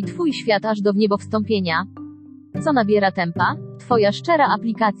straży Ty i Twój świat aż do wniebowstąpienia. Co nabiera tempa? Twoja szczera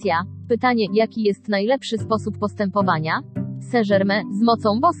aplikacja. Pytanie, jaki jest najlepszy sposób postępowania? Saint-Germain, z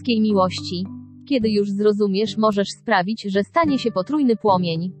mocą boskiej miłości. Kiedy już zrozumiesz, możesz sprawić, że stanie się potrójny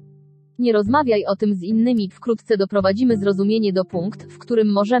płomień. Nie rozmawiaj o tym z innymi, wkrótce doprowadzimy zrozumienie do punktu, w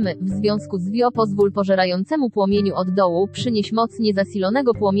którym możemy, w związku z WIO pozwól pożerającemu płomieniu od dołu, przynieść moc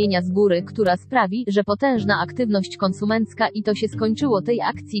niezasilonego płomienia z góry, która sprawi, że potężna aktywność konsumencka i to się skończyło tej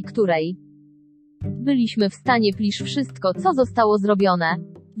akcji, której byliśmy w stanie plisz wszystko, co zostało zrobione.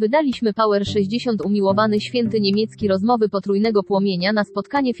 Wydaliśmy Power 60 umiłowany święty niemiecki rozmowy potrójnego płomienia na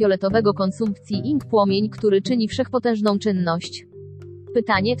spotkanie fioletowego konsumpcji Inc. Płomień, który czyni wszechpotężną czynność.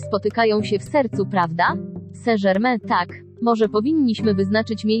 Pytanie, spotykają się w sercu, prawda? Saint-Germain, tak. Może powinniśmy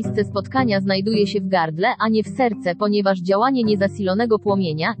wyznaczyć miejsce spotkania znajduje się w gardle, a nie w serce, ponieważ działanie niezasilonego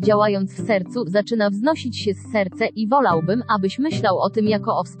płomienia, działając w sercu, zaczyna wznosić się z serce i wolałbym, abyś myślał o tym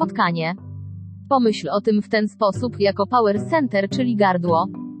jako o spotkanie. Pomyśl o tym w ten sposób, jako power center, czyli gardło,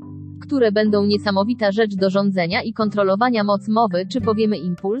 które będą niesamowita rzecz do rządzenia i kontrolowania moc mowy, czy powiemy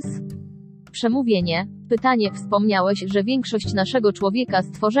impuls? Przemówienie. Pytanie, wspomniałeś, że większość naszego człowieka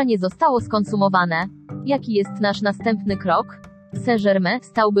stworzenie zostało skonsumowane. Jaki jest nasz następny krok? Saint-Germain,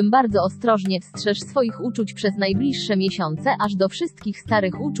 stałbym bardzo ostrożnie, strzeż swoich uczuć przez najbliższe miesiące, aż do wszystkich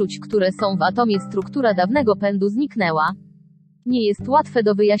starych uczuć, które są w atomie struktura dawnego pędu zniknęła. Nie jest łatwe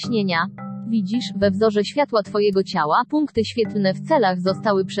do wyjaśnienia. Widzisz, we wzorze światła Twojego ciała, punkty świetlne w celach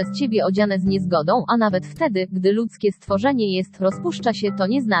zostały przez Ciebie odziane z niezgodą, a nawet wtedy, gdy ludzkie stworzenie jest, rozpuszcza się, to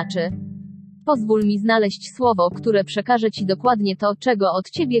nie znaczy. Pozwól mi znaleźć słowo, które przekaże Ci dokładnie to, czego od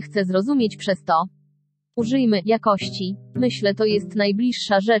Ciebie chcę zrozumieć przez to. Użyjmy jakości. Myślę, to jest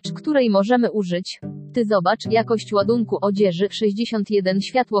najbliższa rzecz, której możemy użyć. Ty zobacz, jakość ładunku odzieży 61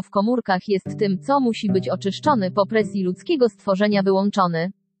 światło w komórkach jest tym, co musi być oczyszczony po presji ludzkiego stworzenia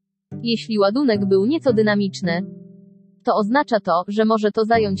wyłączony. Jeśli ładunek był nieco dynamiczny, to oznacza to, że może to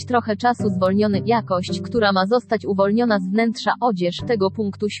zająć trochę czasu. Zwolniony jakość, która ma zostać uwolniona z wnętrza odzież tego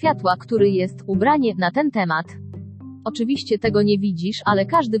punktu światła, który jest ubranie na ten temat. Oczywiście tego nie widzisz, ale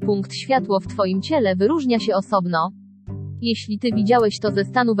każdy punkt światło w Twoim ciele wyróżnia się osobno. Jeśli Ty widziałeś to ze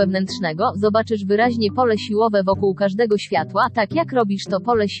stanu wewnętrznego, zobaczysz wyraźnie pole siłowe wokół każdego światła, tak jak robisz to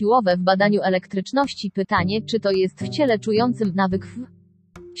pole siłowe w badaniu elektryczności. Pytanie, czy to jest w ciele czującym nawyk w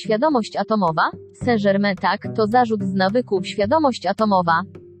świadomość atomowa? Saint-Germain, tak, to zarzut z nawyku, świadomość atomowa.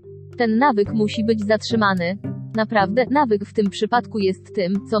 Ten nawyk musi być zatrzymany. Naprawdę, nawyk w tym przypadku jest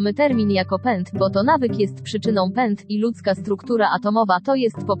tym, co my termin jako pęd, bo to nawyk jest przyczyną pęd i ludzka struktura atomowa to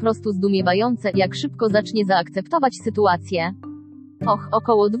jest po prostu zdumiewające, jak szybko zacznie zaakceptować sytuację.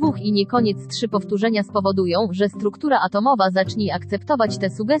 Około 2 i nie koniec 3 powtórzenia spowodują, że struktura atomowa zacznie akceptować te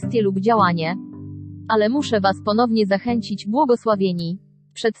sugestie lub działanie. Ale muszę Was ponownie zachęcić, błogosławieni.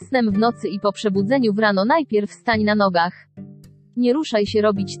 Przed snem w nocy i po przebudzeniu w rano najpierw stań na nogach. Nie ruszaj się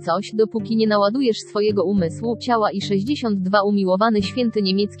robić coś, dopóki nie naładujesz swojego umysłu, ciała i 62 umiłowany święty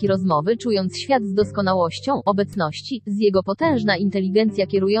niemiecki rozmowy, czując świat z doskonałością, obecności, z jego potężna inteligencja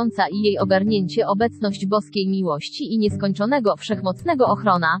kierująca i jej ogarnięcie, obecność boskiej miłości i nieskończonego, wszechmocnego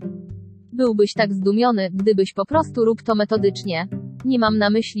ochrona. Byłbyś tak zdumiony, gdybyś po prostu rób to metodycznie. Nie mam na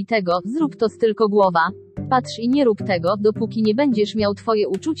myśli tego, zrób to z tylko głowa. Patrz i nie rób tego, dopóki nie będziesz miał Twoje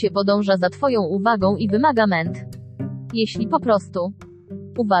uczucie podąża za Twoją uwagą i wymaga męt. Jeśli po prostu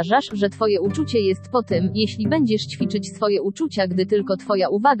uważasz, że Twoje uczucie jest po tym, jeśli będziesz ćwiczyć swoje uczucia, gdy tylko Twoja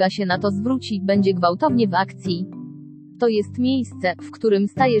uwaga się na to zwróci, będzie gwałtownie w akcji. To jest miejsce, w którym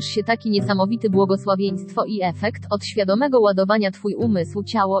stajesz się taki niesamowity błogosławieństwo i efekt od świadomego ładowania Twój umysł,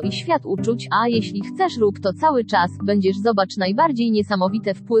 ciało i świat uczuć, a jeśli chcesz rób to cały czas, będziesz zobacz najbardziej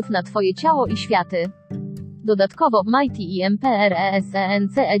niesamowity wpływ na Twoje ciało i światy. Dodatkowo, Mighty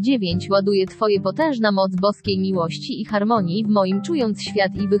IMPRESENCE9 ładuje Twoje potężna moc boskiej miłości i harmonii w moim czując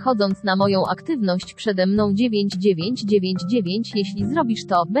świat i wychodząc na moją aktywność przede mną 9999. Jeśli zrobisz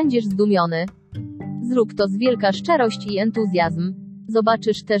to, będziesz zdumiony. Zrób to z wielka szczerość i entuzjazm.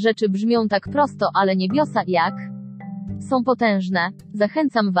 Zobaczysz, te rzeczy brzmią tak prosto, ale niebiosa, jak są potężne.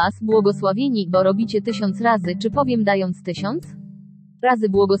 Zachęcam Was, błogosławieni, bo robicie 1000 razy, czy powiem dając 1000 razy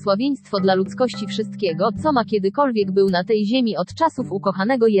błogosławieństwo dla ludzkości wszystkiego, co ma kiedykolwiek był na tej ziemi od czasów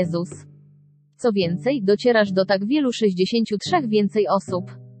ukochanego Jezus. Co więcej, docierasz do tak wielu 63 więcej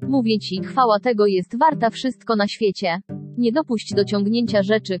osób. Mówię Ci, chwała tego jest warta wszystko na świecie. Nie dopuść do ciągnięcia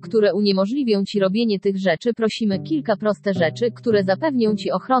rzeczy, które uniemożliwią Ci robienie tych rzeczy. Prosimy kilka proste rzeczy, które zapewnią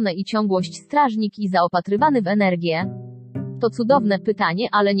Ci ochronę i ciągłość. Strażnik i zaopatrywany w energię. To cudowne pytanie,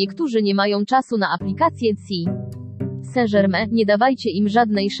 ale niektórzy nie mają czasu na aplikację C. Saint-Germain, nie dawajcie im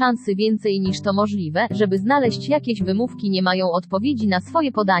żadnej szansy więcej niż to możliwe, żeby znaleźć jakieś wymówki, nie mają odpowiedzi na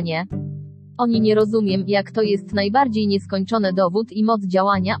swoje podanie. Oni nie rozumiem, jak to jest najbardziej nieskończony dowód i moc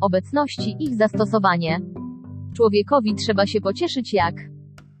działania, obecności, ich zastosowanie. Człowiekowi trzeba się pocieszyć jak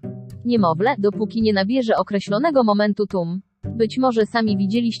niemowlę, dopóki nie nabierze określonego momentu tum. Być może sami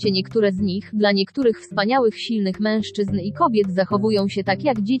widzieliście niektóre z nich, dla niektórych wspaniałych, silnych mężczyzn i kobiet zachowują się tak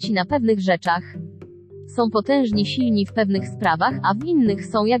jak dzieci na pewnych rzeczach. Są potężni, silni w pewnych sprawach, a w innych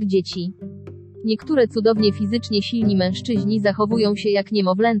są jak dzieci. Niektóre cudownie fizycznie silni mężczyźni zachowują się jak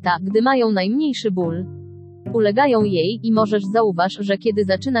niemowlęta, gdy mają najmniejszy ból. Ulegają jej i możesz zauważ, że kiedy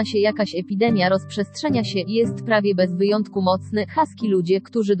zaczyna się jakaś epidemia rozprzestrzenia się, jest prawie bez wyjątku mocny, husky ludzie,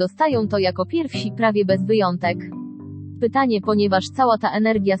 którzy dostają to jako pierwsi prawie bez wyjątek. Pytanie, ponieważ cała ta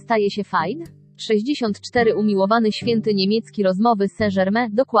energia staje się fight? 64 Umiłowany święty niemiecki rozmowy Saint-Germain,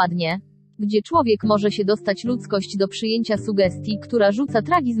 dokładnie. Gdzie człowiek może się dostać ludzkość do przyjęcia sugestii, która rzuca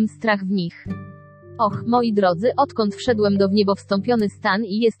tragizm, strach w nich. Och, moi drodzy, odkąd wszedłem do wniebowstąpiony stan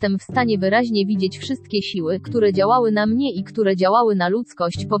i jestem w stanie wyraźnie widzieć wszystkie siły, które działały na mnie i które działały na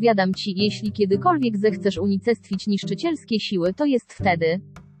ludzkość, powiadam ci, jeśli kiedykolwiek zechcesz unicestwić niszczycielskie siły, to jest wtedy.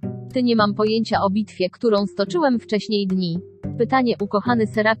 Ty, nie mam pojęcia o bitwie, którą stoczyłem wcześniej dni. Pytanie, ukochany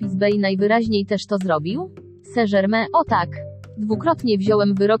Serapis Bey najwyraźniej też to zrobił? Saint-Germain, o tak. Dwukrotnie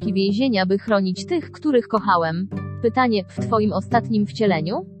wziąłem wyroki więzienia, by chronić tych, których kochałem. Pytanie, w twoim ostatnim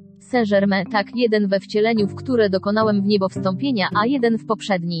wcieleniu? Saint-Germain, tak, jeden we wcieleniu, w które dokonałem wniebowstąpienia, a jeden w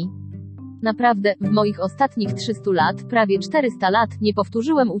poprzedni. Naprawdę, w moich ostatnich 300 lat, prawie 400 lat, nie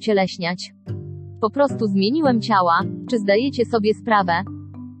powtórzyłem ucieleśniać. Po prostu zmieniłem ciała. Czy zdajecie sobie sprawę?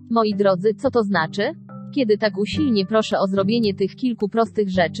 Moi drodzy, co to znaczy? Kiedy tak usilnie proszę o zrobienie tych kilku prostych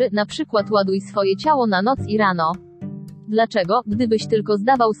rzeczy, na przykład ładuj swoje ciało na noc i rano. Dlaczego? Gdybyś tylko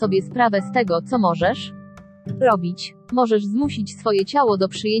zdawał sobie sprawę z tego, co możesz robić. Możesz zmusić swoje ciało do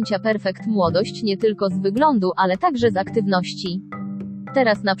przyjęcia perfekt młodość nie tylko z wyglądu, ale także z aktywności.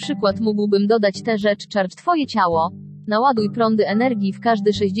 Teraz na przykład mógłbym dodać tę rzecz, charge twoje ciało. Naładuj prądy energii w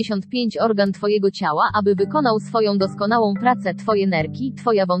każdy 65 organ twojego ciała, aby wykonał swoją doskonałą pracę, twoje nerki,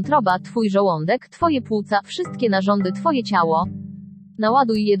 twoja wątroba, twój żołądek, twoje płuca, wszystkie narządy, twoje ciało.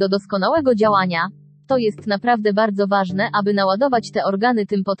 Naładuj je do doskonałego działania. To jest naprawdę bardzo ważne, aby naładować te organy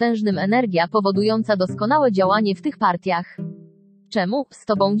tym potężnym energia powodująca doskonałe działanie w tych partiach. Czemu? Z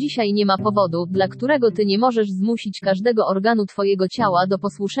tobą dzisiaj nie ma powodu, dla którego ty nie możesz zmusić każdego organu twojego ciała do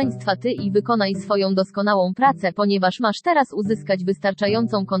posłuszeństwa. Ty i wykonaj swoją doskonałą pracę, ponieważ masz teraz uzyskać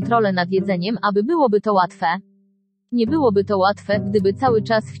wystarczającą kontrolę nad jedzeniem, aby byłoby to łatwe. Nie byłoby to łatwe, gdyby cały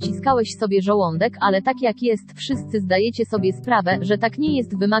czas wciskałeś sobie żołądek, ale tak jak jest, wszyscy zdajecie sobie sprawę, że tak nie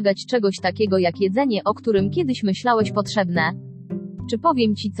jest wymagać czegoś takiego jak jedzenie, o którym kiedyś myślałeś potrzebne. Czy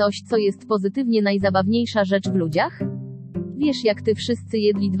powiem ci coś, co jest pozytywnie najzabawniejsza rzecz w ludziach? Wiesz, jak ty wszyscy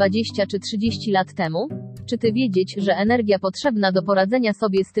jedli 20 czy 30 lat temu? Czy ty wiedzieć, że energia potrzebna do poradzenia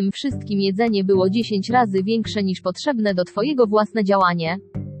sobie z tym wszystkim jedzenie było 10 razy większe niż potrzebne do twojego własne działanie?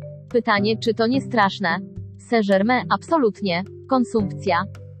 Pytanie, czy to nie straszne? Saint-Germain, absolutnie. Konsumpcja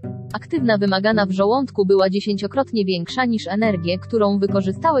aktywna wymagana w żołądku była 10-krotnie większa niż energię, którą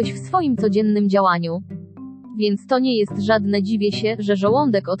wykorzystałeś w swoim codziennym działaniu. Więc to nie jest żadne, dziwię się, że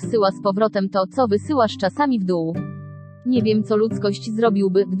żołądek odsyła z powrotem to, co wysyłasz czasami w dół. Nie wiem, co ludzkość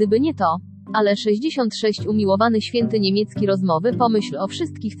zrobiłby, gdyby nie to. Ale 66 Umiłowany święty niemiecki rozmowy, pomyśl o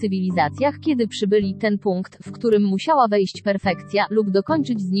wszystkich cywilizacjach, kiedy przybyli ten punkt, w którym musiała wejść perfekcja, lub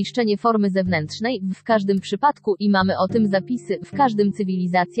dokończyć zniszczenie formy zewnętrznej, w każdym przypadku, i mamy o tym zapisy, w każdym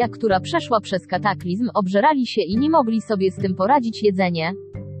cywilizacja, która przeszła przez kataklizm, obżerali się i nie mogli sobie z tym poradzić jedzenie.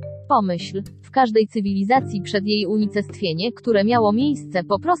 Pomyśl, w każdej cywilizacji przed jej unicestwienie, które miało miejsce,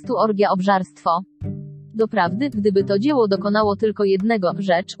 po prostu orgia, obżarstwo. Doprawdy, gdyby to dzieło dokonało tylko jednego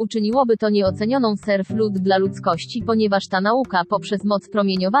rzecz, uczyniłoby to nieocenioną serf-lud dla ludzkości, ponieważ ta nauka poprzez moc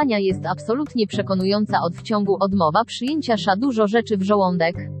promieniowania jest absolutnie przekonująca w ciągu odmowa przyjęcia dużo rzeczy w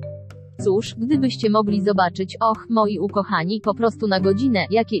żołądek. Cóż, gdybyście mogli zobaczyć, och, moi ukochani, po prostu na godzinę,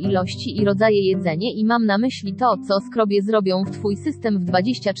 jakie ilości i rodzaje jedzenie, i mam na myśli to, co skrobie zrobią w twój system w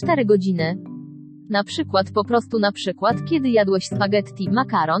 24 godziny. Na przykład, kiedy jadłeś spaghetti,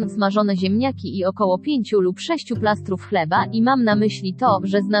 makaron, smażone ziemniaki i około 5 lub 6 plastrów chleba, i mam na myśli to,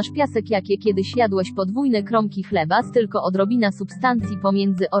 że znasz piasek, jakie kiedyś jadłeś podwójne kromki chleba z tylko odrobina substancji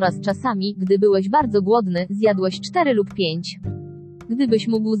pomiędzy, oraz czasami, gdy byłeś bardzo głodny, zjadłeś 4 lub 5. Gdybyś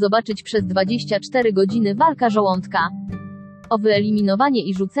mógł zobaczyć przez 24 godziny walka żołądka. O wyeliminowanie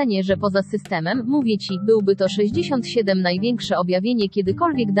i rzucenie, że poza systemem, mówię ci, byłby to 67 największe objawienie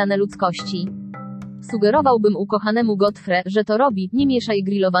kiedykolwiek dane ludzkości. Sugerowałbym ukochanemu Godfrey, że to robi, nie mieszaj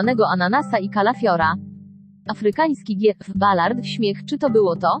grillowanego ananasa i kalafiora. Afrykański Ballard, śmiech, czy to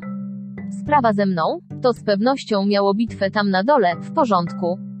było to? Sprawa ze mną? To z pewnością miało bitwę tam na dole, w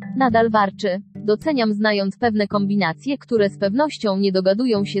porządku. Nadal warczy. Doceniam, znając pewne kombinacje, które z pewnością nie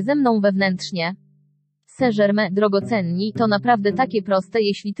dogadują się ze mną wewnętrznie. Saint-Germain, drogocenni, to naprawdę takie proste,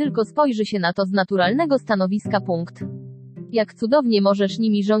 jeśli tylko spojrzy się na to z naturalnego stanowiska. Punkt. Jak cudownie możesz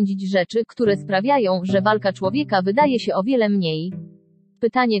nimi rządzić rzeczy, które sprawiają, że walka człowieka wydaje się o wiele mniej.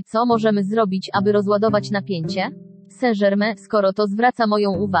 Pytanie, co możemy zrobić, aby rozładować napięcie? Saint-Germain, skoro to zwraca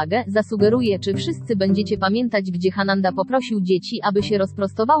moją uwagę, zasugeruję, czy wszyscy będziecie pamiętać, gdzie Hananda poprosił dzieci, aby się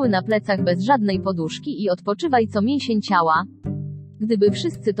rozprostowały na plecach bez żadnej poduszki i odpoczywaj co mięsień ciała. Gdyby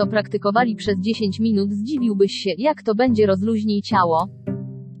wszyscy to praktykowali przez 10 minut, zdziwiłbyś się, jak to będzie rozluźnij ciało.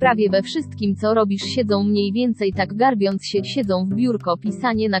 Prawie we wszystkim, co robisz, siedzą mniej więcej tak, garbiąc się, siedzą w biurko,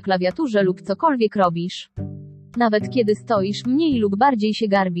 pisanie na klawiaturze lub cokolwiek robisz. Nawet kiedy stoisz, mniej lub bardziej się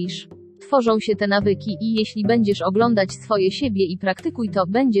garbisz. Tworzą się te nawyki i jeśli będziesz oglądać swoje siebie i praktykuj to,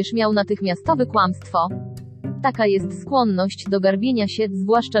 będziesz miał natychmiastowe kłamstwo. Taka jest skłonność do garbienia się,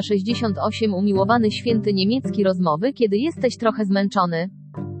 zwłaszcza 68 umiłowany święty niemiecki rozmowy, kiedy jesteś trochę zmęczony.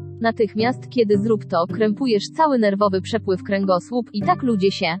 Natychmiast, kiedy zrób to, krępujesz cały nerwowy przepływ kręgosłup i tak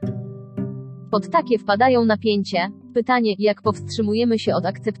ludzie się pod takie wpadają napięcie. Pytanie, jak powstrzymujemy się od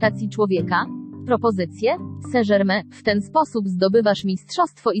akceptacji człowieka? Propozycje? Saint-Germain, w ten sposób zdobywasz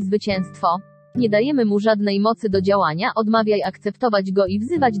mistrzostwo i zwycięstwo. Nie dajemy mu żadnej mocy do działania, odmawiaj akceptować go i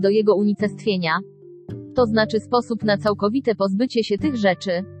wzywać do jego unicestwienia. To znaczy sposób na całkowite pozbycie się tych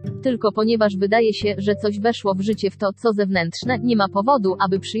rzeczy. Tylko ponieważ wydaje się, że coś weszło w życie w to, co zewnętrzne, nie ma powodu,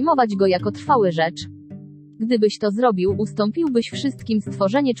 aby przyjmować go jako trwały rzecz. Gdybyś to zrobił, ustąpiłbyś wszystkim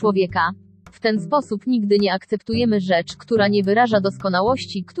stworzenie człowieka. W ten sposób nigdy nie akceptujemy rzecz, która nie wyraża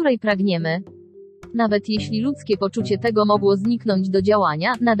doskonałości, której pragniemy. Nawet jeśli ludzkie poczucie tego mogło zniknąć do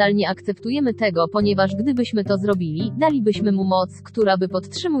działania, nadal nie akceptujemy tego, ponieważ gdybyśmy to zrobili, dalibyśmy mu moc, która by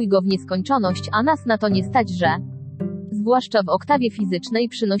podtrzymuj go w nieskończoność, a nas na to nie stać, że zwłaszcza w oktawie fizycznej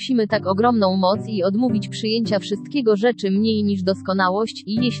przynosimy tak ogromną moc i odmówić przyjęcia wszystkiego rzeczy mniej niż doskonałość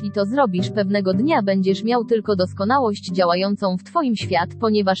i jeśli to zrobisz, pewnego dnia będziesz miał tylko doskonałość działającą w twoim świat,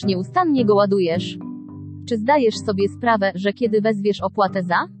 ponieważ nieustannie go ładujesz. Czy zdajesz sobie sprawę, że kiedy wezwiesz opłatę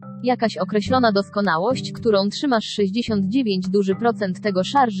za jakaś określona doskonałość, którą trzymasz 69% tego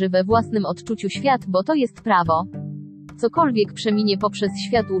szarży we własnym odczuciu świat, bo to jest prawo. Cokolwiek przeminie poprzez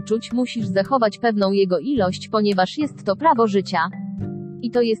świat uczuć, musisz zachować pewną jego ilość, ponieważ jest to prawo życia.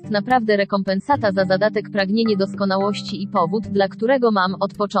 I to jest naprawdę rekompensata za zadatek pragnienie doskonałości i powód, dla którego mam,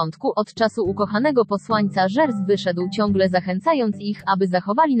 od początku, od czasu ukochanego posłańca Żers wyszedł ciągle zachęcając ich, aby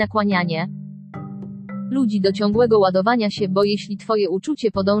zachowali nakłanianie ludzi do ciągłego ładowania się, bo jeśli twoje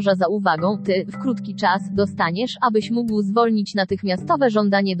uczucie podąża za uwagą, ty, w krótki czas, dostaniesz, abyś mógł zwolnić natychmiastowe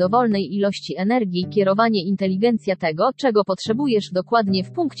żądanie dowolnej ilości energii, kierowanie inteligencja tego, czego potrzebujesz dokładnie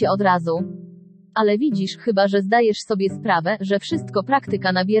w punkcie od razu. Ale widzisz, chyba że zdajesz sobie sprawę, że wszystko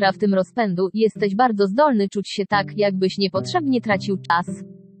praktyka nabiera w tym rozpędu, jesteś bardzo zdolny czuć się tak, jakbyś niepotrzebnie tracił czas.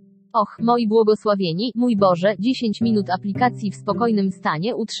 Och, moi błogosławieni, mój Boże, 10 minut aplikacji w spokojnym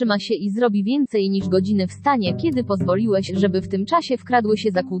stanie utrzyma się i zrobi więcej niż godziny w stanie, kiedy pozwoliłeś, żeby w tym czasie wkradły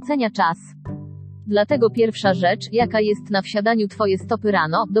się zakłócenia czas. Dlatego pierwsza rzecz, jaka jest na wsiadaniu twoje stopy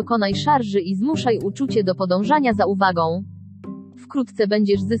rano, dokonaj szarży i zmuszaj uczucie do podążania za uwagą. Wkrótce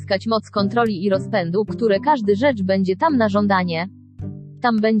będziesz zyskać moc kontroli i rozpędu, które każdy rzecz będzie tam na żądanie.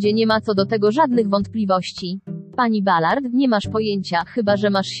 Tam będzie, nie ma co do tego żadnych wątpliwości. Pani Ballard, nie masz pojęcia, chyba że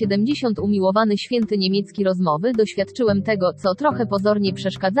masz 70 umiłowany święty niemiecki rozmowy, doświadczyłem tego, co trochę pozornie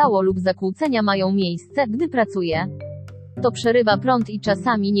przeszkadzało lub zakłócenia mają miejsce, gdy pracuję. To przerywa prąd i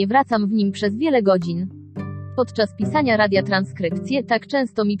czasami nie wracam w nim przez wiele godzin. Podczas pisania radia transkrypcje tak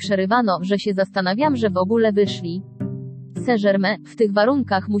często mi przerywano, że się zastanawiam, że w ogóle wyszli. Saint-Germain, w tych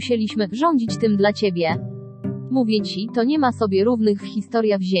warunkach musieliśmy rządzić tym dla ciebie. Mówię ci, to nie ma sobie równych w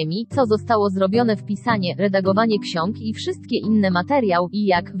historia w ziemi, co zostało zrobione w pisanie, redagowanie ksiąg i wszystkie inne materiał i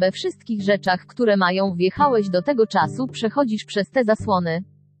jak, we wszystkich rzeczach, które mają, wjechałeś do tego czasu, przechodzisz przez te zasłony.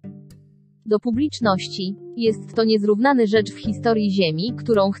 Do publiczności. Jest to niezrównany rzecz w historii ziemi,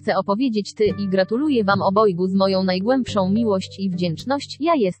 którą chcę opowiedzieć ty i gratuluję wam obojgu z moją najgłębszą miłość i wdzięczność,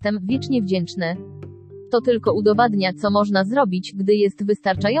 ja jestem wiecznie wdzięczny. To tylko udowadnia, co można zrobić, gdy jest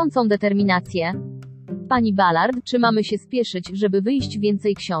wystarczającą determinację. Pani Ballard, czy mamy się spieszyć, żeby wyjść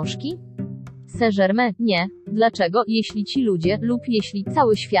więcej książki? Saint-Germain, nie. Dlaczego, jeśli ci ludzie, lub jeśli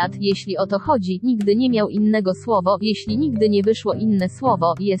cały świat, jeśli o to chodzi, nigdy nie miał innego słowo, jeśli nigdy nie wyszło inne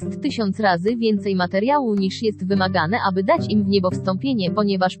słowo, jest 1000 razy więcej materiału niż jest wymagane, aby dać im w niebo wstąpienie,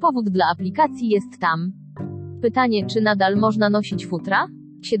 ponieważ powód dla aplikacji jest tam. Pytanie, czy nadal można nosić futra?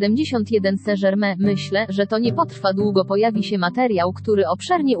 71 Saint-Germain, myślę, że to nie potrwa długo, pojawi się materiał, który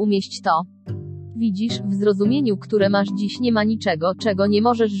obszernie umieści to. Widzisz, w zrozumieniu, które masz dziś nie ma niczego, czego nie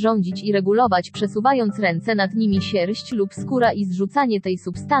możesz rządzić i regulować, przesuwając ręce nad nimi sierść lub skóra i zrzucanie tej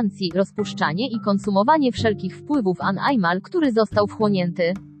substancji, rozpuszczanie i konsumowanie wszelkich wpływów animal, który został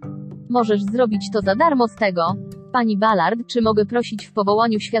wchłonięty. Możesz zrobić to za darmo z tego. Pani Ballard, czy mogę prosić w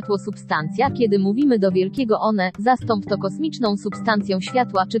powołaniu światło substancja, kiedy mówimy do wielkiego one, zastąp to kosmiczną substancją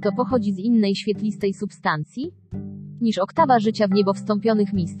światła, czy to pochodzi z innej świetlistej substancji? Niż oktawa życia w niebo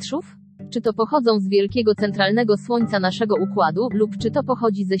wstąpionych mistrzów? Czy to pochodzą z wielkiego centralnego słońca naszego układu, lub czy to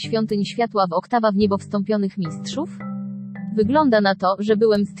pochodzi ze świątyń światła w oktawa w niebo wstąpionych mistrzów? Wygląda na to, że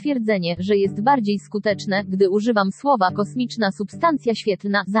byłem stwierdzenie, że jest bardziej skuteczne, gdy używam słowa kosmiczna substancja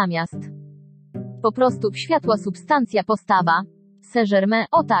świetlna, zamiast po prostu światła substancja postawa. Saint-Germain,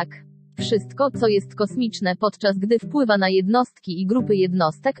 o tak. Wszystko, co jest kosmiczne, podczas gdy wpływa na jednostki i grupy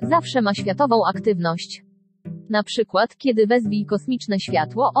jednostek, zawsze ma światową aktywność. Na przykład, kiedy wezwij kosmiczne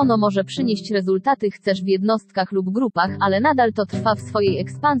światło, ono może przynieść rezultaty chcesz w jednostkach lub grupach, ale nadal to trwa w swojej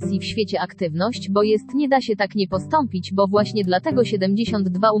ekspansji w świecie aktywność, bo jest nie da się tak nie postąpić, bo właśnie dlatego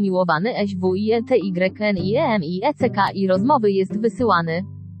 72 umiłowany SWIETYNIEMIECK i rozmowy jest wysyłany.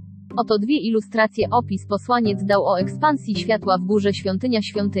 Oto dwie ilustracje. Opis posłaniec dał o ekspansji światła w górze świątynia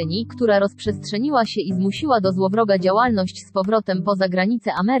świątyni, która rozprzestrzeniła się i zmusiła do złowroga działalność z powrotem poza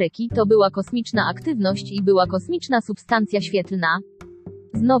granice Ameryki. To była kosmiczna aktywność i była kosmiczna substancja świetlna.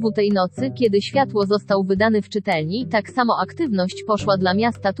 Znowu tej nocy, kiedy światło został wydany w czytelni, tak samo aktywność poszła dla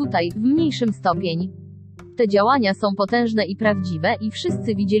miasta tutaj, w mniejszym stopień. Te działania są potężne i prawdziwe i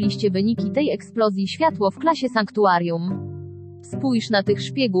wszyscy widzieliście wyniki tej eksplozji światło w klasie sanktuarium. Spójrz na tych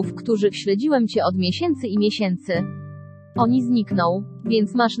szpiegów, którzy śledziłem cię od miesięcy i miesięcy. Oni znikną,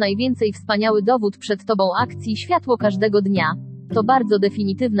 więc masz najwięcej wspaniały dowód przed tobą akcji światło każdego dnia. To bardzo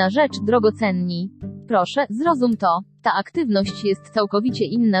definitywna rzecz, drogocenni. Proszę, zrozum to. Ta aktywność jest całkowicie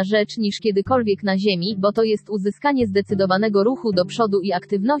inna rzecz niż kiedykolwiek na Ziemi, bo to jest uzyskanie zdecydowanego ruchu do przodu i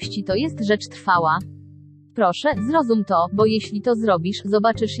aktywności to jest rzecz trwała. Proszę, zrozum to, bo jeśli to zrobisz,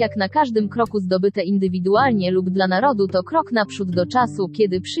 zobaczysz jak na każdym kroku zdobyte indywidualnie lub dla narodu to krok naprzód do czasu,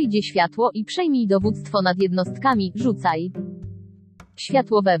 kiedy przyjdzie światło i przejmij dowództwo nad jednostkami, rzucaj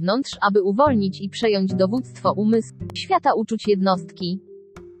światło wewnątrz, aby uwolnić i przejąć dowództwo umysłu, świata uczuć jednostki.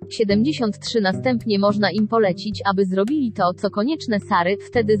 73 Następnie można im polecić, aby zrobili to, co konieczne Sary,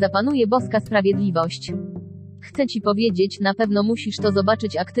 wtedy zapanuje boska sprawiedliwość. Chcę ci powiedzieć, na pewno musisz to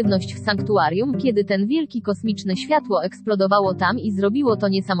zobaczyć aktywność w sanktuarium, kiedy ten wielki kosmiczne światło eksplodowało tam i zrobiło to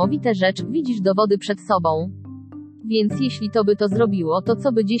niesamowite rzecz, widzisz dowody przed sobą. Więc jeśli to by to zrobiło, to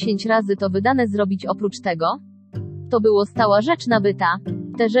co by 10 razy to wydane zrobić oprócz tego? To było stała rzecz nabyta.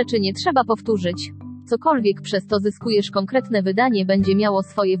 Te rzeczy nie trzeba powtórzyć. Cokolwiek przez to zyskujesz konkretne wydanie będzie miało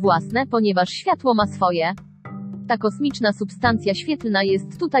swoje własne, ponieważ światło ma swoje. Ta kosmiczna substancja świetlna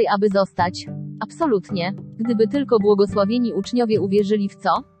jest tutaj, aby zostać. Absolutnie. Gdyby tylko błogosławieni uczniowie uwierzyli w co?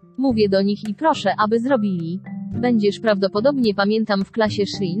 Mówię do nich i proszę, aby zrobili. Będziesz prawdopodobnie pamiętam w klasie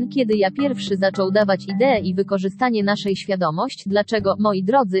Shin, kiedy ja pierwszy zaczął dawać ideę i wykorzystanie naszej świadomość. Dlaczego, moi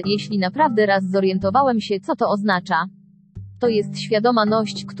drodzy, jeśli naprawdę raz zorientowałem się, co to oznacza? To jest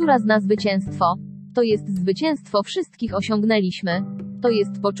świadomaność, która zna zwycięstwo. To jest zwycięstwo, wszystkich osiągnęliśmy. To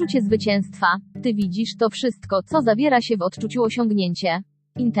jest poczucie zwycięstwa. Ty widzisz to wszystko, co zawiera się w odczuciu osiągnięcie.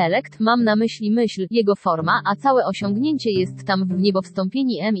 Intelekt, mam na myśli myśl, jego forma, a całe osiągnięcie jest tam w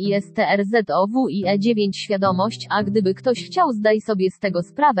niebowstąpieni MISTRZOWIE9 świadomość, a gdyby ktoś chciał zdaj sobie z tego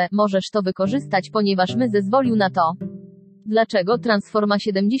sprawę, możesz to wykorzystać, ponieważ my zezwolił na to. Dlaczego Transforma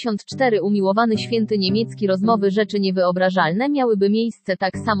 74 umiłowany święty niemiecki rozmowy rzeczy niewyobrażalne miałyby miejsce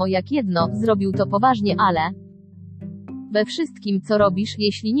tak samo jak jedno, zrobił to poważnie, ale we wszystkim co robisz,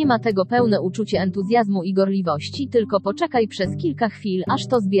 jeśli nie ma tego pełne uczucie entuzjazmu i gorliwości, tylko poczekaj przez kilka chwil, aż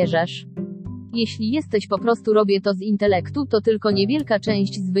to zbierzesz. Jeśli jesteś po prostu robię to z intelektu, to tylko niewielka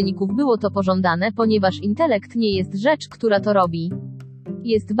część z wyników było to pożądane, ponieważ intelekt nie jest rzecz, która to robi.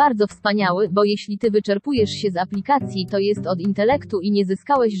 Jest bardzo wspaniały, bo jeśli ty wyczerpujesz się z aplikacji, to jest od intelektu i nie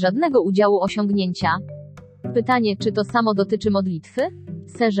zyskałeś żadnego udziału osiągnięcia. Pytanie, czy to samo dotyczy modlitwy?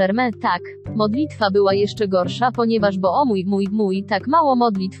 Saint-Germain, tak. Modlitwa była jeszcze gorsza, ponieważ o mój, tak mało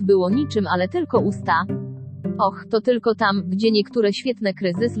modlitw było niczym, ale tylko usta. Och, to tylko tam, gdzie niektóre świetne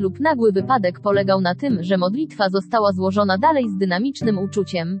kryzys lub nagły wypadek polegał na tym, że modlitwa została złożona dalej z dynamicznym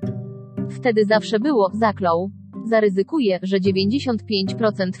uczuciem. Wtedy zawsze było, zaklął. Zaryzykuję, że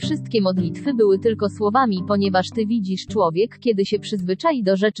 95% wszystkie modlitwy były tylko słowami, ponieważ ty widzisz człowiek, kiedy się przyzwyczai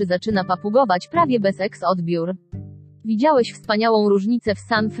do rzeczy zaczyna papugować prawie bez odbiór. Widziałeś wspaniałą różnicę w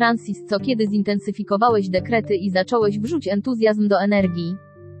San Francisco, kiedy zintensyfikowałeś dekrety i zacząłeś wrzuć entuzjazm do energii.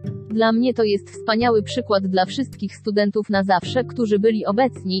 Dla mnie to jest wspaniały przykład dla wszystkich studentów na zawsze, którzy byli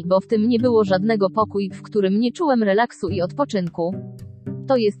obecni, bo w tym nie było żadnego pokój, w którym nie czułem relaksu i odpoczynku.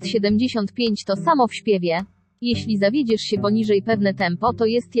 To jest 75 to samo w śpiewie. Jeśli zawiedziesz się poniżej pewne tempo, to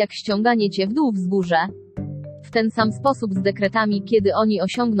jest jak ściąganie cię w dół wzgórze. W ten sam sposób z dekretami, kiedy oni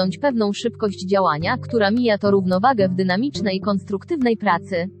osiągnąć pewną szybkość działania, która mija to równowagę w dynamicznej, konstruktywnej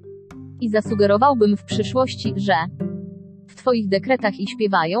pracy. I zasugerowałbym w przyszłości, że w twoich dekretach i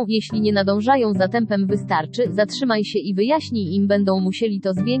śpiewają, jeśli nie nadążają za tempem wystarczy, zatrzymaj się i wyjaśnij im, będą musieli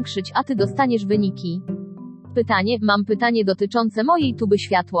to zwiększyć, a ty dostaniesz wyniki. Mam pytanie dotyczące mojej tuby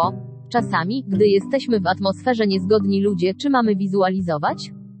światło. Czasami, gdy jesteśmy w atmosferze niezgodni ludzie, czy mamy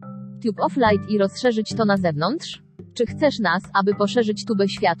wizualizować Tube of Light i rozszerzyć to na zewnątrz? Czy chcesz nas, aby poszerzyć tubę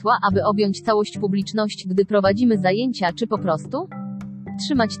światła, aby objąć całość publiczność, gdy prowadzimy zajęcia, czy po prostu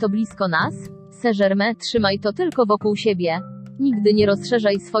trzymać to blisko nas? Saint-Germain, trzymaj to tylko wokół siebie. Nigdy nie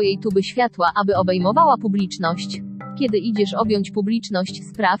rozszerzaj swojej tuby światła, aby obejmowała publiczność. Kiedy idziesz objąć publiczność,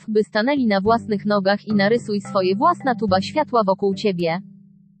 spraw, by stanęli na własnych nogach i narysuj swoje własna tuba światła wokół ciebie.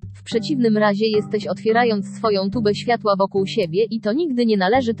 W przeciwnym razie jesteś otwierając swoją tubę światła wokół siebie i to nigdy nie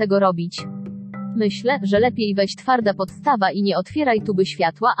należy tego robić. Myślę, że lepiej weź twarda podstawa i nie otwieraj tuby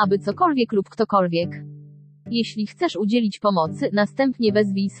światła, aby cokolwiek lub ktokolwiek. Jeśli chcesz udzielić pomocy, następnie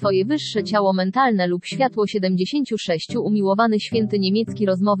wezwij swoje wyższe ciało mentalne lub światło 76 umiłowany święty niemiecki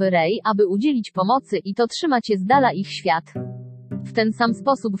rozmowy Rej, aby udzielić pomocy i to trzyma cię z dala ich świat. W ten sam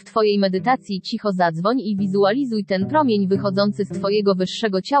sposób w twojej medytacji cicho zadzwoń i wizualizuj ten promień wychodzący z twojego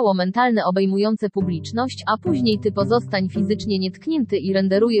wyższego ciało mentalne obejmujące publiczność, a później ty pozostań fizycznie nietknięty i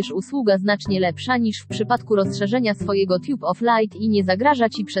renderujesz usługa znacznie lepsza niż w przypadku rozszerzenia swojego Tube of Light i nie zagraża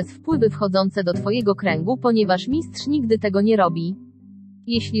ci przez wpływy wchodzące do twojego kręgu, ponieważ mistrz nigdy tego nie robi.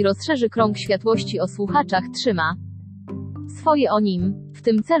 Jeśli rozszerzy krąg światłości o słuchaczach, trzyma swoje o nim. W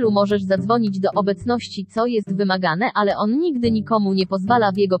tym celu możesz zadzwonić do obecności, co jest wymagane, ale on nigdy nikomu nie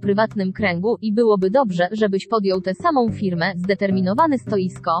pozwala w jego prywatnym kręgu i byłoby dobrze, żebyś podjął tę samą firmę, zdeterminowany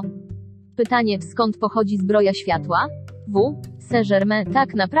stoisko. Pytanie, skąd pochodzi zbroja światła? Saint-Germain,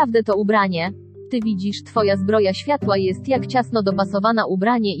 tak naprawdę to ubranie. Ty widzisz, twoja zbroja światła jest jak ciasno dopasowana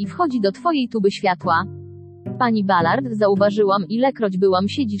ubranie i wchodzi do twojej tuby światła. Pani Ballard, zauważyłam, ilekroć byłam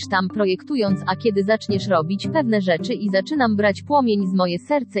siedzisz tam projektując, a kiedy zaczniesz robić pewne rzeczy i zaczynam brać płomień z moje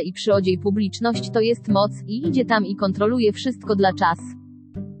serce i przyodziej publiczność, to jest moc i idzie tam i kontroluje wszystko dla czas.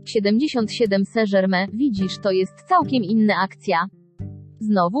 77 Saint-Germain, widzisz, to jest całkiem inna akcja.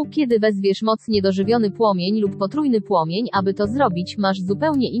 Znowu, kiedy wezwiesz moc niedożywiony płomień lub potrójny płomień, aby to zrobić, masz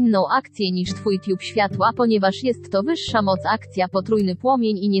zupełnie inną akcję niż twój tube światła, ponieważ jest to wyższa moc akcja potrójny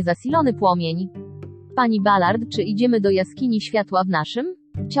płomień i niezasilony płomień. Pani Ballard, czy idziemy do jaskini światła w naszym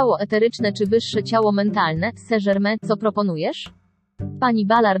ciało eteryczne czy wyższe ciało mentalne? Saint-Germain, co proponujesz? Pani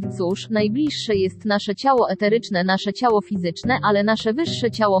Ballard, cóż, najbliższe jest nasze ciało eteryczne, nasze ciało fizyczne, ale nasze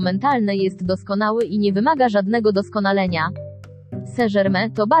wyższe ciało mentalne jest doskonałe i nie wymaga żadnego doskonalenia.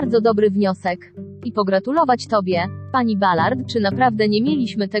 Saint-Germain, to bardzo dobry wniosek. I pogratulować tobie. Pani Ballard, czy naprawdę nie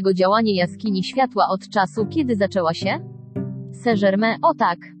mieliśmy tego działania jaskini światła od czasu, kiedy zaczęła się? Saint-Germain, o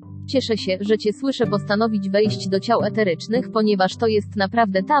tak. Cieszę się, że cię słyszę postanowić wejść do ciał eterycznych, ponieważ to jest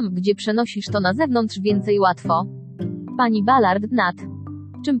naprawdę tam, gdzie przenosisz to na zewnątrz więcej łatwo. Pani Ballard, nad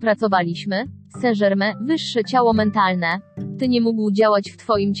czym pracowaliśmy? Saint-Germain, wyższe ciało mentalne. Ty nie mógł działać w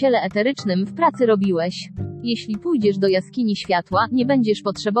twoim ciele eterycznym, w pracy robiłeś. Jeśli pójdziesz do jaskini światła, nie będziesz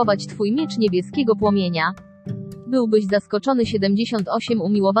potrzebować twój miecz niebieskiego płomienia. Byłbyś zaskoczony 78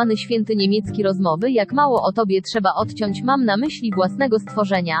 umiłowany święty niemiecki rozmowy, jak mało o tobie trzeba odciąć, mam na myśli własnego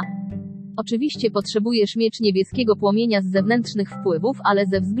stworzenia. Oczywiście potrzebujesz miecz niebieskiego płomienia z zewnętrznych wpływów, ale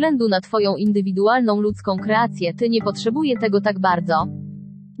ze względu na twoją indywidualną ludzką kreację, ty nie potrzebuje tego tak bardzo.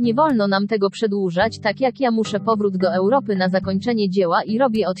 Nie wolno nam tego przedłużać, tak jak ja muszę powrót do Europy na zakończenie dzieła i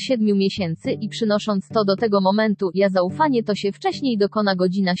robię od 7 miesięcy i przynosząc to do tego momentu, ja zaufanie to się wcześniej dokona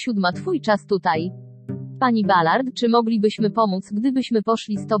godzina 7 twój czas tutaj. Pani Ballard, czy moglibyśmy pomóc, gdybyśmy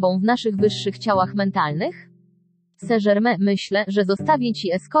poszli z tobą w naszych wyższych ciałach mentalnych? Saint-Germain, myślę, że zostawię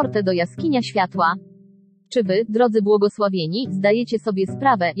ci eskortę do jaskinia światła. Czy wy, drodzy błogosławieni, zdajecie sobie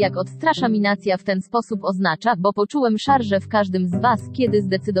sprawę, jak odstrasza minacja w ten sposób oznacza, bo poczułem szarżę w każdym z was, kiedy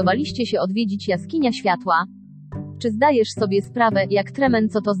zdecydowaliście się odwiedzić jaskinia światła? Czy zdajesz sobie sprawę, jak tremen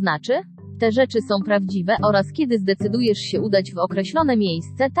co to znaczy? Te rzeczy są prawdziwe oraz kiedy zdecydujesz się udać w określone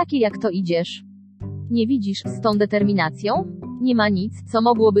miejsce, takie jak to idziesz. Nie widzisz, z tą determinacją? Nie ma nic, co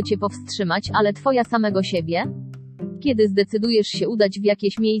mogłoby cię powstrzymać, ale twoja samego siebie? Kiedy zdecydujesz się udać w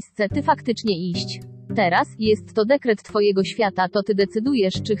jakieś miejsce, ty faktycznie iść. Teraz, jest to dekret twojego świata, to ty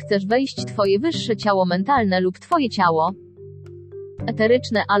decydujesz, czy chcesz wejść twoje wyższe ciało mentalne lub twoje ciało.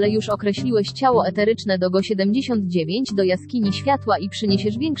 Eteryczne, ale już określiłeś ciało eteryczne do Go-79 do jaskini światła i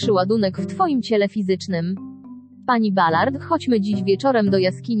przyniesiesz większy ładunek w twoim ciele fizycznym. Pani Ballard, chodźmy dziś wieczorem do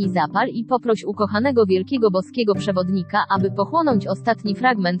jaskini Zapal i poproś ukochanego wielkiego boskiego przewodnika, aby pochłonąć ostatni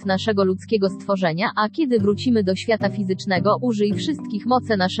fragment naszego ludzkiego stworzenia, a kiedy wrócimy do świata fizycznego, użyj wszystkich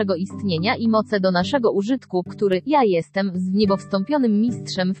mocy naszego istnienia i moce do naszego użytku, który, ja jestem, z niebowstąpionym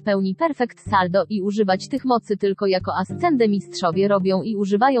mistrzem w pełni perfekt saldo i używać tych mocy tylko jako ascende mistrzowie robią i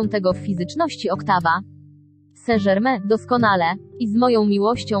używają tego w fizyczności oktawa. Saint-Germain, doskonale. I z moją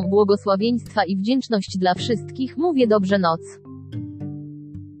miłością, błogosławieństwa i wdzięczność dla wszystkich, mówię dobrze noc.